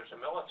 there's a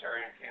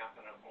military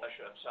encampment of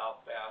militia at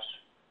South Pass,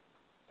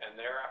 and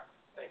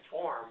they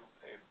form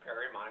a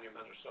Perry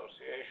Monument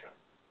Association.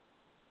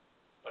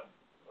 But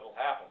little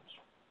happens.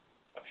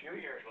 A few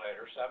years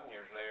later, 7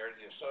 years later,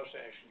 the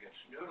association gets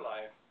new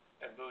life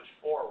and moves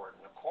forward,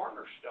 and the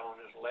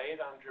cornerstone is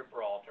laid on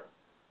Gibraltar.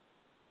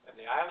 And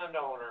the island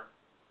owner,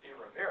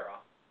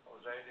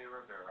 Jose de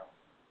Rivera,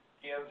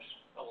 gives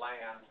the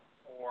land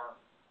for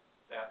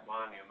that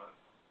monument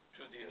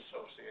to the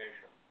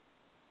association.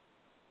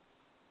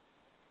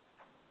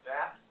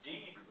 That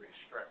deed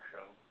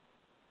restriction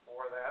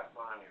for that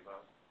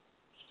monument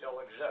still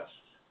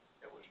exists.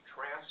 It was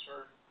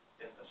transferred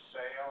in the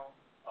sale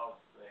of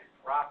the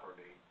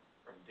property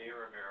from de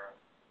Rivera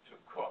to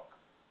Cooke.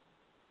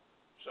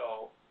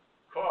 So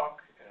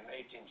Cooke, in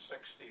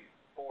 1864-5,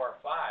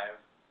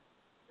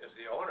 is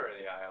the owner of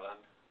the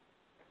island,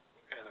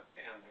 and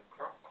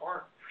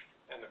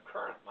the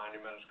current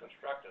monument is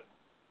constructed.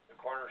 The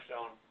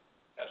cornerstone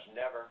has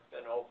never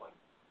been opened.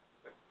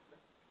 The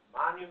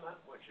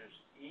monument, which is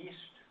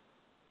east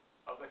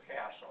of the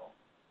castle,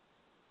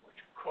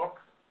 which Cooke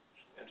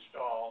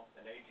installed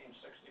in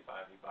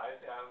 1865, he buys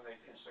the island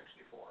in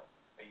 1864.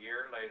 a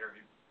year later,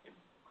 he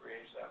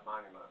creates that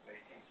monument in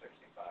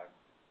 1865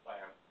 by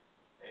a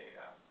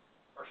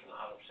person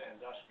out of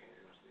Sandusky,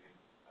 who was the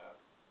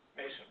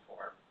mason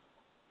for it.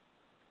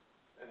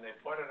 And they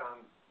put it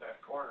on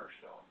that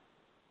cornerstone.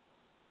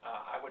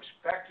 I would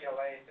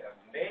speculate that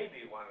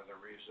maybe one of the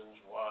reasons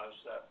was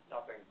that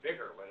nothing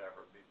bigger would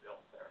ever be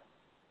built there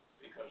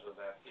because of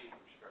that deed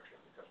restriction,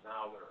 because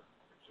now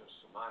it's just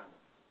a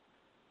monument.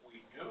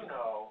 We do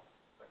know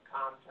the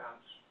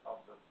contents of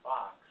the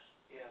box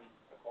in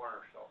the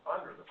cornerstone,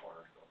 under the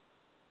cornerstone.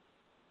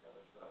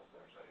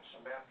 There's a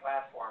cement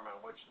platform on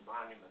which the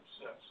monument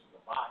sits, and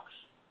the box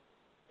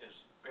is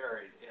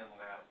buried in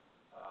that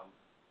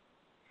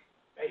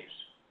base.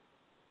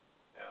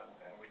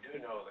 And we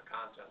do know the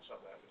contents of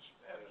that,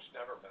 and it's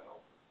never been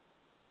opened.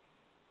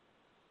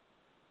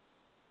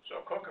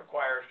 So Cooke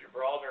acquires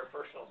Gibraltar,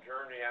 personal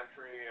journey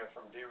entry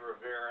from de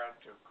Rivera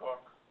to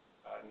Cooke,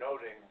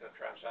 noting the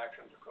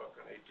transaction to Cooke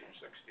in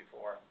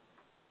 1864.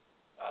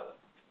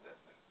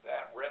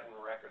 That written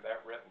record,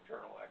 that written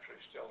journal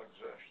actually still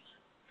exists.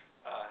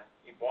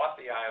 He bought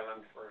the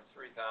island for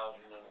 $3,001.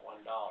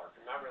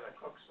 Remember that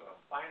Cooke's a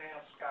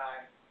finance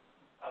guy.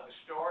 The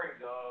story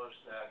goes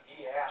that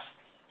he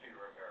asked de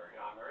Rivera,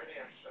 I'm really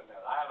interested in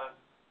that island.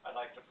 I'd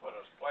like to put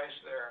a place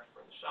there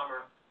for the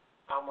summer.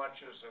 How much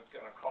is it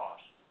going to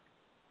cost?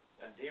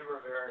 And de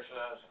Rivera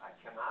says, I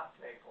cannot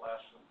take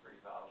less than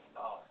 $3,000.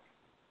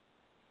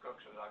 Cooke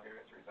says, I'll give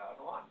you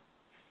 $3,001.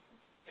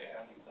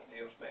 And the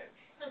deal's made.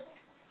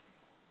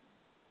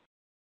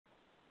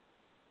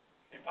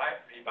 He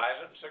buys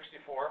it in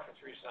 '64 for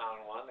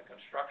 $3,001. The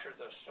construction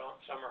of the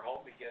summer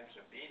home begins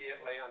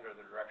immediately under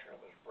the direction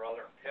of his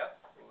brother Pitt,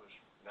 who is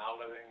now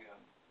living in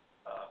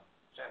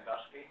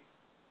Sandusky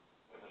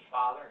with his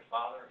father.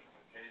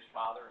 Jay's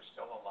father is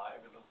still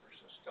alive. Eleuthерus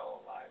is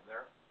still alive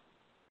there.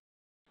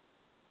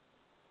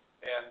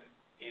 And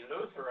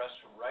Eleutherus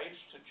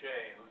writes to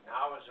Jay, who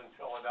now is in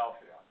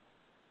Philadelphia,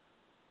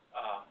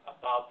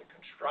 about the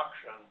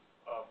construction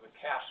of the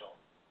castle.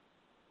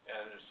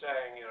 And is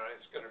saying,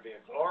 it's going to be a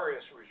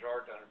glorious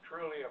resort and a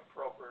truly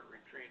appropriate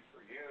retreat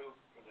for you,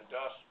 for the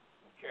dust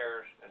and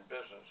cares and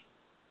business,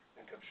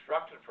 and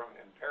constructed from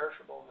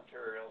imperishable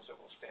materials that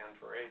will stand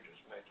for ages.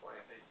 May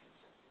 20th,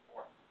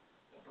 1864.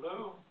 The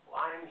blue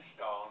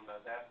limestone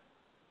that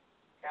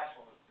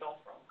castle was built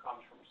from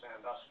comes from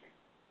Sandusky.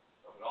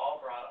 So it was all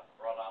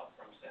brought out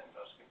from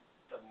Sandusky.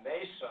 The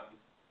mason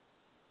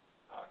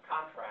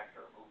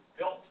contractor who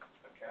built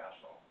the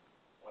castle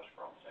was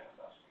from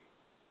Sandusky.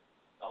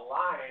 The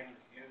lime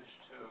used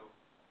to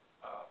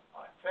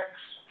fix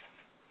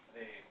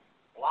the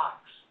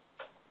blocks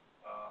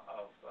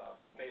of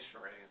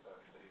masonry, the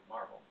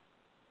marble,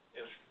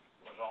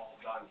 was all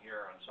done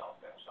here on South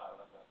Bass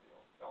Island at the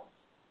old films.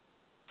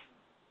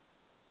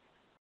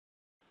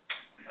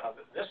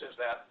 This is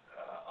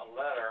a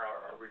letter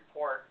or a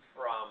report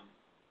from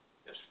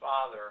his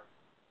father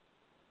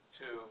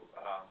to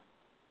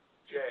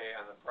Jay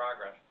on the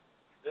progress.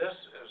 This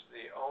is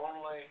the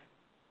only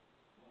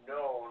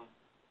known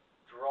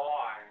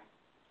drawing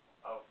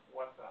of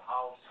what the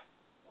house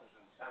was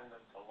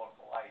intended to look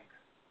like.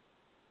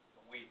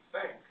 We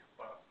think,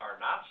 but are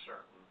not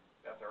certain,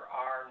 that there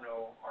are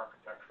no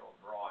architectural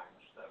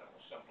drawings that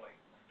are simply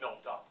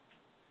built up.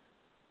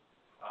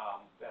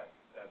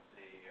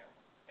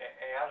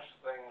 As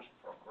things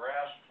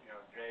progressed,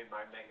 Jay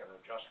might make an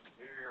adjustment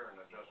here,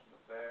 an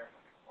adjustment there,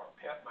 or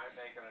Pitt might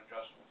make an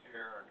adjustment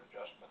here, an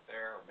adjustment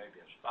there, or maybe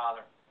his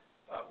father.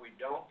 We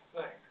don't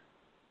think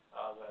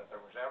that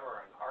there was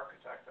ever an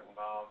architect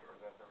involved or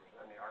that there was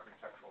any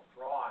architectural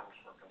drawings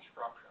for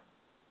construction,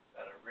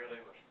 that it really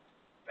was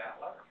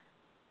that letter.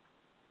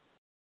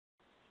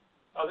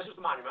 This is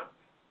the monument.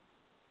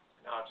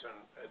 Now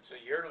it's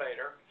a year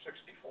later,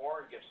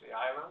 '64, he gets the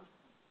island.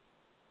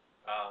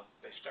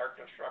 They start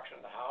construction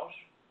of the house.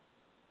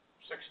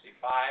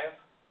 '65,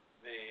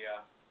 the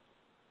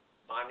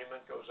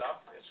monument goes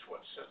up. It's what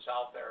sits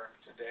out there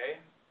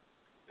today.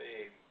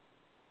 The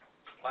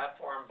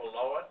platform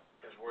below it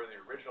is where the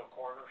original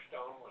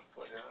cornerstone was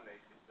put in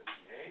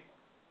 1858.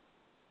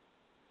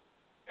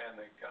 And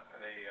the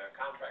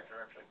contractor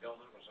actually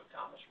built it was a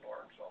Thomas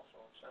Lawrence, also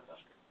in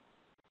Sandusky.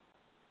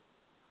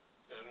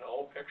 There's an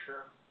old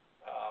picture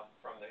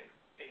from the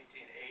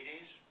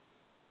 1880s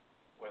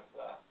with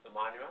the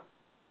monument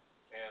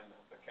and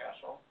the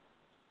castle.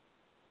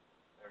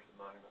 There's the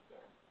monument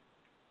there.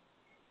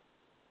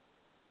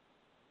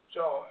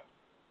 So,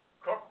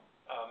 Cooke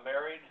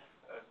married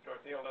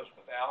Dorothea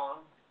Elizabeth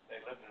Allen. They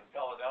lived in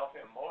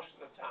Philadelphia most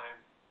of the time.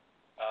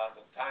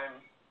 The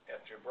time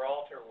at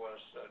Gibraltar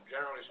was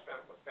generally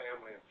spent with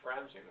family and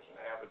friends. He was an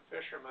avid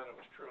fisherman. It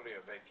was truly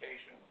a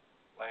vacation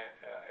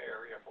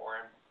area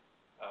for him,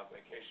 a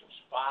vacation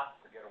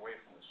spot to get away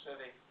from the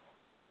city.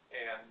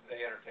 And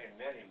they entertained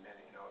many,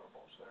 many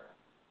notables there.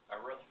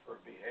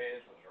 Rutherford B.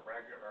 Hayes was a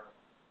regular.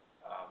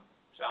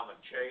 Salmon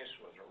Chase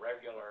was a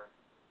regular.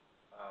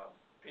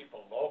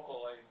 People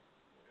locally,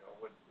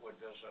 would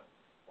visit.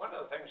 One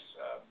of the things,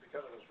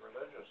 because of his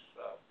religious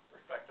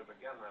perspective,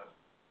 again, that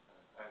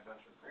I had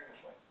mentioned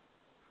previously,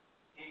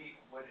 he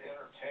would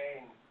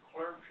entertain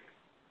clergy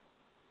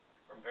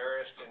from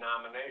various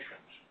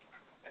denominations,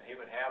 and he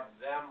would have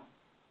them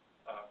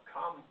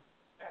come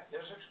at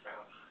his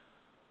expense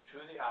to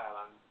the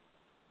island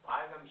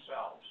by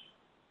themselves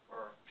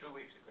for 2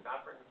 weeks. They could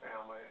not bring the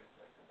family,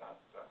 they could not,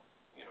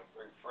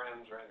 bring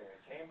friends or anything.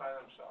 They came by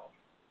themselves.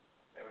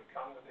 They would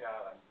come to the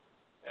island,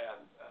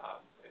 and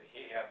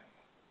he had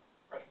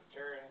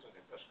Presbyterians and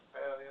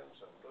Episcopalians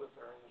and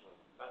Lutherans and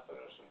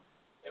Methodists, and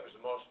it was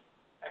the most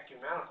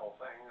ecumenical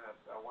thing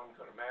that one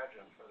could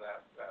imagine for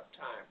that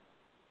time.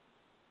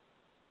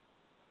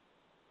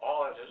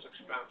 All at his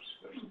expense.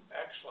 There's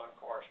excellent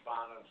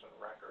correspondence and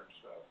records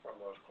from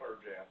those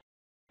clergy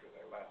after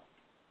they left.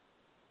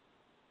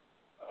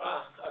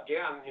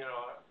 Again,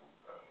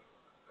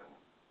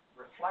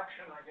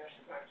 reflection, I guess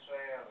you might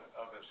say,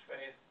 of his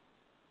faith.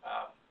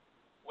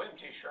 William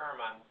T.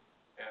 Sherman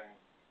and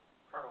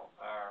Colonel,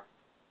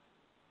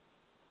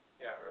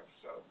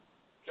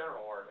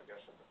 General Ord, I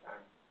guess at the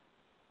time,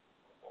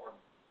 Fort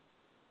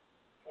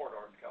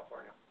Ord,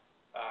 California,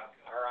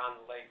 are on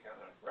the lake on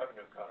a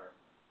revenue cutter.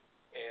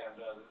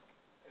 And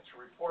it's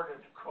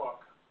reported to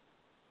Cooke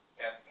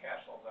at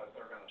Castle that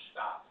they're going to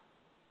stop.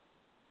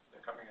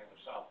 They're coming into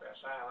South Bass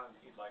Island.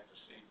 He'd like to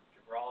see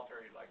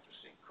Gibraltar. He'd like to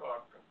see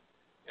Cooke, and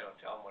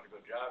tell him what a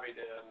good job he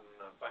did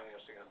and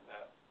financing and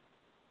that.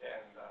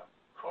 And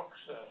Cooke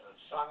says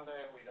it's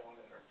Sunday. We don't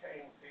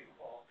entertain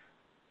people.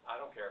 I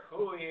don't care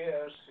who he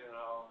is.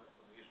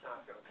 He's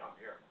not going to come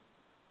here.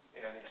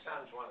 And he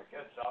sends one of the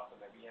kids up, and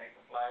they yank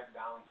the flag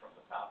down from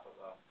the top of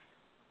the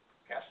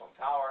castle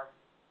tower.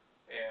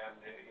 And,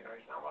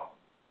 he's not welcome.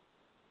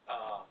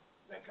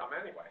 They come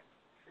anyway,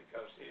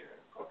 because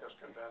Cooke is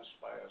convinced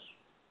by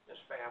his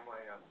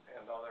family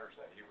and others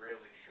that he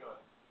really should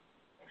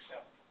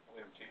accept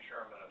William T.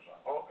 Sherman as a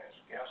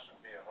guest and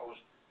be a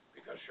host,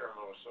 because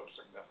Sherman was so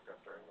significant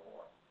during the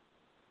war.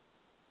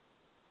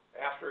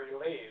 After he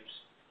leaves,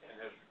 and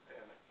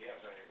he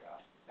has a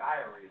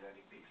diary that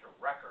he keeps a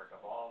record of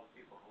all the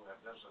people who have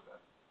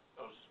visited.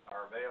 Those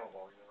are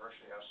available.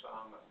 University has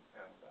some,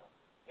 and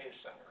Hayes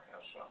Center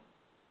has some.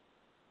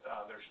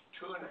 There's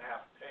 2.5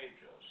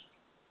 pages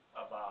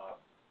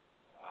about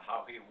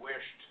how he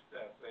wished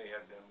that they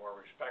had been more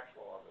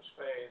respectful of his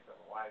faith and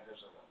why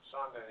visit on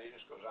Sunday. And he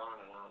just goes on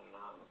and on and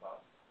on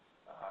about,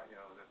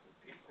 that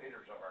the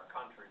leaders of our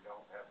country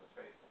don't have the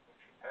faith that they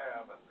should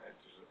have, and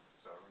it's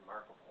a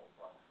remarkable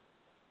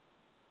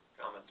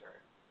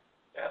commentary.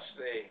 That's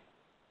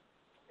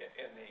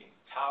in the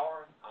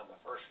tower on the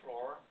first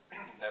floor,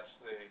 that's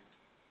the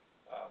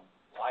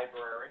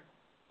library.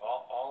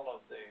 All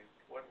of the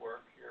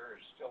woodwork here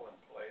is still in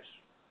place.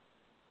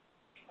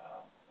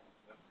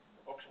 The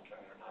books and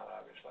things are not,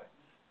 obviously.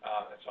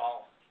 It's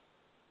all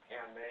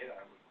handmade,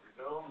 I would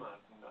presume,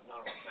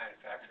 none of it's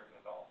manufactured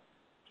at all.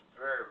 It's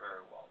very,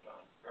 very well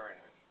done, very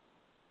nice.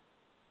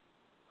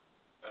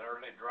 An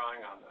early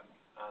drawing on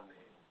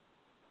the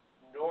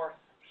north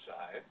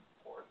side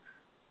porch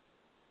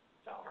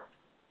tower,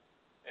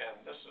 and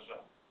this is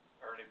an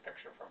early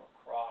picture from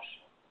across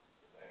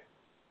the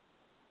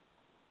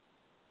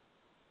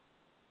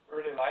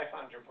early life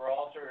on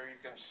Gibraltar.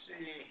 You can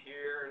see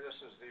here, this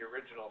is the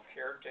original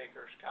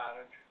caretaker's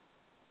cottage.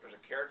 There's a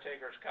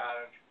caretaker's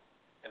cottage,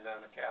 and then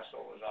the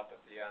castle was up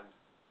at the end,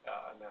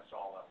 and that's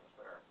all that was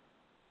there.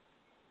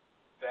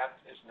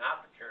 That is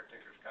not the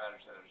caretaker's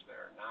cottage that is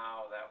there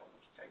now. That one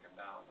was taken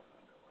down and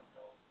a new one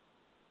built.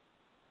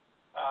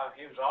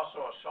 He was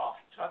also a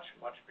soft touch,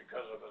 much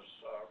because of his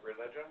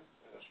religion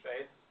and his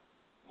faith.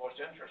 Most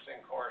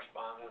interesting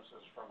correspondence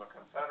is from a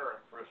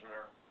Confederate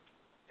prisoner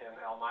in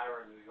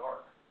Elmira, New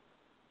York,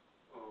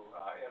 who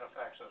in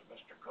effect says,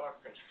 Mr. Cooke,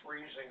 it's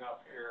freezing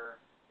up here.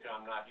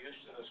 I'm not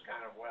used to this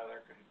kind of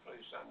weather. Could you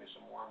please send me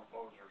some warm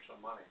clothes or some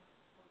money?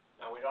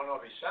 Now, we don't know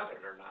if he sent it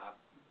or not,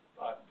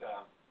 but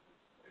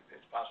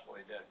it's possible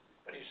he did.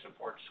 But he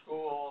supports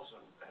schools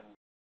and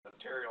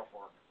material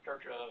for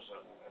churches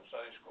and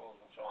study schools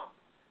and so on.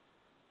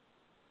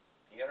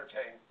 He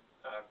entertained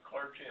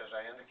clergy, as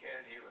I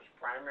indicated. He's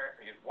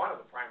one of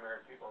the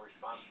primary people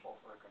responsible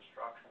for the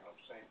construction of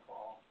St.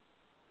 Paul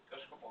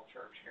Episcopal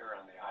Church here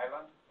on the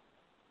island.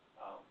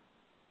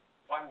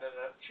 Funded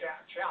it,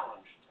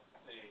 challenged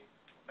the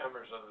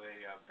members of the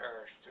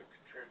parish to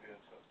contribute,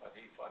 but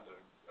he funded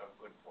a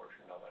good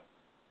portion of it.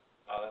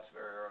 That's a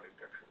very early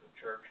picture of the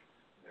church,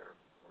 their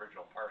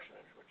original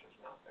parsonage, which is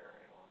not there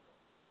any longer.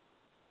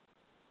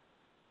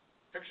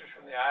 Pictures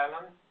from the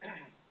island.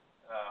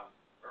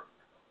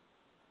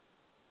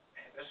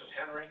 This is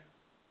Henry,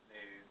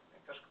 the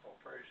Episcopal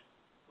priest,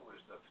 who was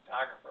the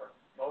photographer.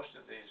 Most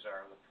of these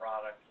are the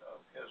product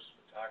of his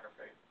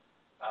photography.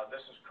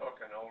 This is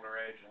Cooke in older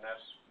age, and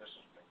that's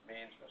Mrs.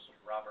 McMeans, Mrs.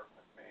 Robert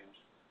McMeans,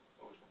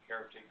 who was the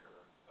caretaker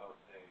of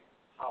the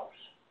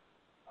house.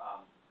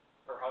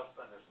 Her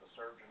husband is the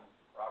surgeon,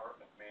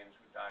 Robert McMeans,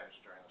 who dies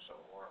during the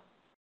Civil War.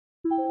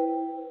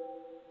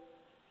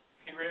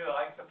 He really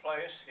liked the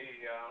place.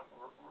 He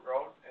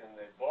wrote in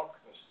the book,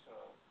 this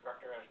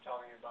director I was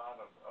telling you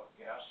about, of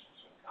guests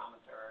and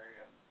commentary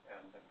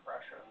and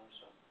impressions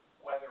and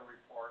weather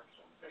reports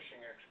and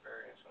fishing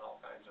experience and all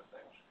kinds of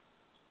things,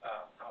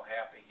 how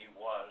happy he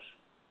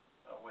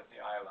the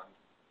island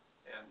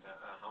and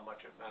how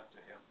much it meant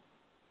to him.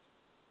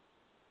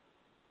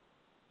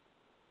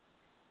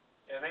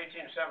 In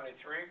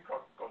 1873,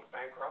 Cooke goes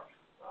bankrupt,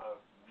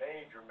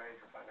 major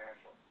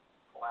financial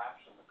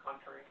collapse in the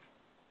country.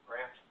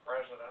 Grant's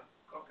president.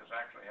 Cooke is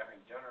actually having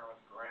dinner with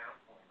Grant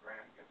when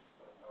Grant gets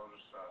the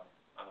notice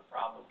on the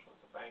problems with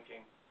the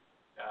banking.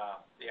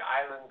 The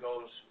island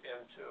goes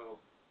into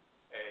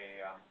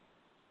a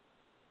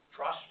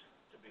trust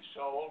to be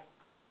sold.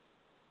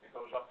 It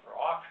goes up for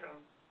auction.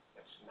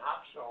 It's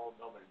not sold.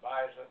 Nobody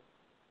buys it.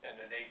 And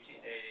in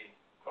 1880,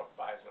 Cooke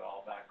buys it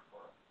all back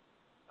for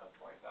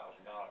 $20,000.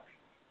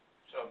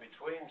 So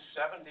between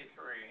 73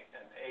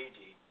 and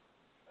 80,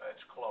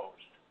 it's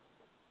closed.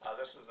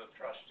 This is the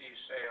trustee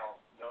sale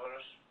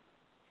notice.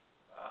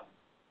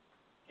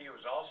 He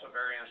was also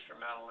very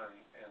instrumental in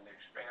the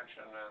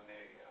expansion and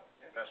the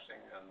investing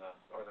in the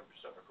Northern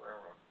Pacific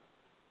Railroad.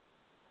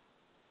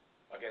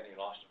 Again, he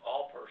lost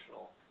all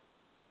personal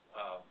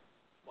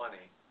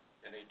money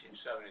in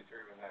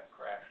 1873 when that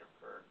crash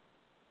occurred.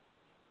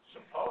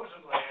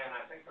 Supposedly, and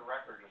I think the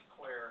record is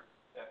clear,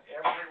 that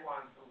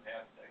everyone who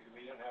had,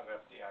 we didn't have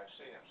FDIC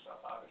and stuff,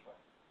 obviously,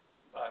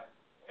 but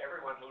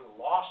everyone who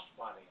lost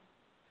money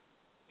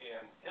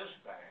in his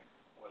bank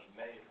was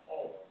made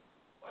whole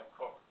by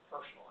Cooke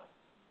personally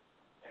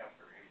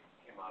after he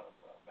came out of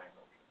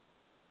bankruptcy.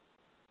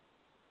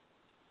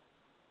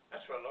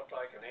 That's what it looked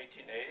like in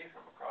 1880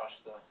 from across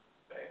the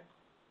bay.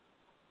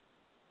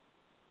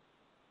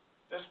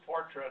 This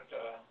portrait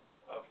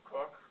of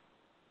Cooke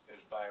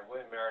is by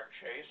William Merritt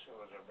Chase, who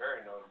was a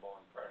very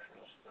notable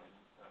impressionist and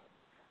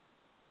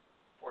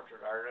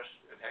portrait artist.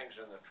 It hangs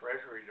in the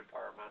Treasury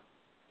Department.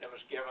 It was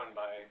given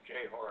by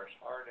J. Horace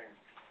Harding,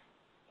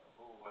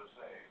 who was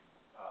a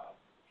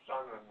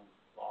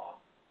son-in-law.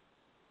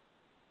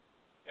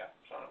 Yeah,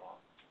 son-in-law.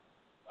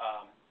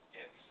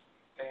 It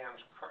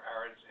stands,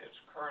 it's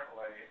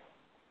currently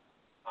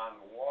on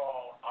the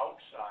wall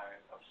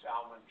outside of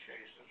Salmon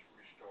Chase's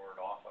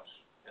restored office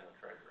in the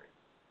Treasury.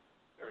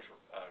 There's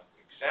an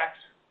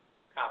exact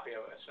copy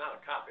of it. It's not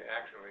a copy,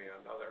 actually,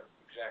 another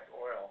exact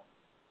oil,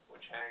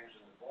 which hangs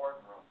in the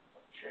boardroom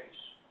of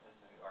Chase in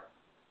New York.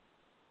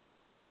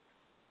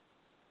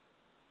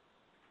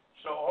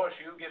 So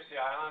OSU gets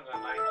the island in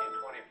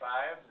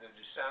 1925. The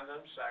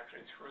descendants,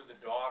 actually through the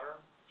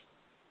daughter,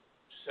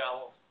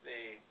 sell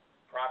the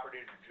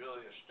property to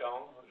Julius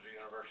Stone, who's the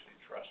university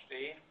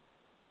trustee.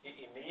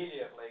 He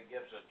immediately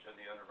gives it to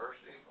the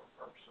university for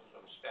purposes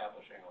of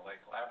establishing a lake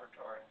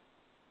laboratory.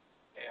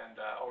 And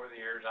over the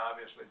years,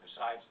 obviously,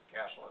 besides the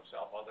castle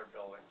itself, other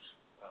buildings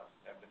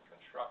have been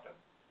constructed.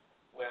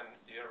 When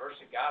the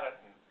university got it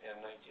in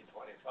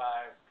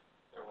 1925,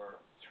 there were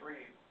 3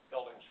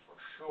 buildings for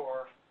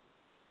sure.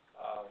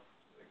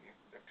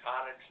 The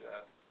cottage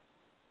that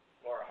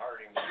Laura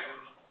Harding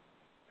used,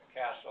 the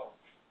castle,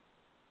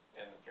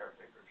 and the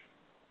caretaker's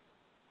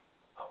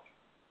house.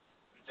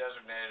 It was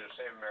designated as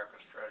Save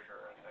America's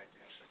Treasure in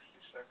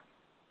 1966.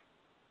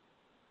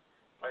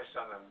 Placed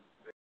on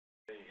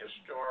the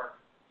historic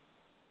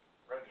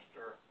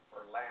register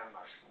for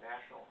landmarks,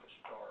 National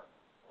Historic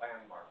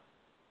Landmark,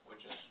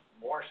 which is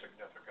more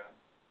significant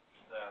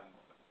than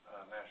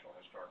National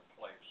Historic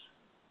Place.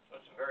 So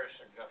it's a very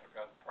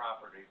significant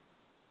property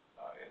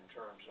in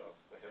terms of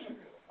the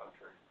history of the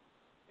country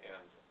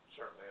and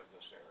certainly of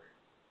this area.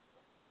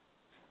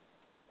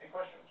 Any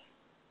questions?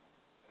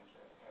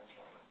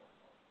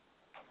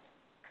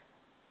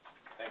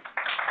 Thank you.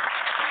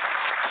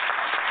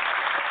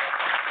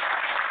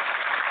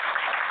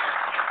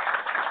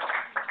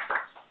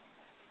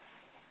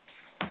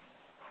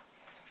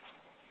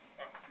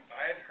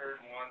 I had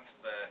heard once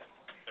that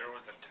there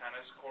was a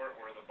tennis court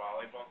where the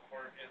volleyball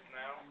court is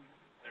now.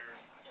 There's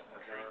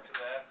truth to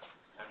that?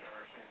 I've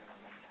never seen it.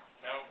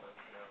 No?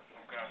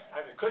 Okay.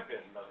 I mean, it could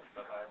be,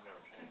 but I've never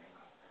seen it.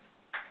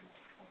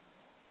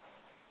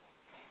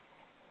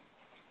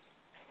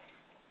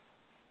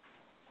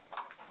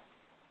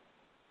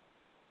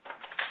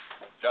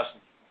 Justin?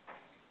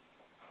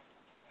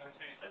 So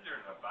you said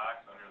there's a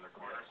box under the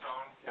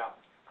cornerstone, Yeah.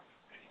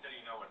 and you said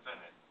you know what's in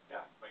it.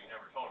 Yeah. But you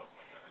never told us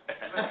what's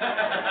in it.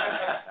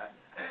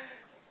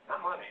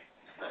 Not money.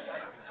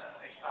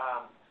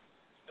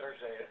 There's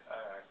a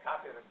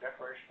copy of the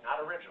Declaration, not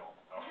original.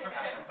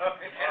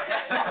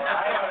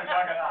 I haven't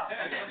dug it up.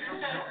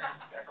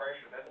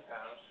 Declaration of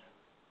Independence,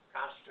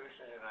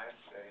 Constitution of the United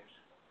States,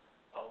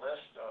 a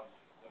list of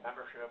the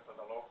membership of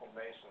the local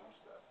Masons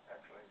that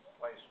actually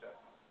placed it,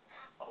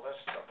 a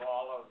list of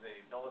all of the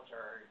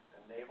military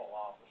and naval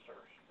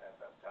officers at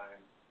that time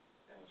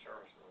in the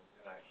service of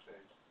the United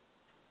States,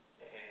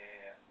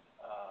 and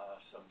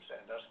some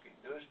Sandusky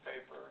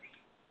newspapers.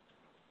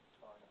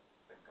 I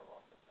think go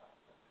off the top.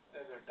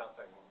 There's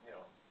nothing,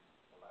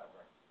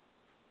 elaborate.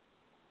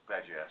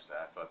 Glad you asked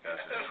that. I thought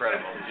that's an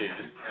incredible deed.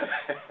 You'd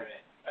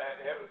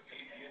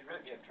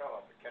really be in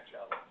trouble to catch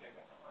you out of the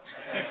table.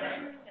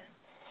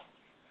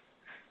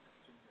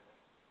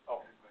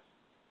 Oh.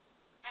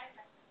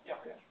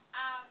 Yeah, yeah.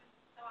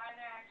 So are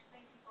there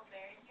actually people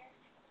buried here?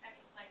 I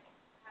mean, like,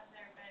 have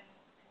there been any?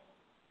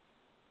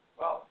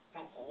 Well,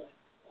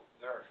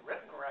 there's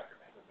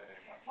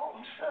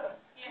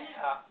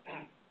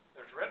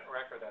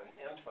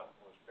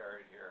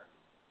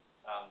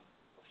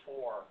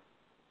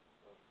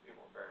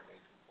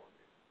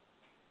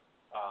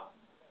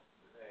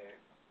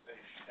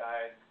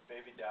died,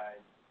 baby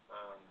died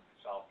on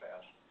South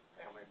Pass.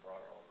 Family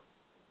brought her over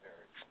and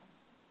buried.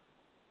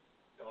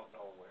 Don't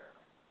know where,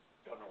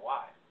 don't know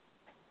why.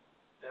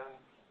 Then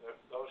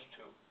those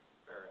two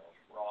burials,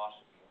 Ross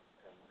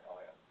and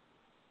Elliot,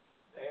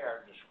 they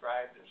are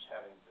described as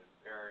having been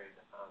buried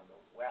on the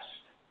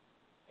west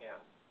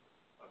end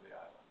of the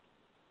island.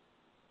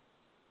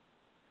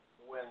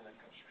 When the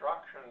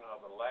construction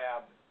of the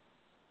lab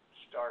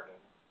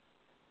started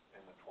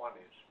in the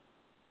 20s,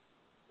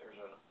 there's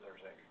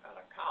an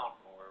account,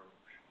 and we're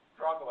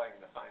struggling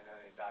to find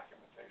any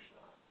documentation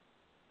on it,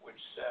 which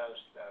says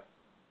that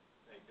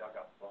they dug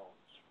up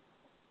bones.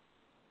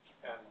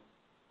 And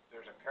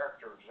there's a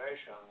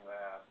characterization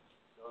that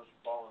those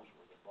bones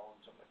were the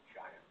bones of a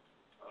giant.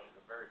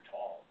 They're very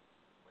tall.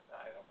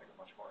 I don't think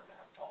they're much more than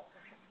that tall.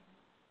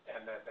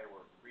 And that they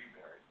were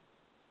reburied.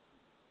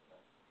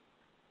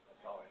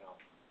 That's all I know.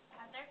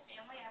 Has their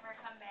family ever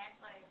come back,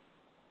 like,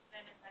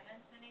 the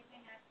descendants, anything,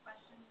 ask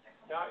questions or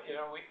come Now, back? you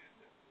know,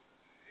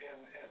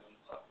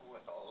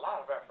 with a lot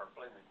of effort,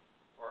 believe me,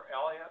 for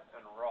Elliot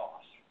and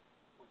Ross,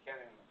 we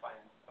can't even find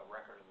a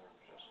record of their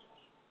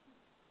existence.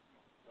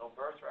 No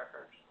birth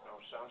records, no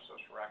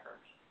census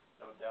records,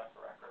 no death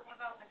records. What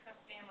about the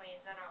Cooke family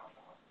in general,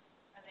 though?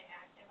 Are they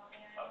active on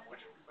the island?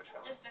 Which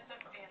family? Just the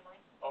Cooke family.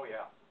 Oh,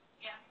 yeah.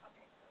 Yeah,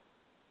 okay.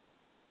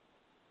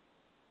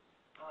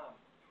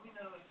 Do we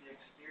know if the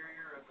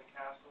exterior of the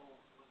castle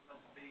was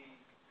meant to be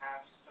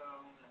half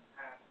stone and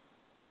half,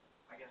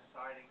 I guess,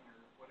 siding or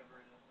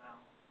whatever it is now?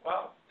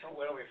 Well,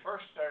 when we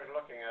first started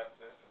looking at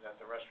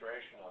the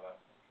restoration of it,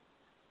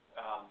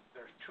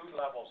 there's two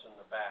levels in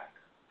the back.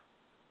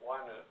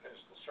 One is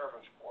the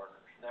servants'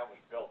 quarters, and that was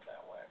built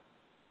that way.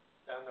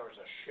 Then there was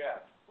a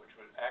shed, which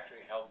was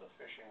actually held the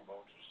fishing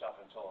boats and stuff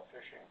until a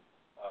fishing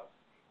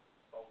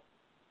boat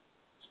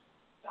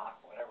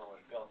dock, whatever,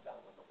 was built down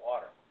in the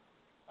water.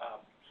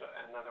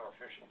 And then there were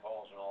fishing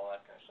poles and all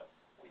that kind of stuff.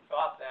 We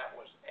thought that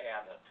was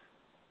added,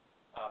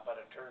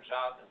 but it turns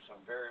out in some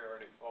very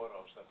early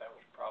photos that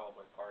was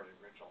probably part of the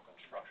original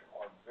construction,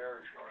 or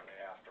very shortly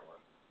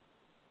afterward.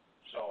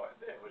 So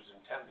it was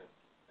intended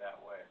that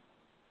way.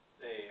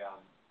 The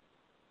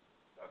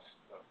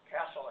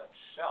castle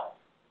itself,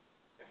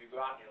 if you go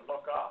out and you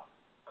look up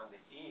on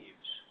the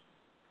eaves,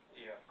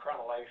 you have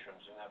crenellations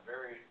and have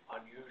very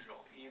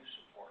unusual eave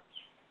supports.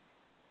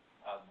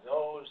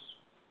 Those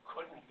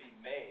couldn't be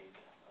made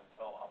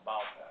until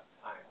about that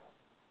time.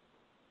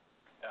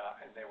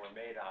 And they were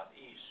made out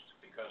east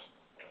because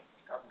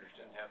the carpenters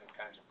didn't have the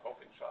kinds of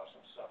coping saws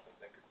and stuff that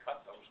they could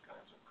cut those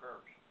kinds of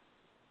curves.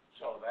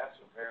 So that's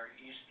a very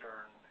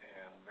eastern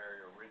and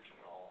very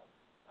original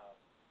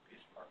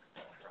piece of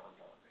architecture on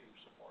the eave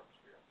supports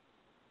here.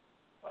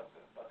 But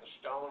the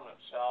stone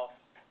itself,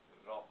 it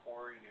was all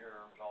quarried here,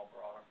 it was all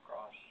brought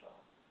across,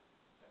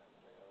 and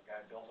the guy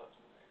built it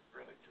in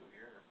really 2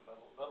 years, a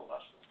little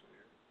less than 2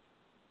 years.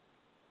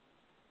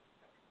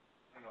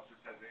 I don't know if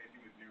this has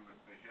anything to do with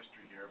the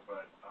history here,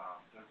 but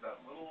there's that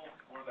little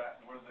where the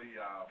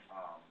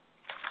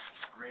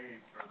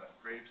grave or that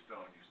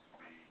gravestone used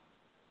to be.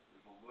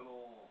 There's a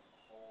little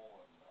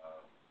hole in the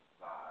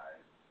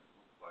side. It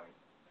looks like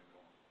maybe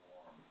it was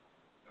formed.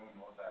 Anyone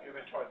know what that is? You've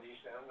been toward the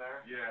east end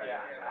there? Yeah.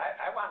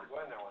 I wanted to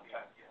go in there one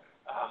time,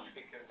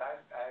 because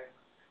I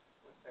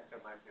would think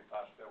there might be a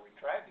possibility. We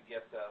tried to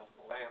get the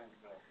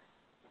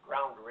the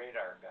ground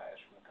radar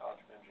guys from the College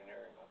of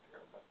Engineering up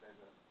here, but they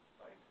didn't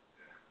bite.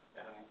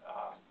 And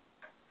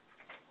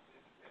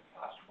it's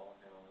possible,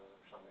 you know,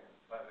 there's something,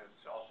 but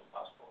it's also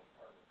possible it's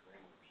part of the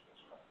drainage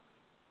system.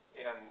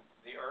 In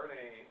the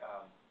early,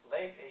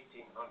 late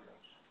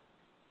 1800s,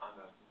 on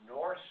the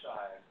north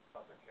side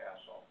of the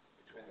castle,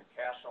 between the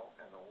castle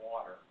and the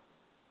water,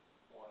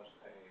 was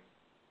a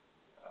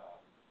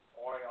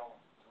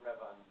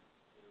oil-driven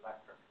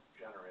electric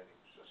generating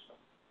system.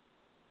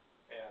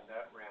 And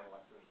that ran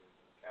electricity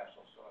to the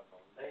castle. So in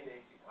the late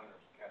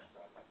 1800s, the castle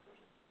got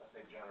electricity, but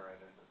they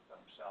generated it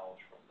themselves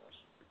from this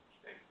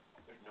station.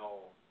 There's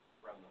no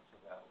remnants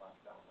of that left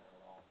down there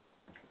at all.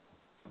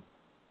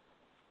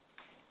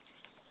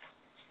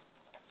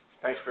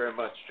 Thanks very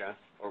much, John.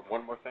 Or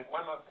one more thing?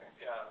 One more thing,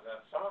 yeah,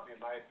 that some of you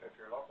might, if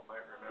you're local,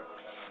 might remember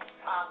that on the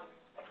top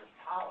of this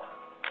tower,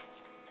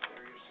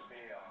 there used to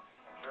be a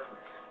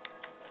observatory.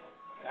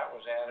 That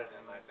was added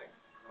in, I think,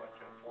 the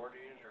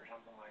 40s or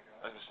something like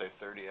I that. was gonna say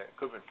 30, it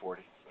could have been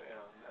 40.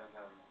 And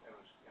then it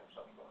was,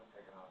 subsequently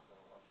taken off, but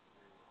it wasn't.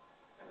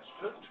 And the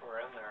students were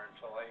in there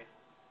until 82,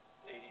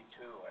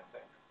 I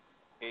think.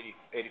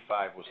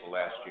 85 was the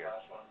last year.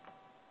 Last one.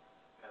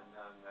 And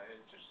then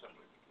it just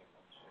simply became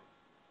unsafe.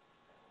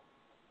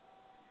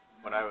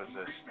 When I was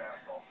The marine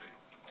masts all say,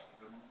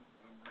 the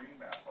marine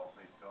masts all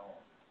say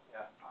dome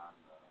Yeah. on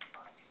the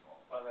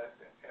wall. Well,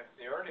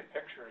 the early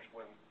pictures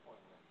when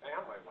the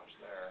family was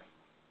there,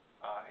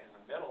 in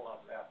the middle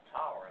of that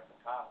tower at the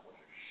top was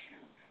a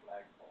huge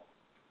flagpole.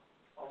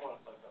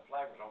 Almost, the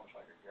flag was almost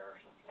like a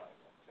garrison flag,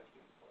 like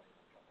 15 foot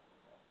or something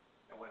like that.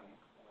 And when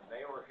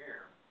they were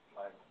here, the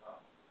flag was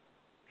up.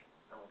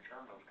 And when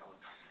Sherman was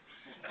coming,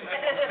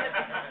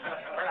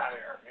 we're not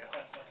here, you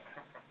know.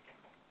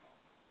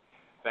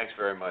 Thanks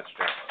very much,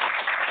 John.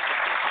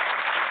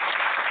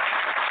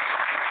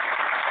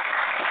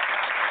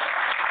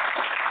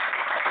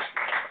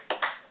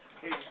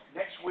 Hey,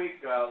 next week,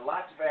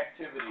 lots of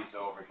activities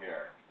over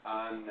here.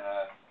 On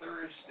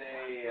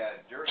Thursday,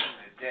 during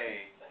the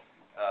day,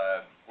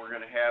 we're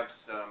going to have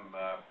some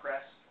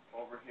press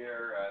over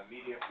here,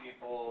 media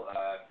people.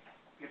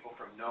 People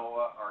from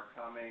NOAA are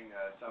coming,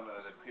 some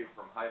of the people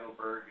from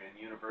Heidelberg and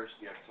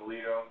University of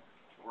Toledo.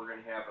 We're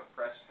going to have a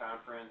press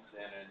conference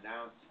and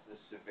announce the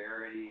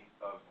severity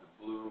of the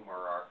bloom,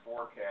 or our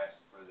forecast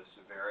for the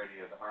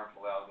severity of the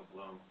harmful algal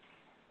bloom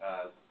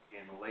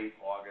in late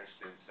August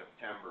and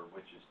September,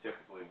 which is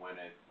typically when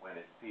it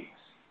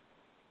peaks.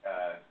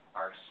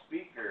 Our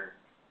speaker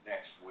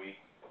next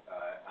week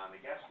on the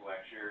guest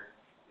lecture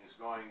is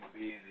going to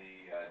be the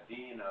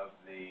Dean of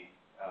the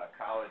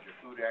College of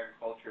Food,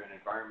 Agriculture, and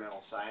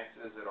Environmental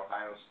Sciences at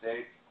Ohio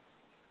State,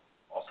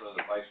 also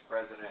the Vice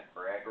President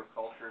for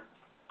Agriculture,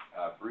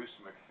 Bruce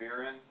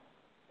McPheron,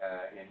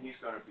 and he's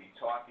going to be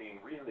talking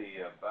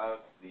really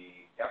about the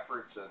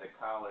efforts of the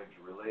college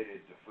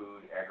related to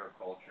food,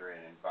 agriculture,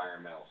 and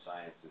environmental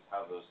sciences,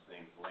 how those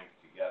things link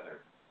together.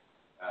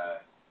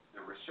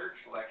 The research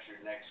lecture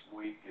next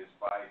week is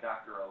by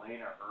Dr.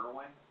 Elena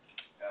Irwin.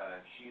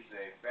 She's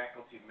a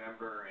faculty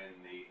member in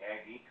the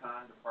Ag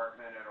Econ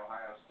department at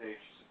Ohio State.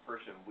 She's a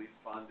person we've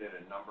funded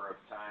a number of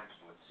times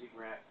with Sea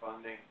Grant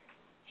funding.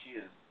 She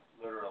is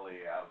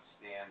literally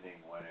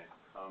outstanding when it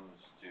comes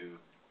to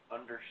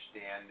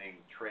understanding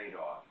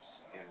trade-offs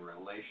and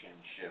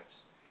relationships.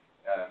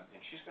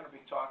 And she's going to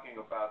be talking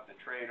about the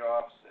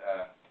trade-offs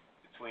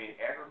between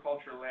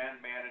agriculture,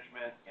 land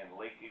management, and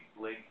lake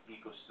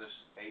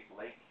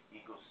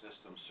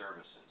ecosystem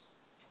services,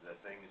 the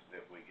things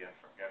that we get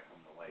from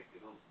the lake.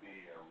 It'll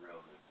be a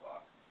real good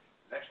talk.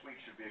 Next week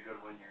should be a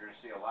good one. You're going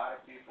to see a lot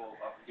of people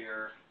up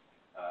here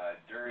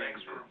during...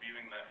 Thanks for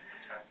reviewing that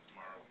test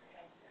tomorrow.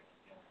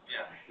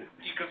 Yeah,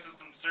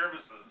 ecosystem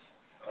services.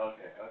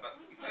 Okay.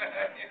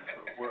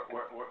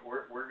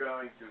 We're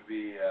going to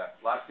be, a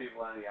lot of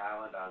people on the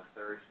island on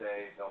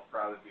Thursday. They'll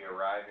probably be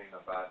arriving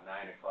about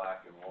 9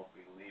 o'clock and won't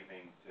be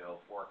leaving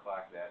till 4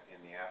 o'clock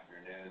in the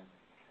afternoon.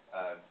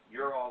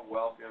 You're all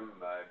welcome,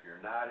 if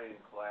you're not in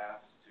class,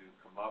 to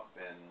come up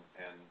and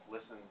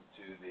listen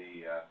to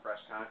the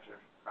press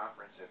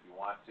conference if you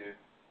want to.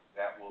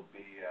 That will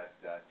be at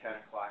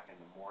 10 o'clock in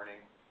the morning,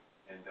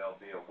 and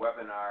there'll be a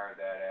webinar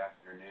that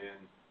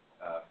afternoon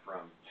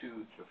from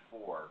 2 to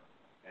 4.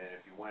 And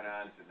if you went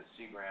on to the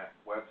Sea Grant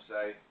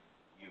website,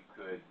 you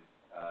could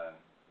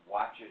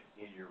watch it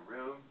in your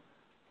room,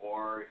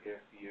 or if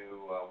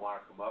you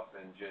want to come up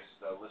and just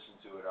listen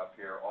to it up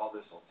here, all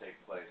this will take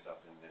place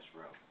up in this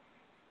room.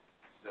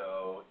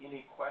 So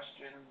any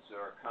questions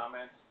or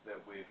comments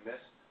that we've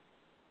missed?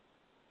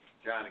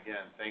 John,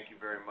 again, thank you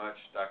very much.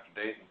 Dr.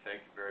 Dayton,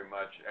 thank you very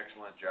much.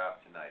 Excellent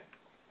job tonight.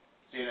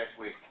 See you next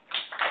week.